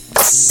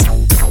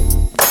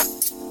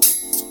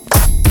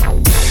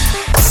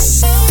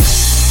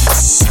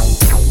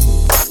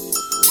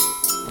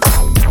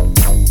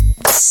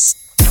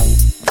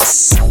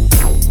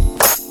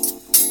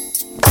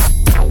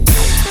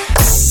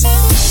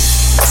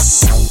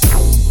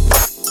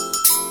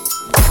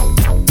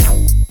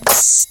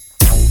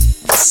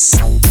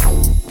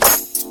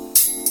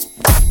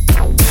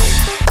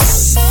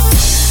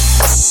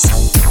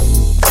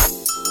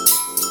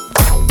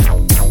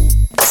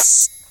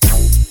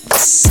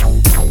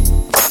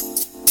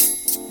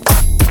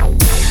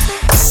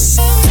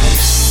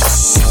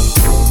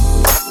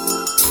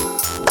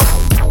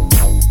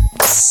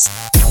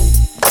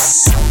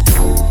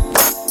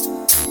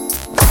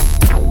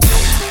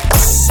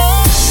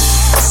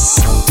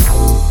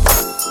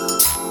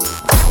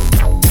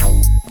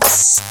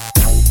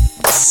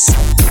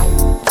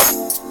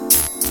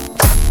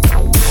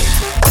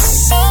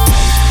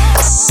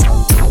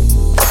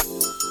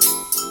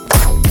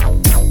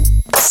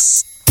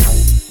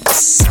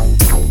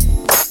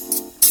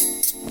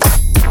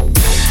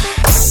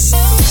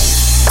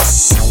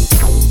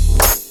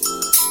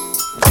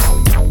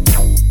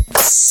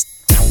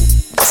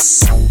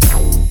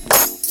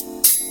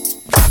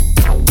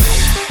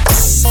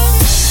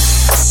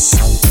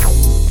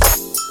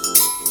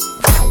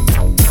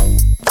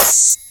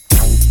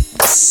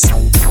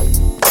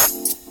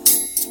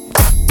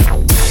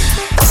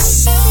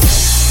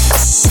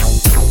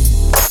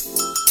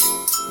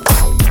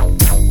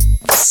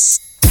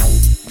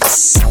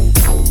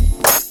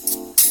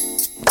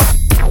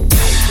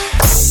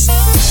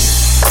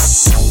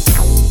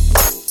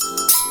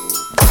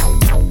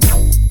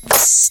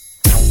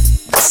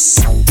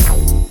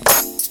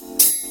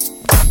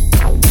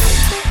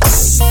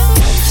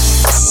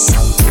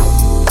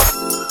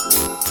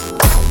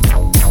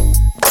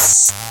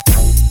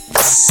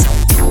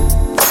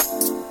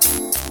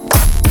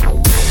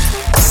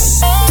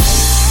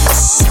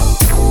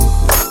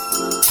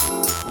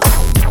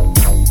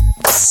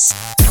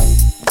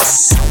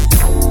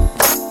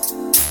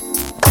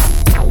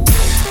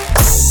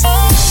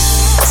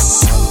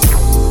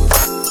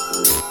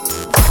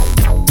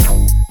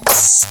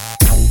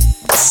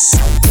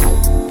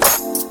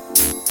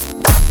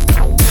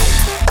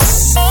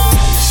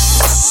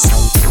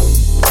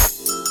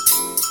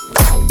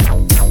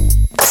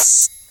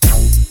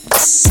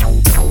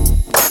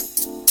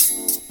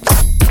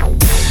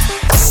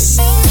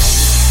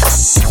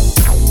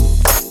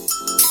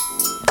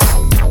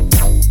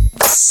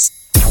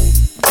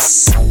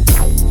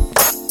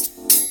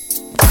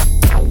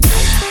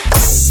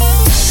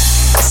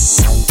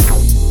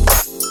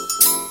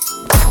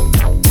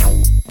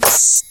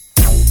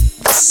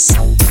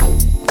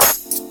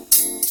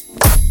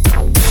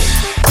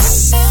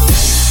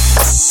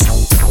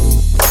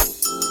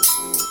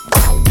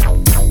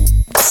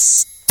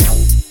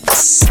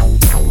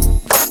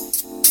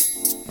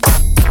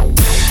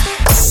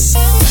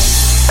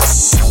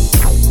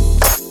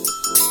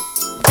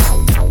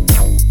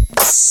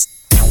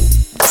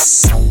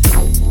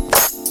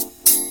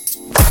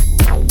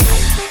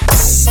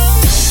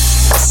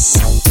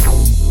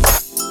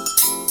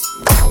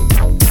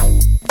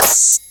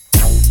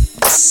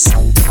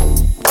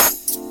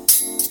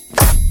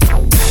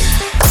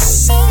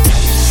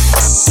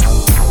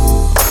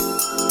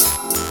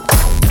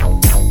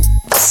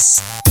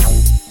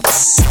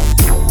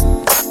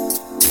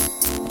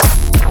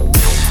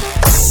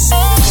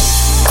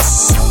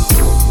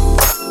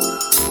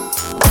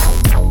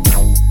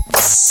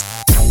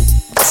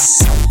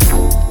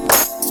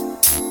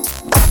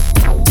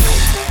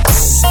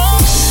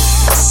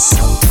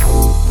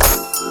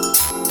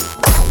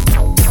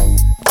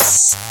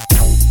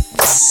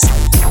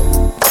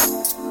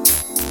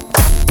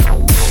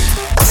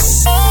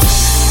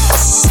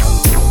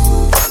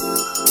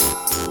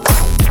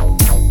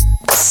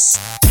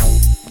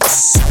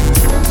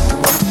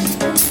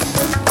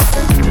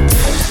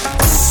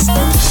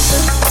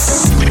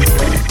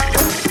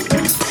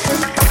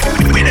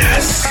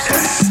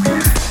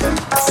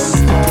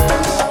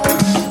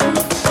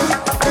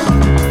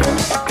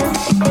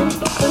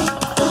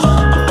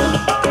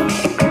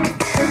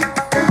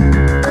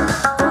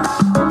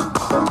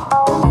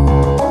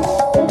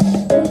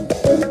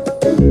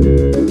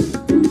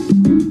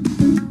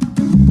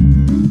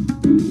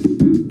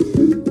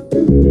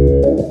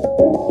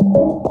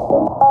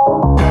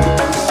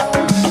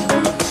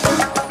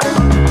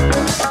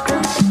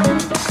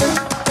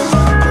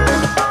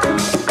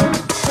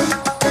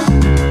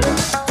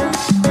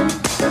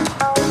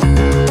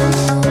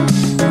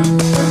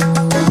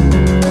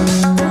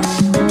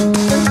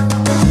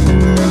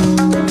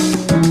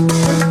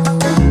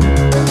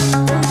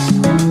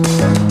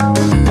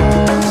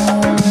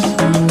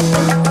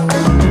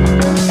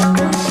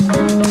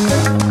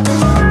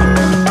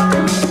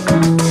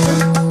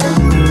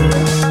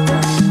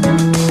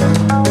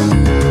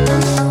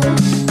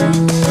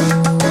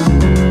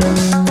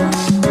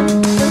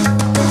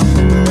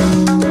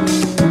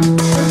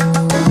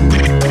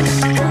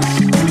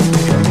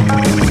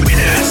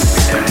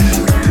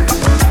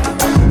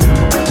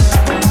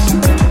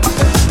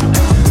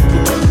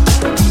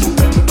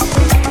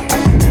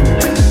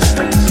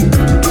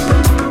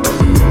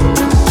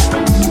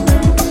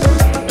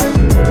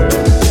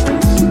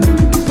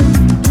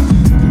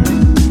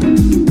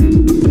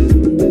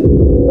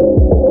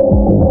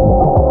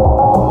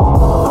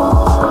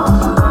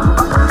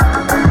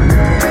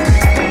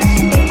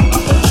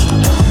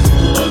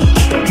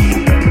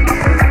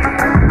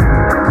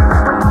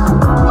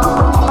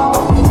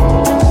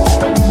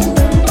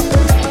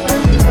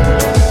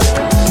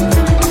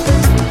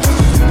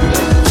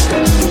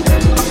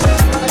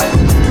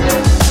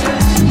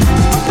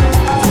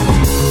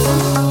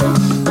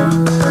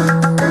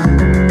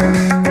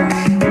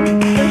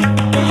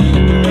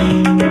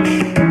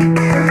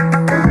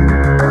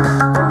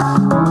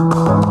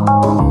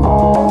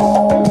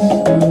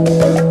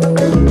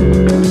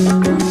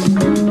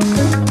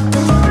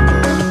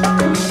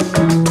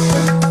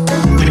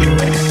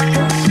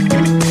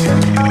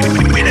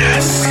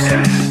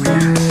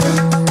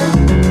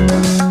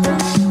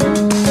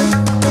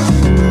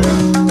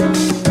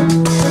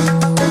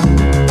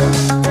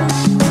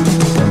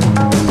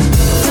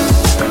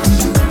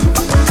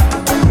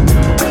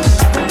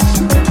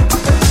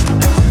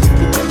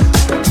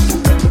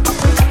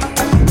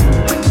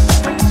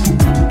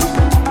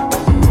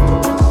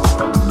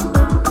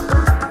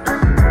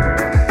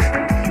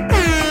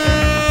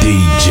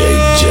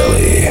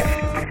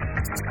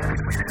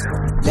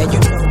 Now you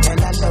know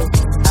and I know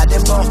I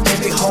done bumped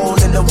every hole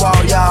in the wall,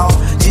 y'all.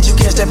 Did you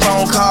catch that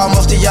phone call?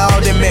 Most of y'all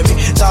didn't met me.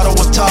 Thought I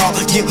was tall,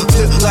 yeah,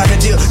 flip like a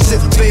deal.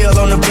 Slip fell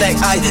on the black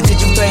ice. Did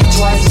you think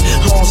twice?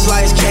 Home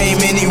slice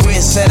came in, he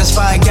went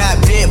satisfied. Got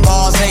bent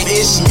balls, ain't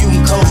issue. You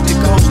can coast to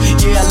coast.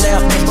 Yeah, I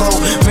left before.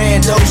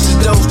 Ran dose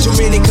to dose. Too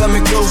many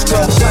coming close.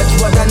 Cause touch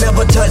what I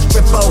never touched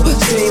before.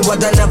 Seen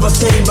what I never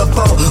seen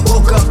before.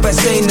 Woke up and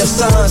seen the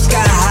sun sky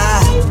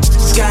high.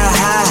 Sky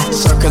high,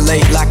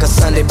 circulate like a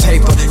Sunday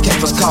paper. Kept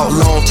us caught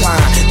long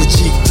time. The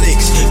cheap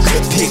flicks,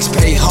 good pics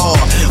pay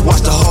hard. Watch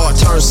the heart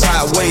turn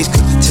sideways,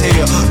 could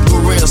tell.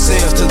 Put real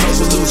sales to those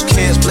who lose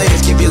cash.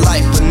 Players give you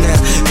life for now.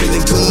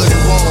 Feeling good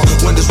and warm.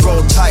 Windows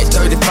roll tight,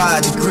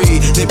 35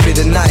 degrees. Lip it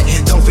tonight.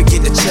 Don't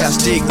forget the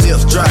chapstick,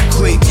 lips dry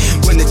quick.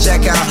 When the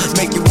jack out,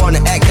 make you wanna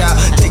act out.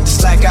 Take the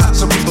slack out,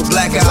 so people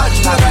black out. Touch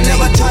what I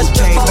never touched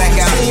before. Back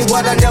out. Seen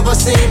what I never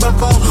seen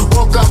before.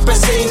 Woke up and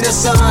seen the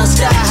sun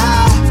sky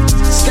high.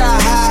 Sky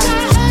high.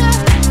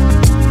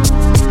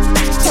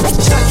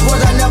 Touch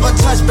what I never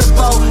touched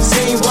before.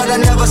 Seen what I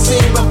never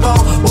seen before.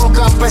 Woke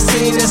up and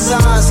seen the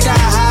sun sky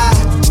high.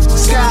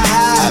 Sky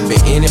high. I've been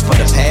in it for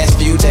the past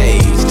few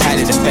days. Tight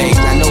of the face,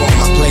 I know on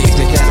my place.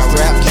 The kind of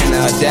rap, can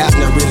I adapt?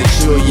 Not really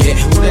sure yet.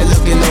 Who they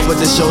looking over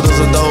the shoulders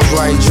of those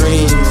writing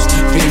dreams?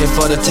 Feeling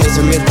for the taste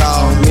of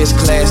menthol. Missed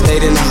class,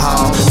 stayed in the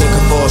hall.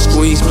 Looking for a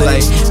squeeze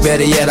play.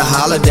 Better yet, a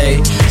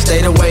holiday.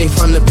 Stayed away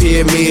from the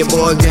pyramid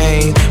board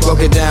game. Broke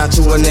it down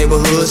to a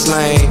neighborhood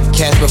slang.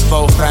 Cash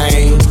before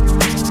fame.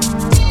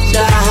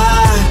 Sky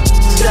high,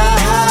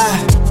 sky high,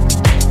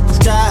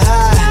 sky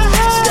high,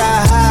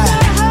 sky high,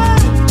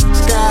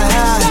 sky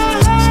high,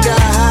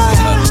 sky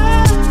high.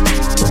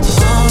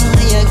 All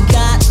you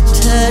got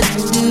to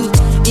do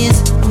is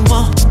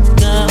walk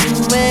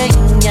away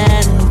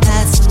and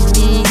pass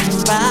me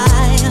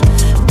by.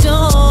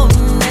 Don't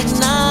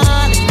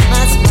acknowledge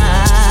my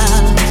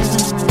smile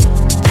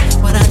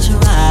when I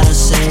try to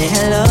say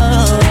hello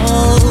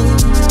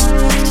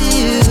to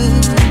you.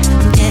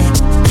 Yeah.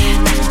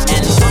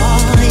 And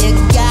all you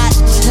got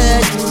to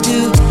do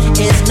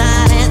is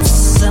not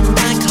answer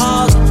my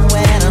calls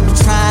when I'm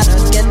trying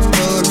to get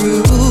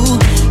through.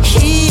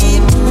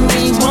 Keep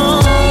me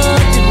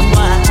wondering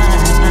why,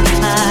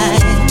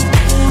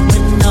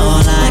 when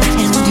all I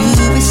can do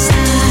is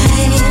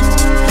sigh.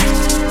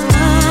 I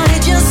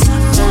just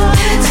want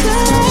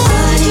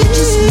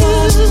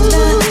to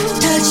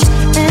touch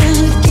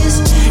and kiss,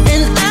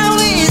 and I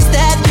wish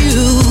that you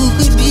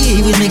could be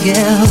with me,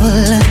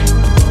 girl.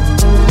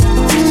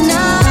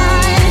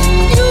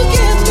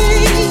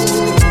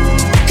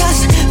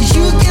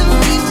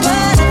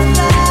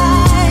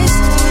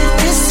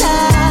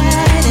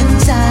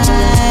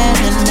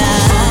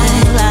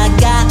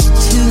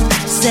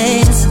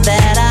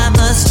 That I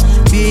must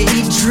be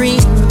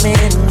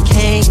dreaming,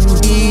 can't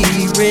be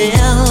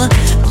real.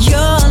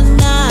 You're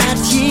not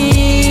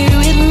here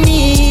with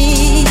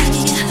me.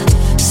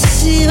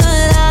 See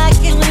what I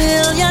can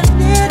will, you're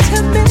near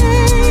to me.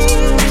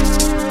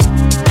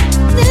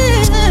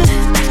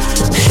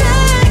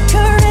 I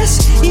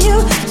caress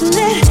you,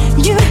 let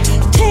you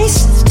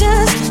taste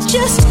us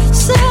just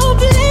so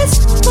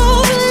blissful.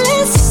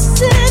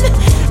 Listen,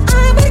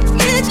 I will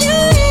give you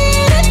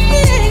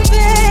anything,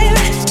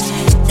 baby.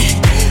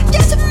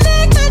 Just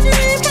make my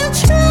dream come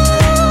true.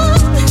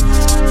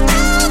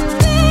 Oh,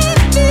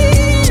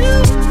 baby, you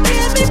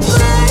give me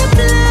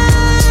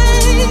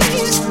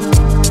butterflies.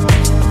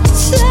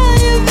 Tell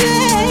you,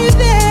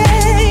 baby,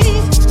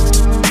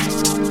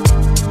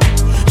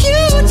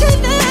 you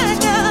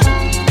tonight,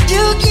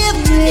 you give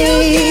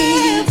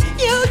me,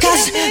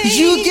 cause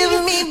you give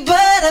me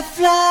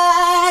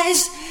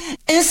butterflies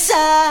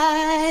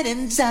inside,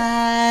 and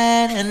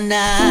I.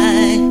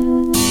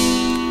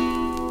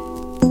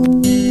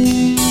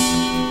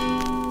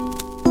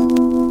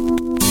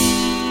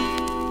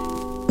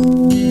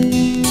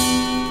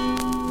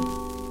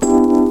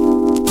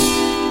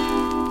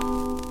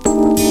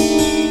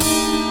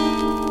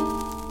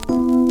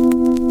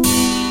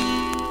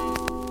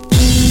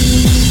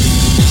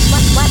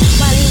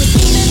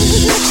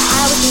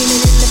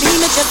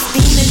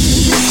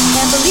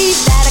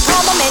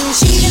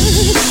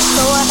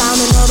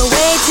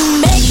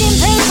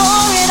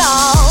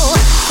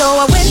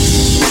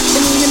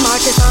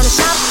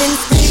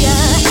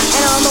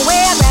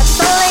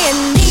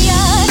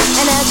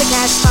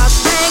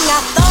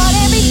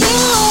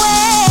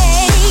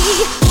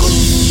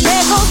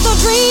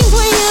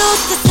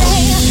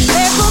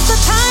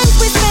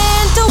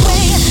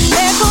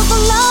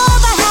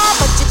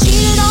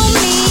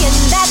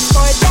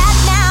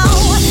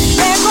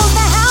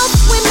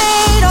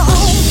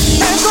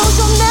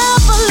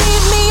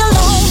 Leave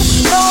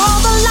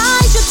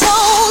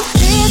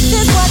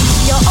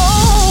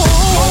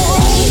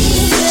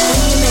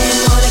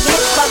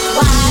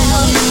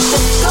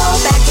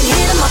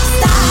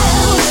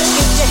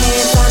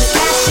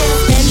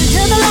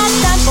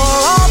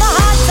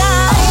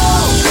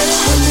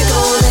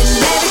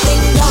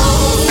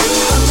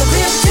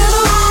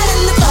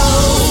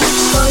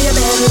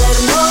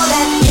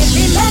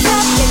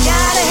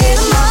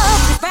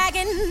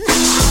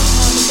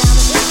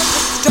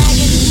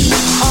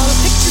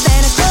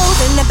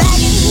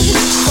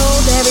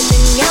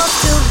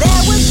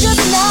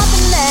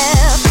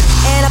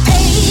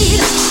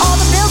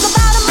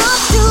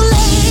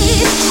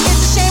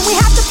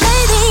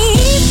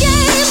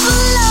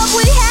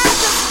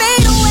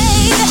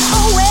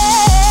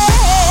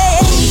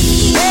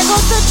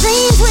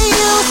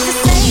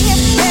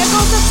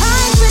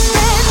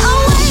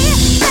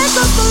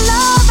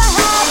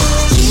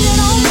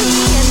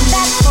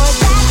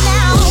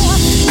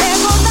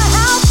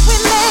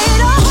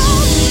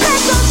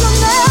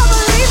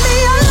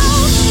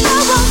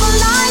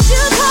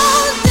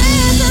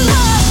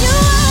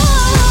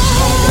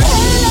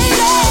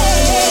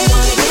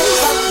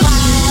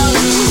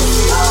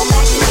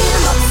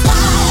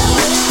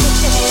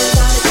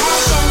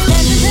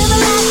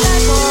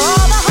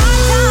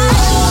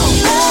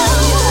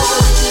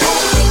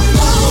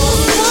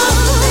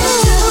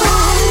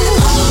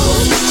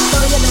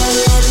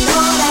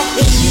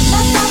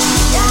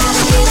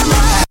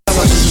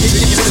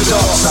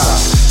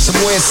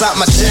inside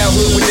my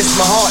childhood when it's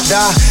my heart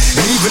die.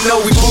 And even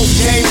though we both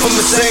came from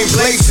the same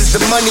places,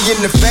 the money and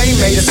the fame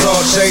made us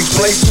all change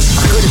places.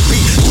 I couldn't be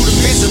through the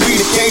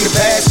misery that came to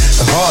pass.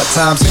 The hard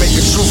times make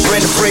a true friend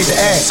afraid to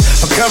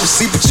ask for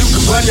currency, but you can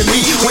run to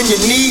me when you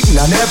need,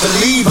 and I never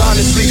leave.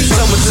 Honestly,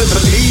 someone to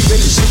believe in,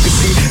 as you can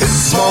see, it's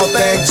a small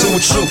thing to a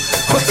truth.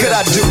 What could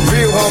I do?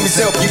 Real homies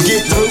help you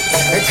get through.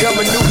 And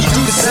coming new, he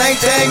do the same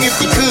thing if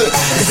he could.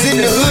 Cause in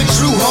the hood,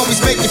 true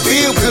homies make you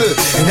feel good.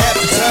 And half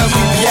the time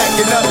we be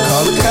acting up,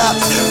 call the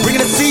cops,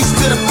 bringing a cease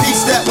to the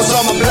peace that was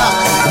on my block.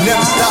 I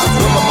never stopped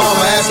when my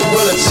mama asked me,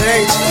 will I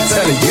change?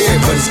 Tell her yeah,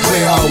 but it's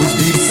clear I'll always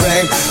be the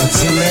same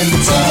until the end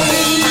of time.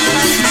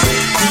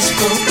 These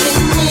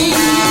broken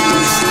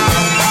wings,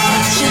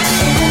 put your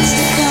hands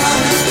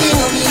together and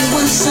feel me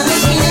once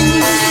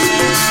again.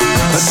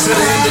 Until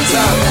the end of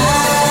time.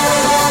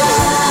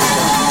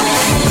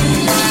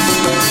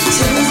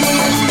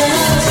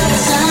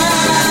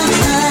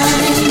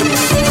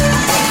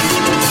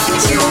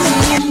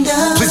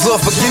 Please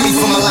Lord forgive me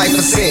for my life of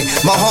sin.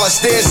 My heart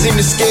stares seem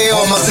to scare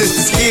all my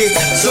sister's kids.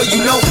 So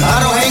you know I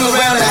don't hang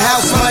around the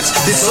house much.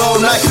 This all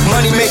night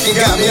money making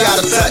got me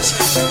out of touch.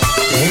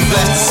 Ain't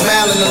blessed a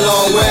smile in a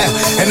long while.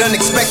 An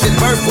unexpected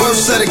birth,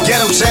 worse of the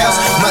ghetto child.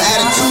 My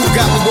attitude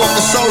got me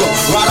walking solo,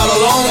 ride all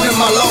alone in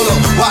my Lolo,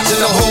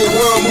 watching the whole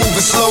world move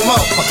in slow-mo.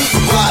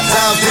 Quiet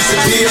times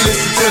disappear,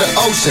 listen to the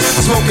ocean.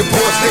 Smoking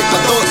pork stick, my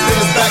thoughts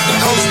still is back to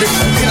coasting.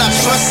 Can I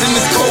trust in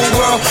this cold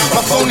world? My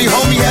phony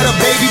homie had a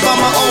baby by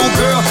my old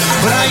girl,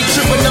 but I ain't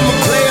tripping, I'm a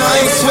player,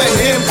 I ain't sweating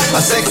him.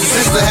 My sexy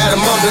sister had a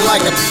mother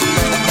like a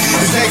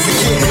this exit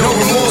kid, no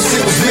remorse,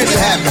 it was meant to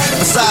happen.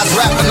 Besides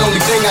rapping, the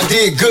only thing I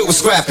did good was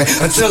scrapping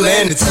until the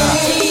end of time.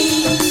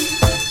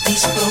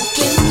 These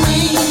broken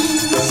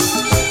wings,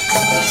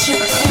 put your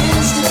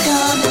hands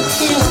together and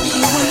feel me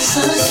once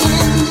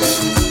again.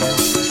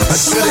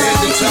 Until the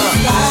end of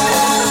time.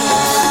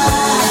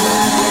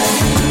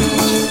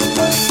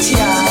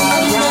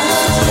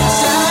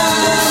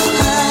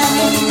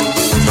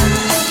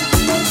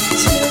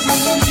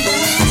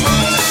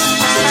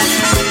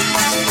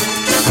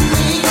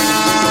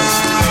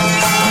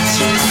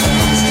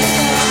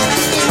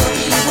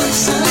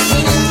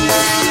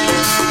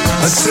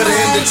 Until the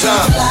end of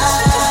time.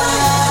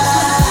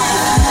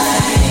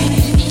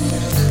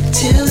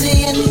 Till the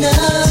end of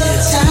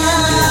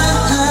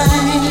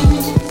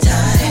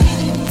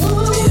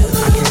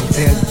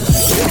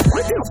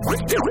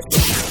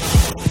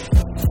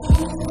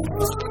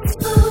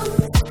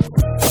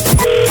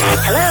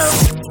Hello?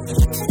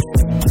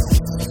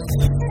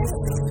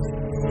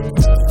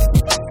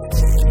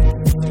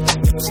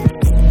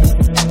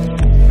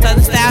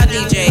 Southern Style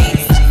DJs.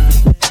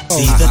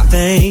 See the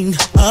thing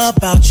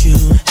about you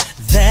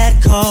that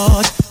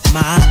caught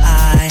my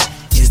eye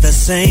is the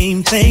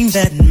same thing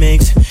that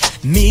makes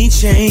me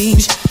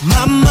change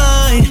my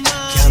mind.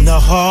 Kinda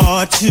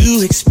hard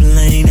to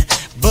explain,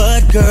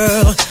 but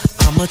girl,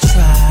 I'ma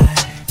try.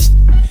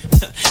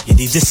 You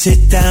need to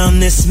sit down,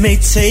 this may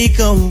take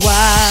a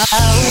while.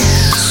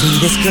 See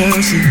this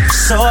girl, she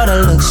sorta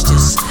looks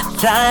just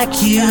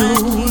like you.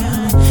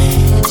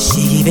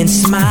 She even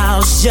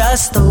smiles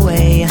just the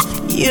way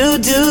you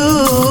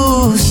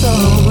do. So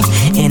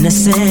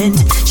innocent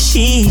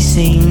she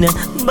seemed,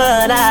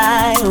 but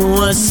I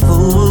was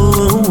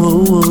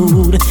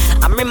fooled.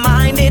 I'm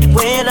reminded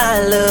when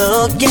I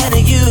look at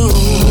you,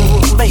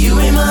 but you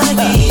remind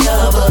me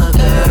of a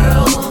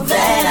girl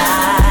that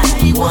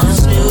I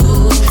once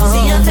knew.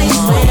 See your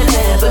face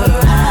whenever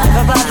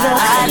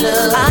I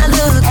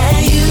look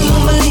at you.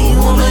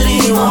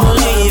 Won't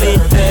believe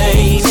it,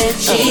 baby.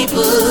 She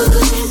put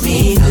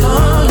me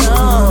through.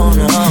 No.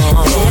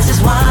 This is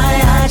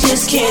why I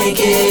just can't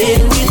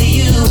get with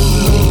you.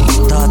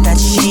 Thought that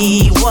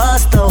she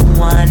was the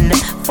one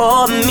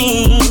for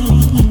me,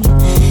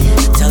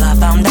 till I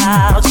found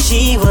out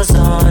she was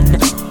on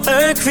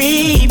her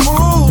creep.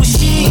 Ooh,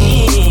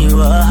 she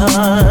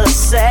was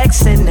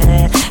sexing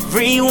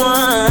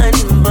everyone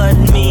but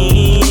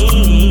me.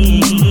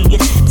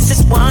 This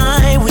is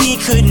why we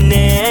could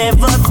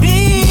never be.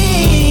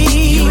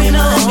 You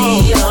remind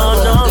me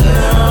of the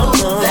girl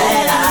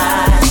that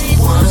I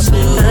once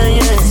knew.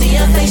 See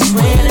your face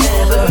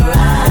whenever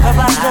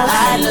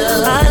I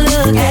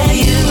look at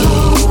you.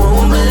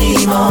 Won't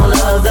believe all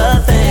of the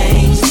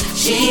things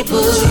she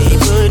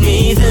put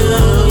me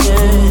through.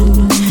 Yeah.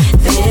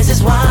 This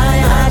is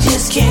why I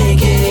just can't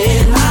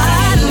get.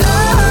 I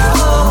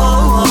know,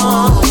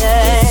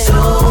 yeah. It's so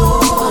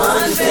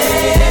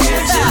unfair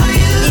to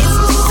you.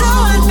 It's so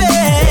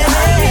unfair.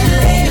 I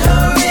relate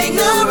her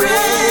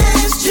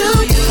ignorance to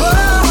you.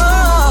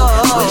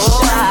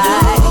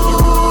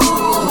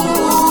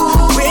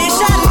 Wish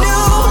I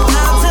knew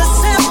how to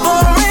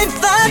separate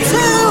the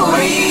two.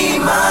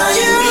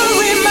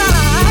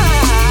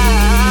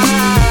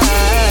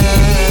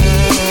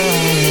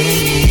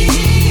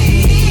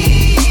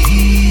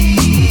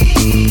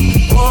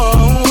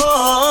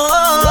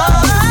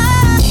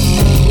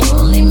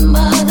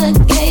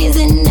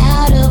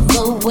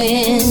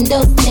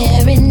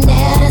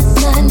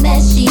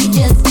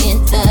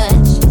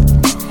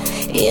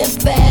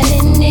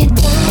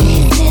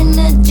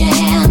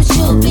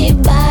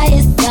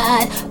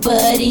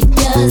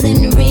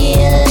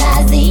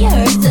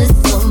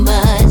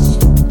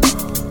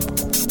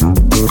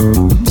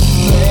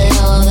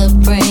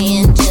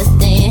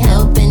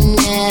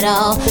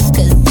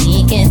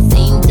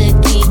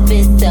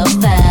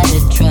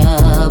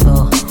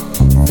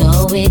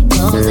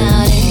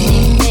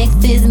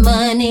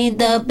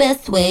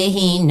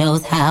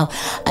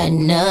 about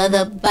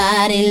another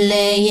body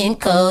laying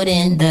cold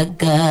in the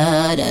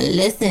gutter.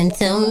 Listen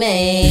to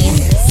me.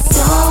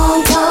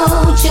 Don't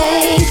go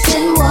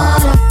chasing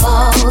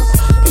waterfalls.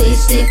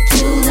 Please stick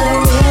to the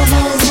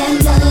rivers and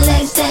the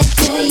lakes that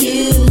you're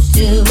used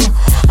to.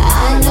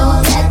 I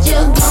know that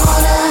you're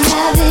gonna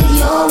have it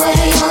your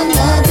way or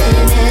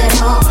nothing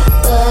at all,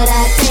 but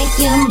I think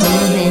you're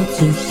moving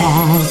too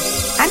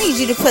fast. I need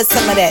you to put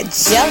some of that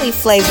jelly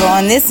flavor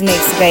on this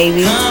mix,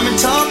 baby. Come and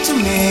talk to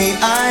me.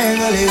 I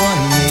really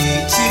wanna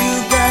meet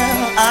you, girl.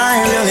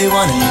 I really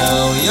wanna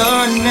know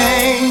your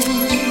name.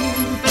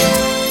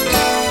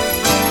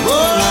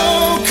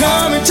 Oh,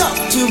 come and talk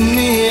to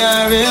me.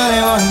 I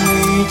really wanna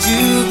meet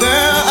you,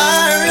 girl.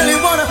 I really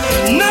wanna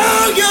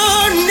know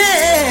your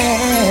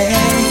name.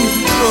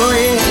 Oh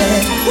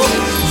yeah.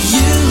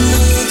 You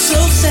look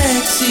so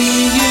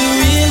sexy. You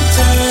really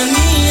turn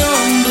me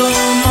on,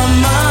 blow my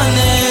mind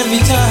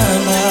every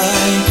time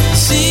I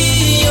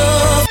see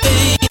your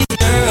face,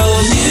 girl.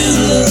 You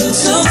look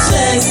so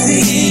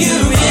sexy. You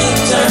really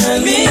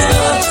turn me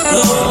on,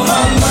 blow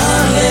my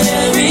mind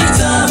every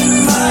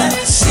time I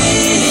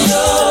see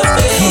your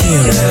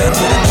face, girl.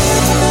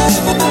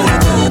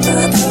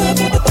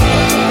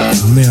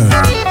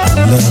 America, I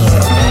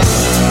love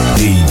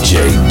DJ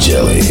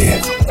Jelly.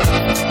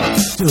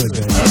 Do it,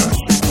 baby.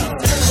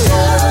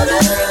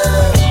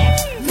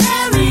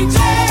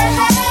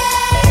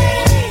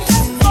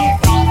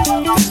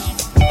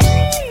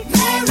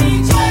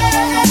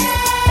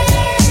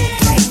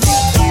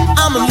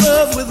 I'm in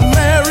love with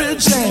Mary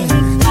Jane.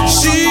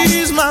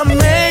 She's my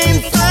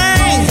main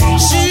thing.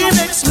 She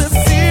makes me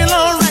feel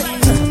alright.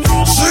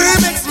 She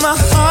makes my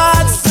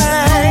heart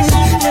sing.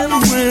 And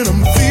when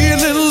I'm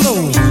feeling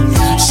low,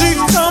 she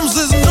comes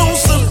as no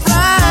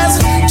surprise.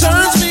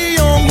 Turns me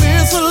on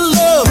with her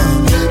love.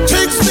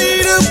 Takes me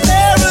to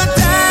paradise.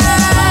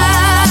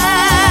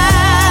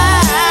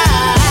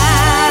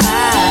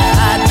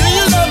 Do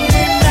you love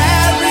me,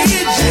 Mary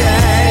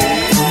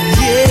Jane?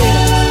 Yeah.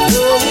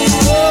 Do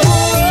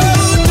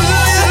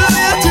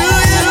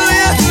you?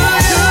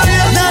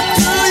 Now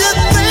do you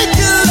think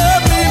you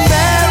love me,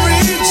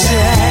 Mary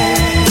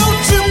Jane?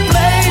 Don't you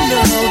play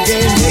no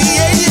games?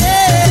 Yeah,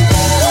 yeah.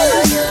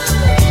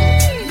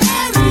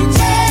 Mary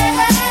Jane,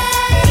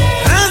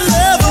 I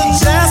love her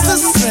just the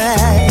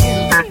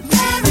same.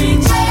 Mary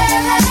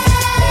Jane,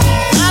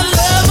 I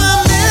love her,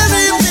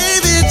 Mary,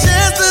 baby,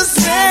 just the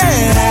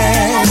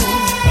same.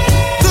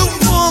 The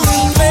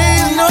woman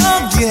plays no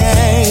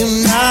game.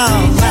 Now.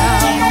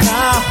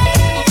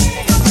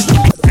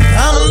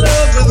 I'm in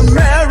love with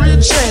Mary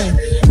Jane.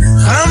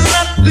 I'm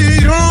not the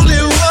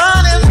only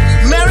one, and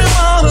Mary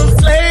wanna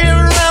play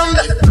around.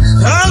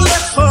 I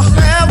let her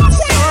have a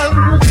fun.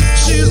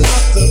 She's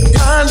not the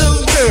kind of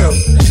girl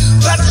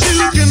that you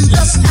can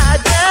just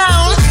hide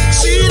down.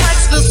 She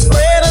likes to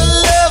spread a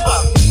love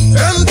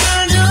and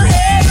turn your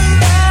head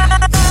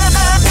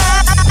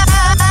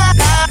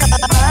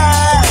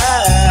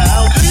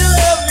around. Do you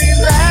love me,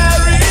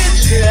 Mary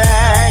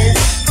Jane?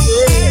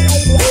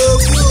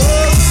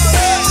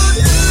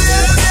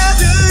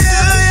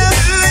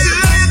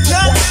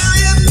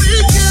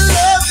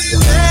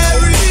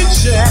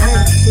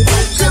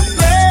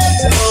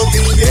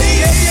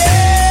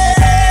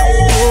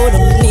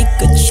 Wanna make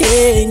a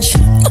change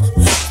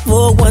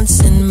for once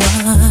in my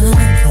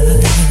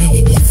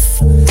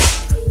life.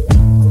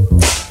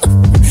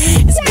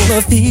 It's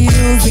gonna feel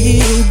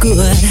real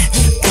good.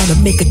 Gonna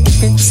make a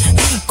difference.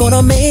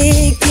 Gonna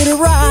make it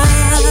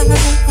right.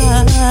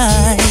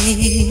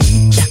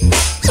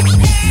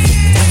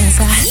 As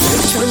I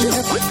turn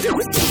up.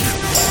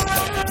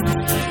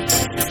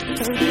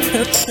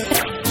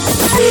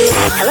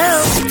 Hello?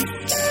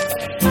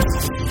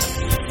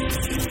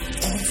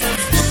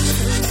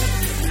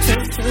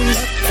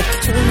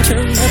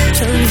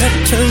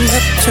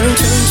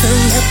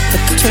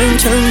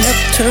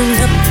 Turn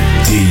up.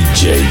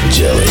 DJ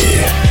Jelly.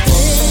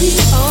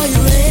 Are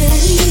you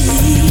ready?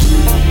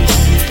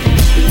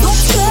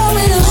 What's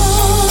going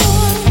on?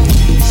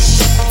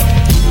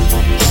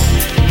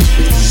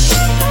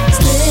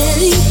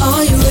 Steady,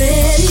 are you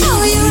ready?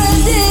 Are you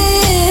ready?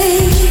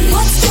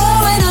 What's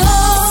going on?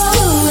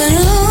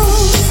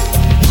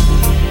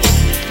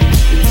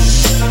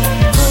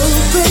 Oh,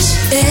 fresh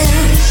air.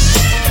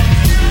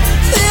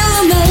 Feel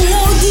the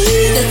melody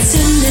that's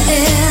in the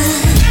air.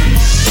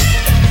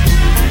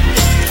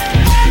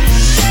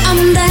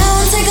 I'm down,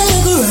 take a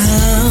look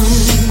around.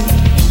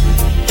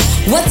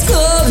 What's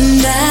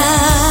going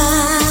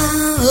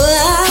down?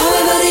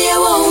 However do you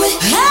want me?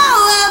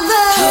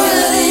 However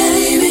do you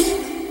need me?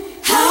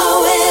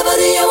 However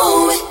do you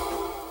want me?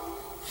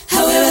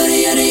 However do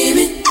you need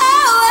me?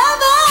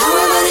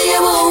 However do you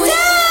want me? Do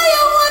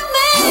you want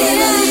me?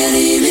 However do you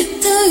need me?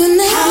 Do you need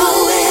me?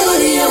 However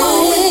do you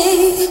want me?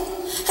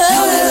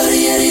 However do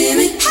you need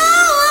me?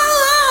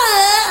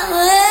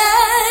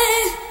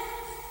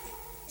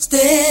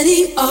 Steady,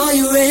 are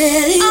you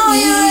ready? Are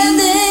you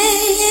ready?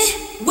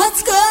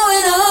 What's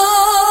going on?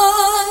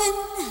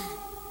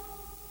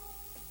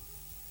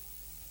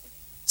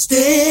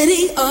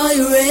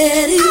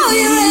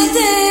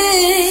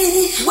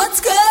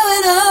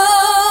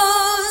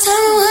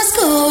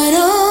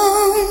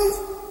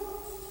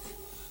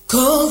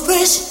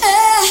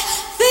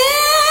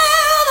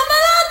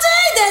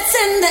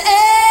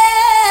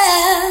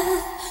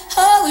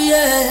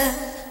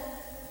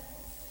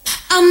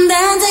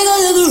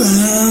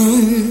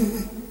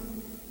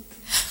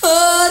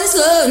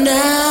 love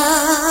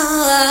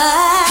now.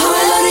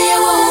 However do you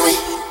want me?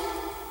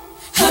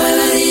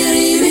 However do you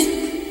need me?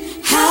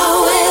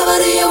 However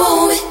do you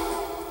want me?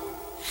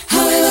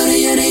 However do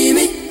you need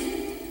me?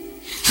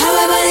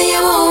 However do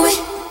you want me?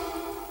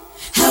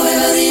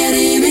 However do you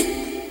need me?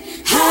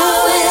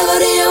 However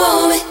do you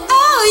want me?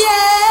 Oh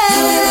yeah.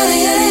 However do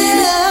you need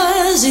me?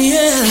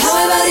 Yeah.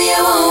 However do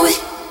you want me?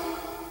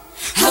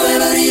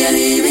 However do you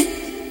need me?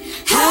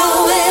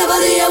 However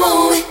do you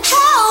want me?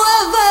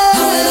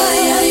 However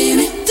do you need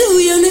me? Do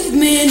you need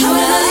me?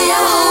 However do you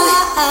want me?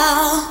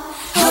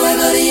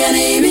 However do you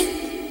need me?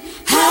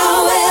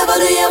 However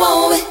do you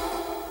want me?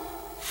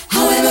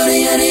 However do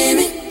you need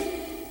me?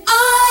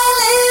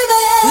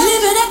 I'm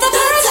living at the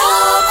very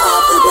top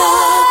of the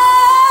block.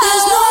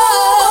 There's no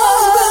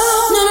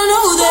room, no,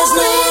 there's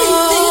no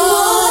anything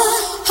more.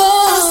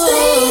 I'll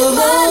say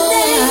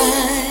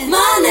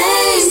my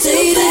name,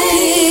 say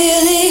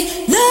daily.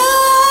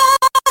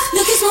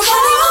 Look, it's my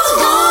body on the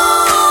wall.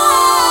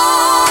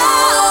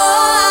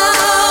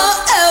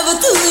 Ever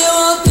do you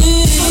want me?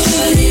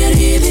 However do you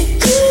need me?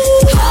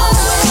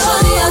 However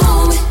do you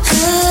want me?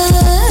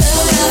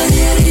 However do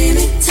you need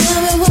me? Tell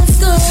me what's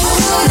going on.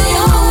 However do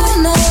you want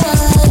me?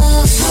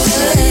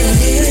 However do you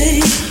need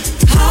me?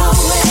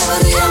 However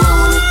do you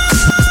want me?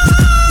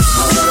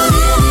 However do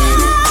you need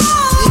me?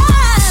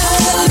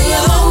 However do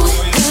you want me?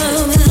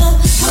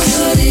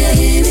 However do you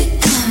need me?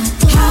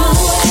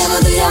 However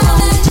do you want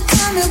me?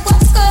 Tell me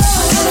what's going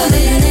on. However do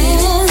you need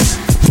me?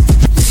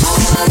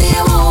 However do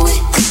you want me?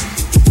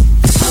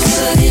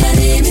 However do you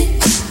need me?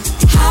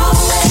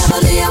 However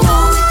do you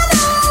want me?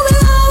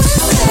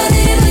 However do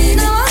you need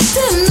me? I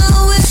still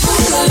know it.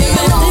 However do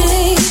you want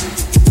me?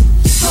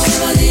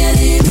 However do you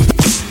need me?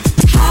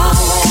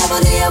 However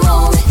do you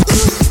want me?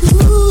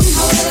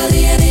 However do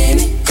you need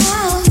me?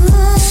 However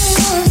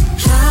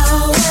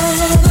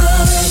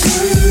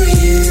do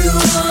you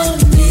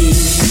want me?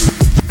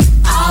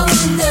 I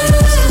wonder.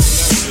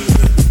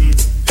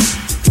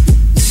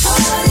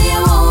 However do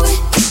you want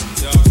me?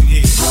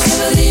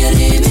 However do you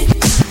need me?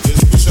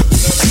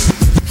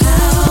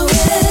 However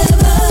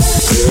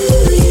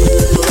do you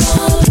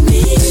want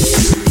me?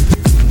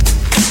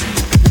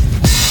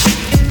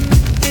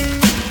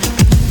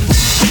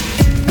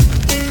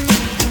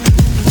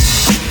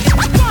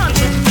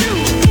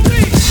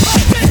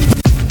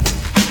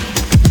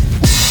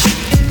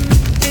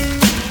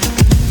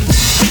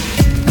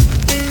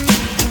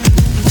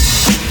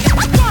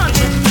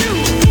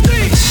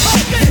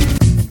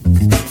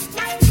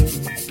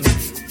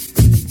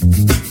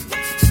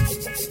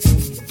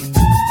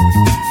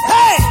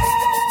 Hey!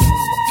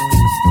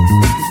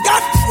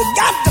 You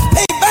got to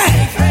pay back.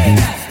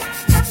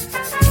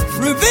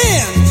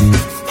 Revenge.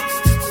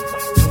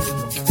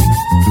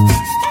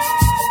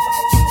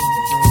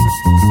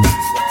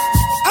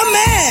 I'm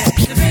mad.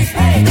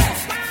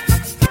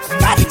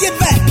 Got to get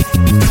back.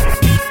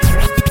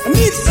 I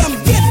need some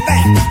get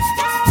back.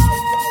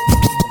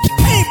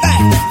 Pay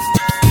back.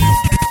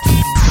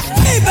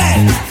 Pay back.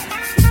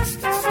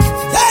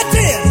 That's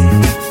it.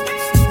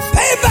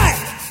 Pay back.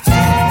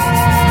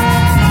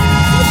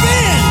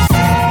 Revenge.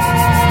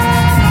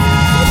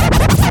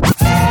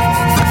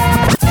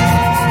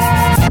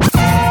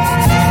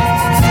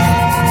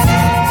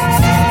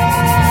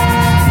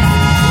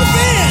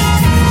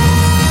 Revenge.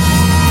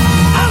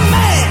 I'm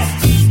mad.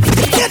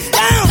 Get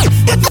down.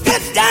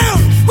 Get down.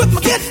 With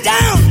my get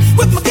down.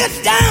 With my get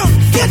down.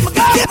 Get my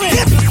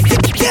girlfriend.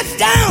 Get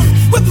down.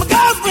 With my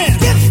girlfriend.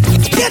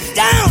 Get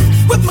down.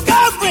 With my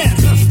girlfriend.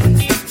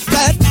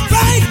 That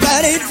right.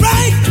 That ain't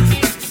right.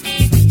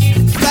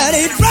 That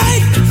ain't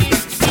right.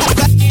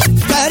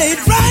 That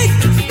ain't right.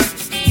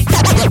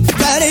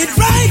 That ain't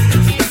right.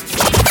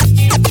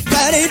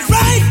 That ain't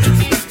right.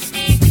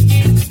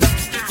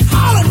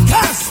 Holland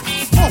cuss.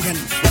 Morgan.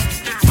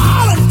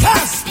 Holland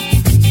cuss.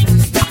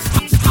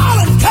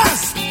 Holland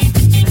cuss.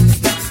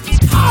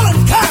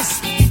 Holland cuss.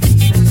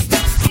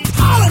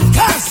 Holland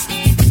cuss.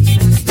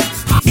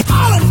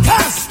 Holland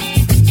cuss.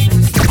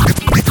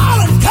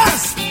 Holland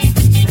cuss.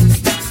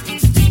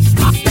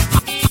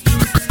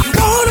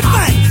 You wanna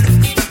fight?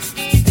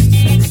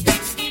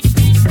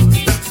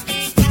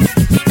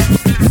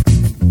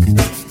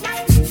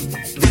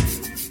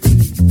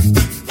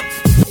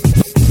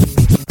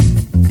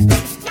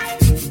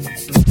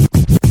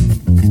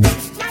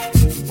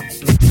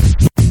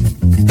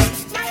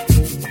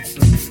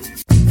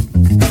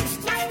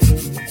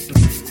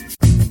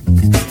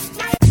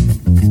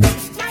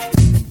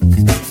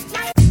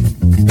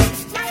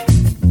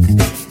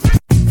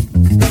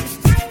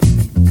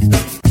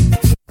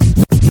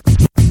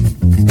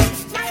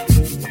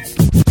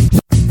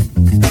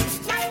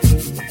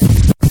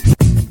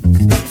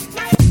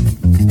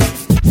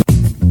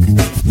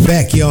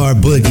 Backyard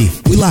Boogie.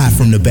 We live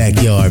from the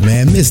backyard,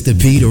 man. Mr.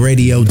 P, the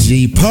Radio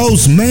G,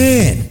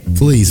 Postman.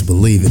 Please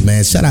believe it,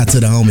 man. Shout out to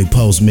the homie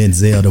Post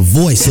Menzel, the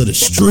voice of the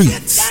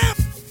streets.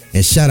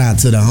 And shout out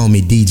to the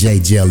homie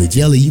DJ Jelly.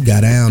 Jelly, you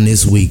got down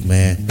this week,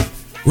 man.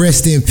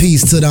 Rest in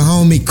peace to the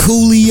homie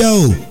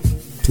Coolio.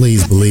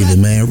 Please believe it,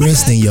 man.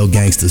 Rest in your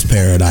gangster's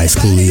paradise,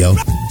 Coolio.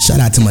 Shout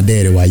out to my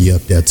daddy while you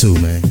up there too,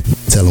 man.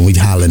 Tell him we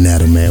hollering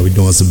at him, man. We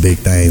doing some big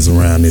things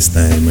around this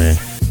thing, man.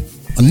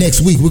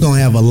 Next week, we're going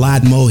to have a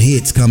lot more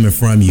hits coming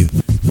from you.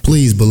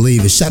 Please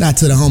believe it. Shout out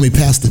to the homie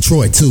Pastor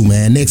Troy too,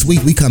 man. Next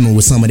week, we coming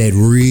with some of that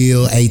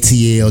real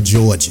ATL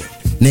Georgia.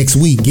 Next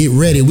week, get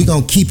ready. We're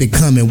going to keep it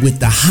coming with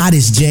the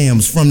hottest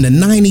jams from the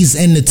 90s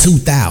and the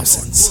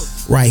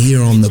 2000s. Right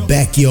here on the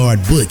Backyard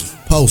Boogie.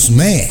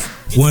 Postman.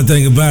 One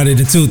thing about it,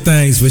 and two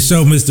things for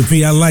sure, Mr.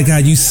 P. I like how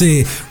you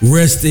said,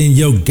 rest in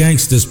your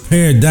gangster's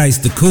paradise,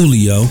 the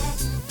Coolio.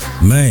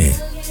 Man,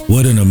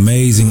 what an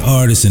amazing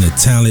artist and a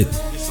talent.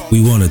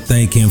 We want to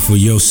thank him for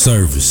your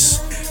service.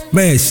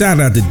 Man,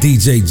 shout out to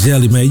DJ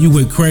Jelly, man. You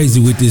went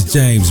crazy with this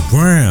James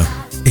Brown.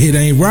 It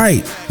ain't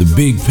right. The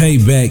big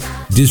payback,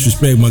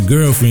 disrespect my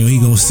girlfriend, he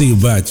gonna see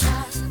about you.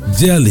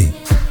 Jelly,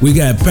 we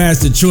got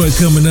Pastor Troy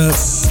coming up.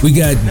 We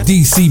got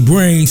DC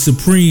Brain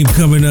Supreme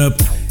coming up.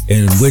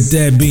 And with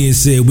that being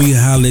said, we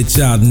holler at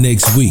y'all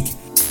next week.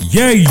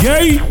 Yay,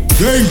 yay,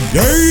 yay,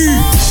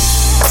 yay.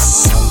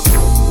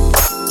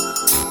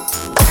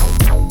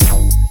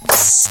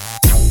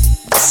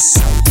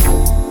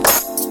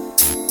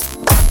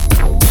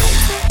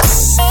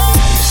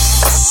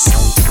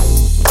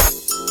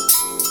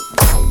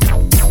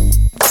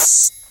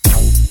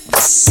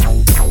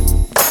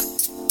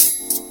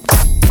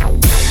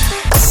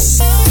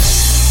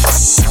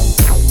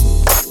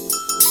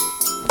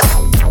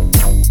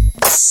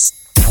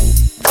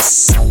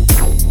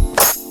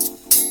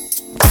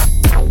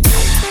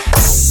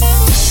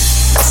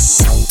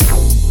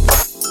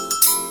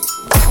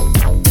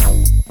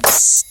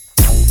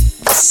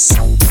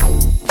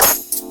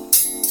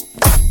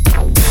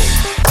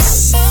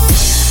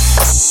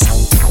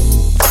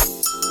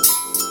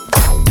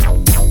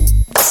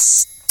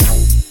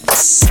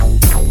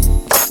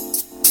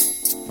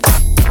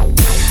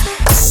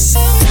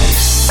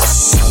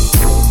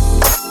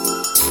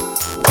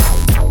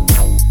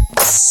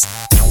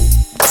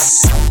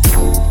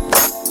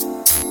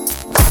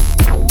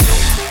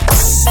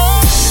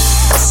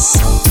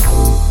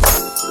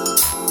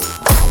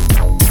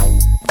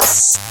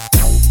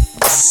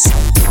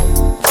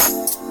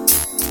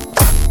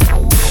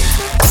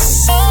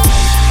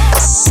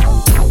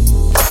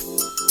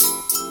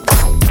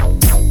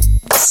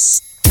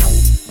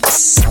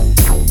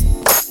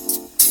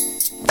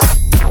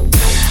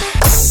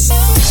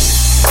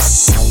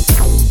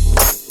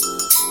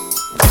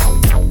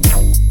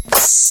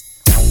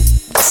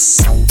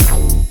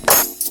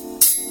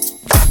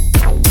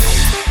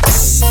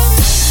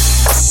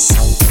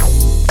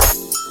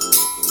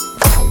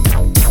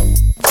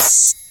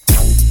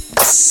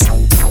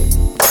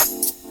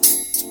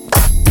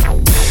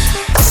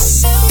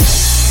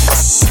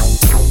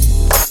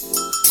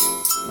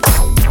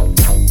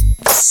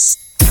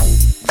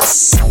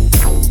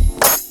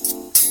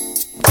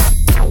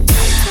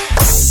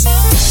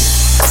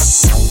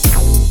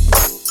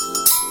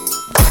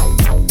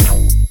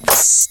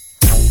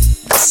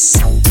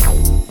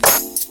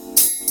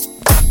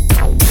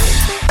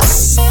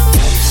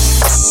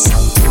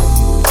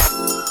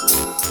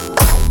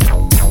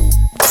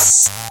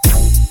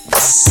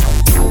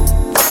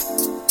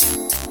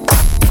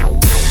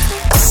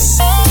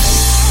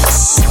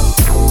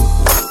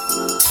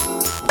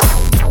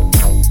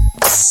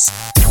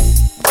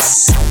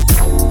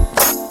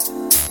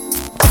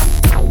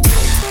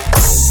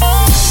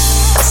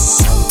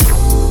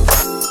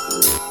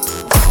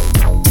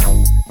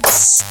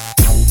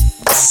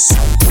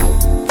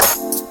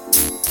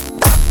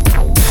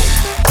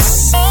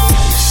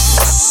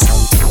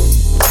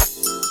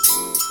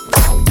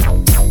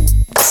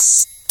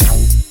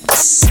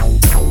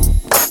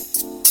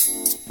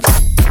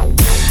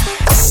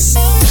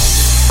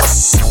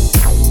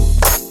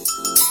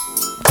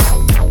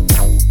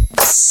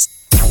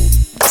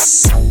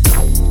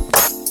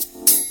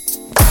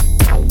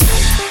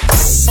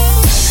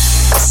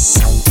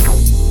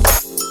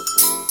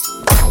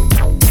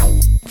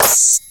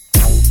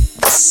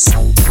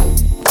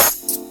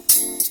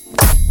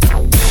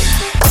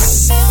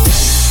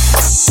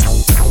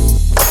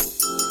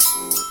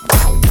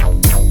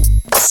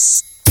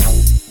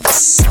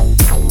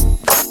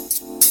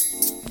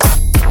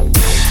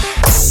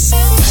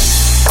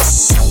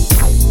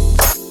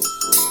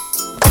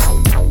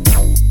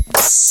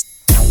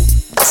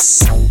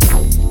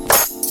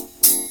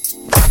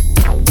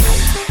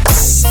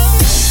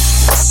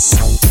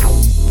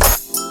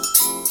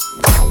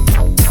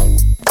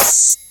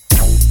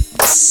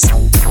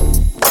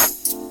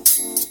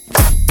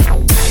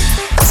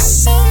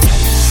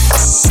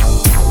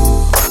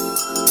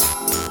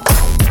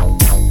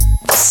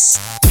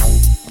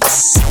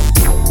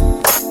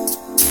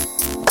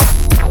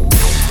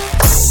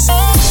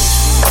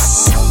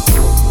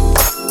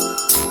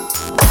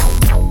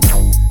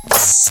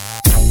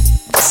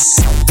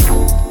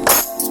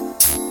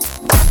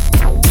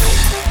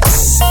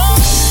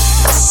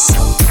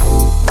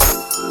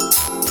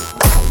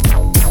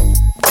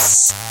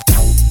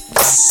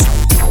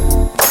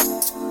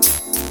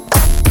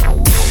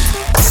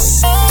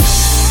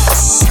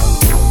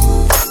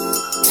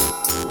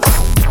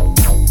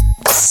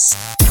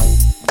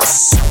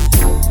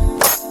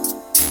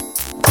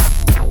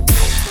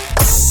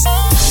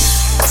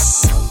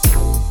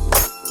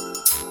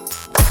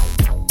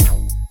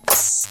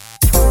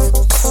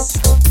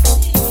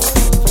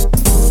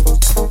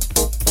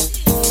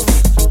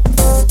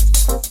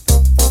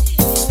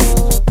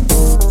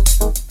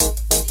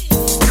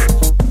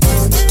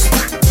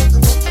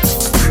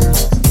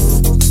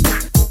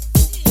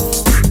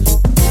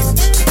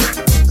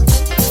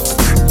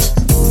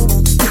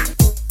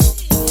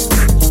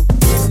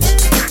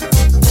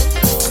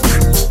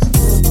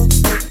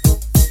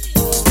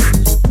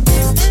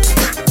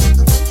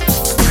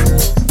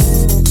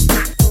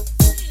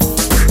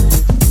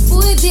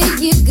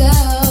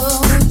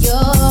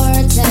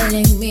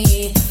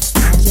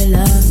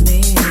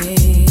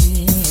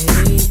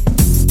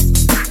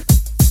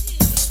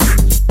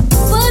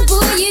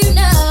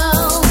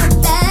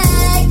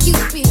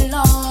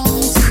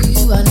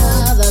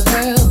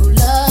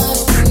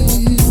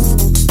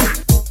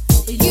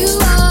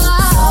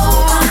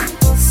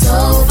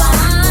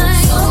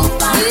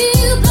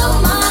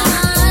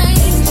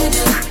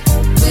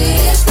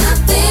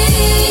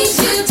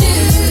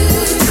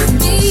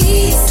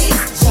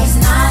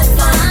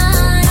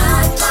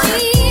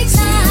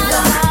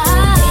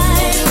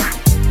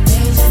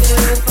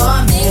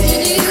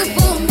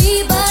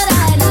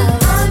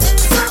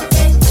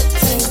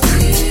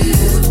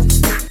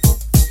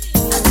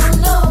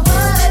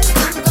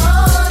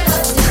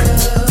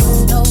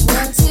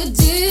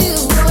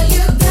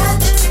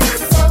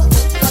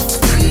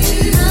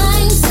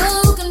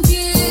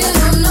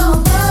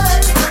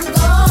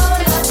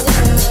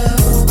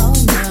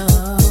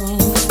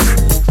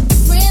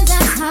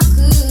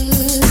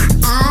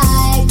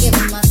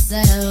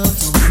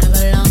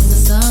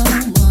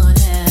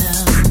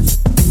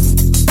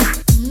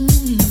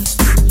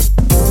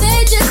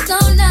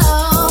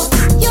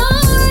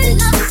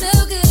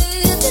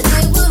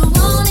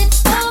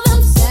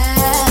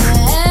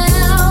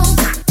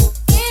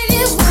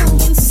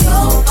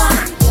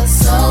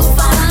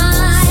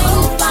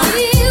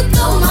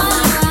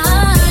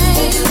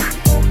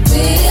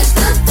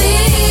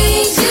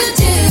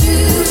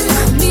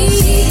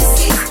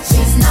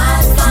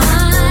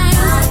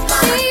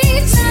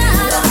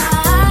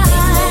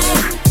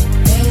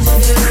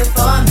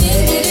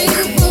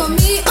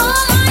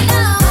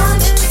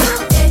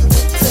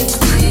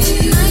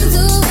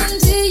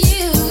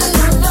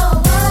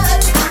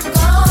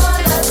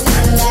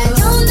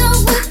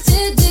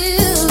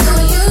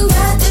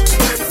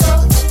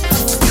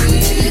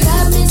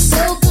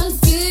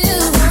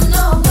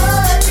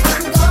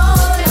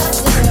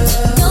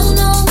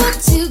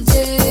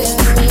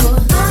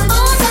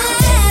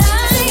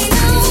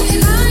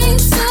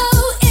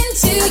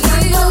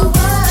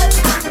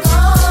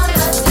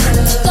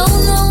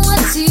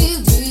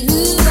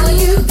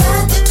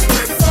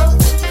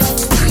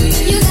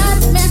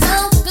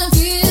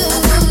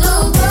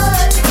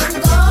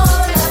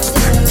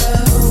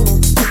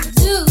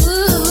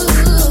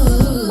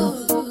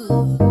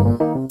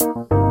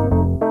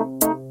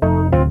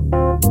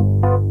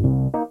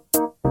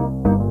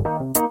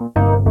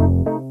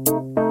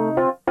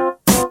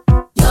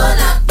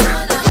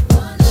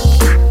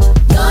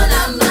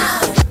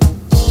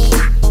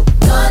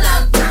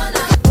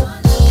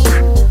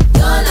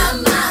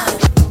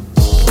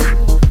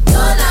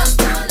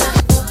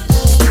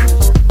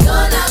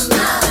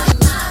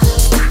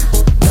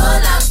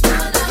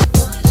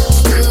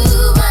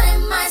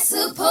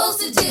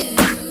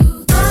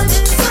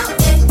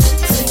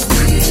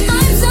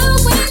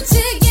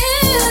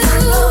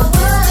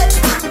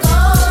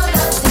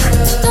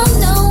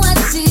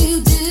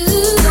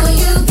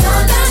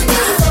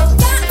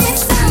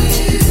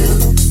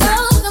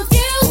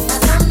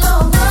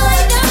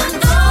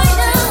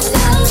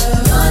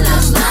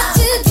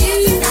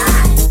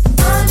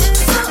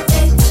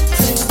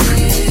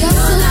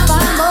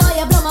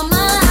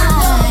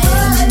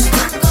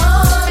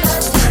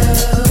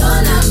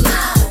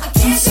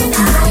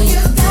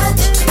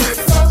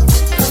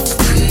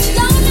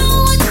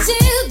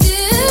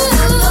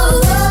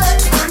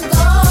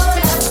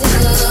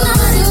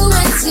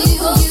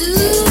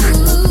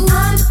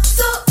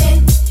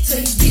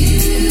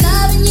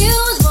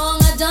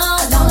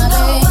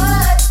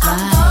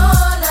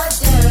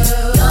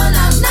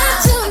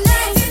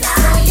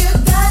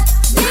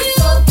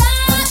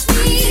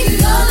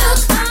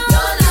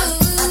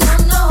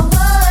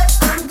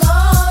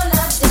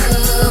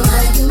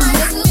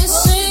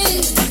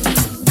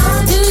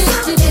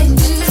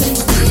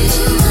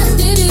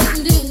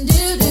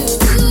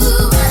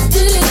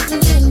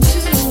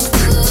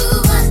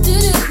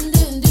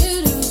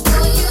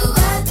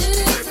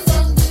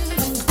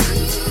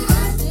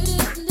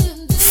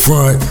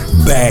 front,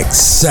 back,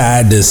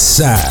 side to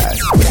side.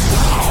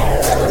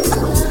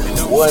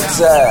 One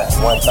time,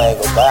 one thing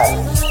about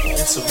it,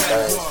 two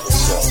things for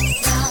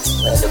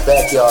sure. Man, the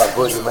backyard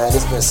boogie, man,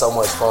 it's been so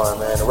much fun,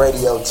 man. The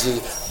Radio G,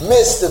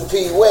 Mr.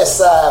 P,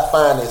 Westside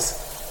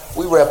Finest.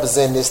 We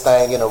represent this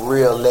thing in a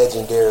real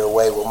legendary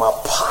way with my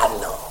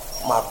partner,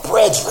 my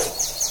brethren,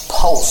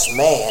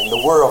 Postman,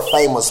 the world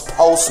famous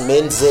Post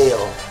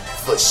Menzel.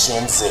 for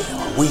Shenzi.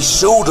 We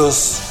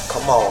shooters.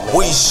 Come on, man.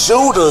 We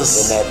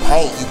shooters. In that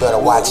paint, you better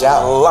watch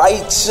out.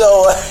 Light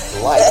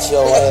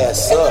your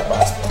ass up.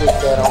 I put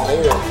that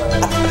on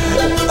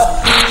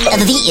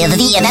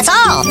everything. That's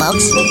all,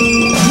 folks.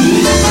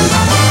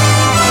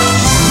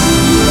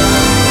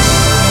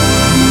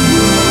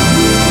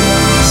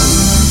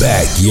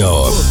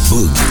 Backyard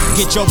Boogie.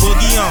 Get your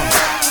boogie on.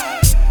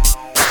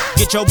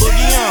 Get your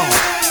boogie on.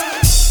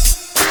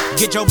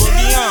 Get your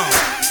boogie on.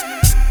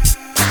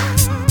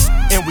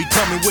 And we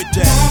coming with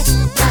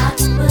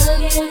that.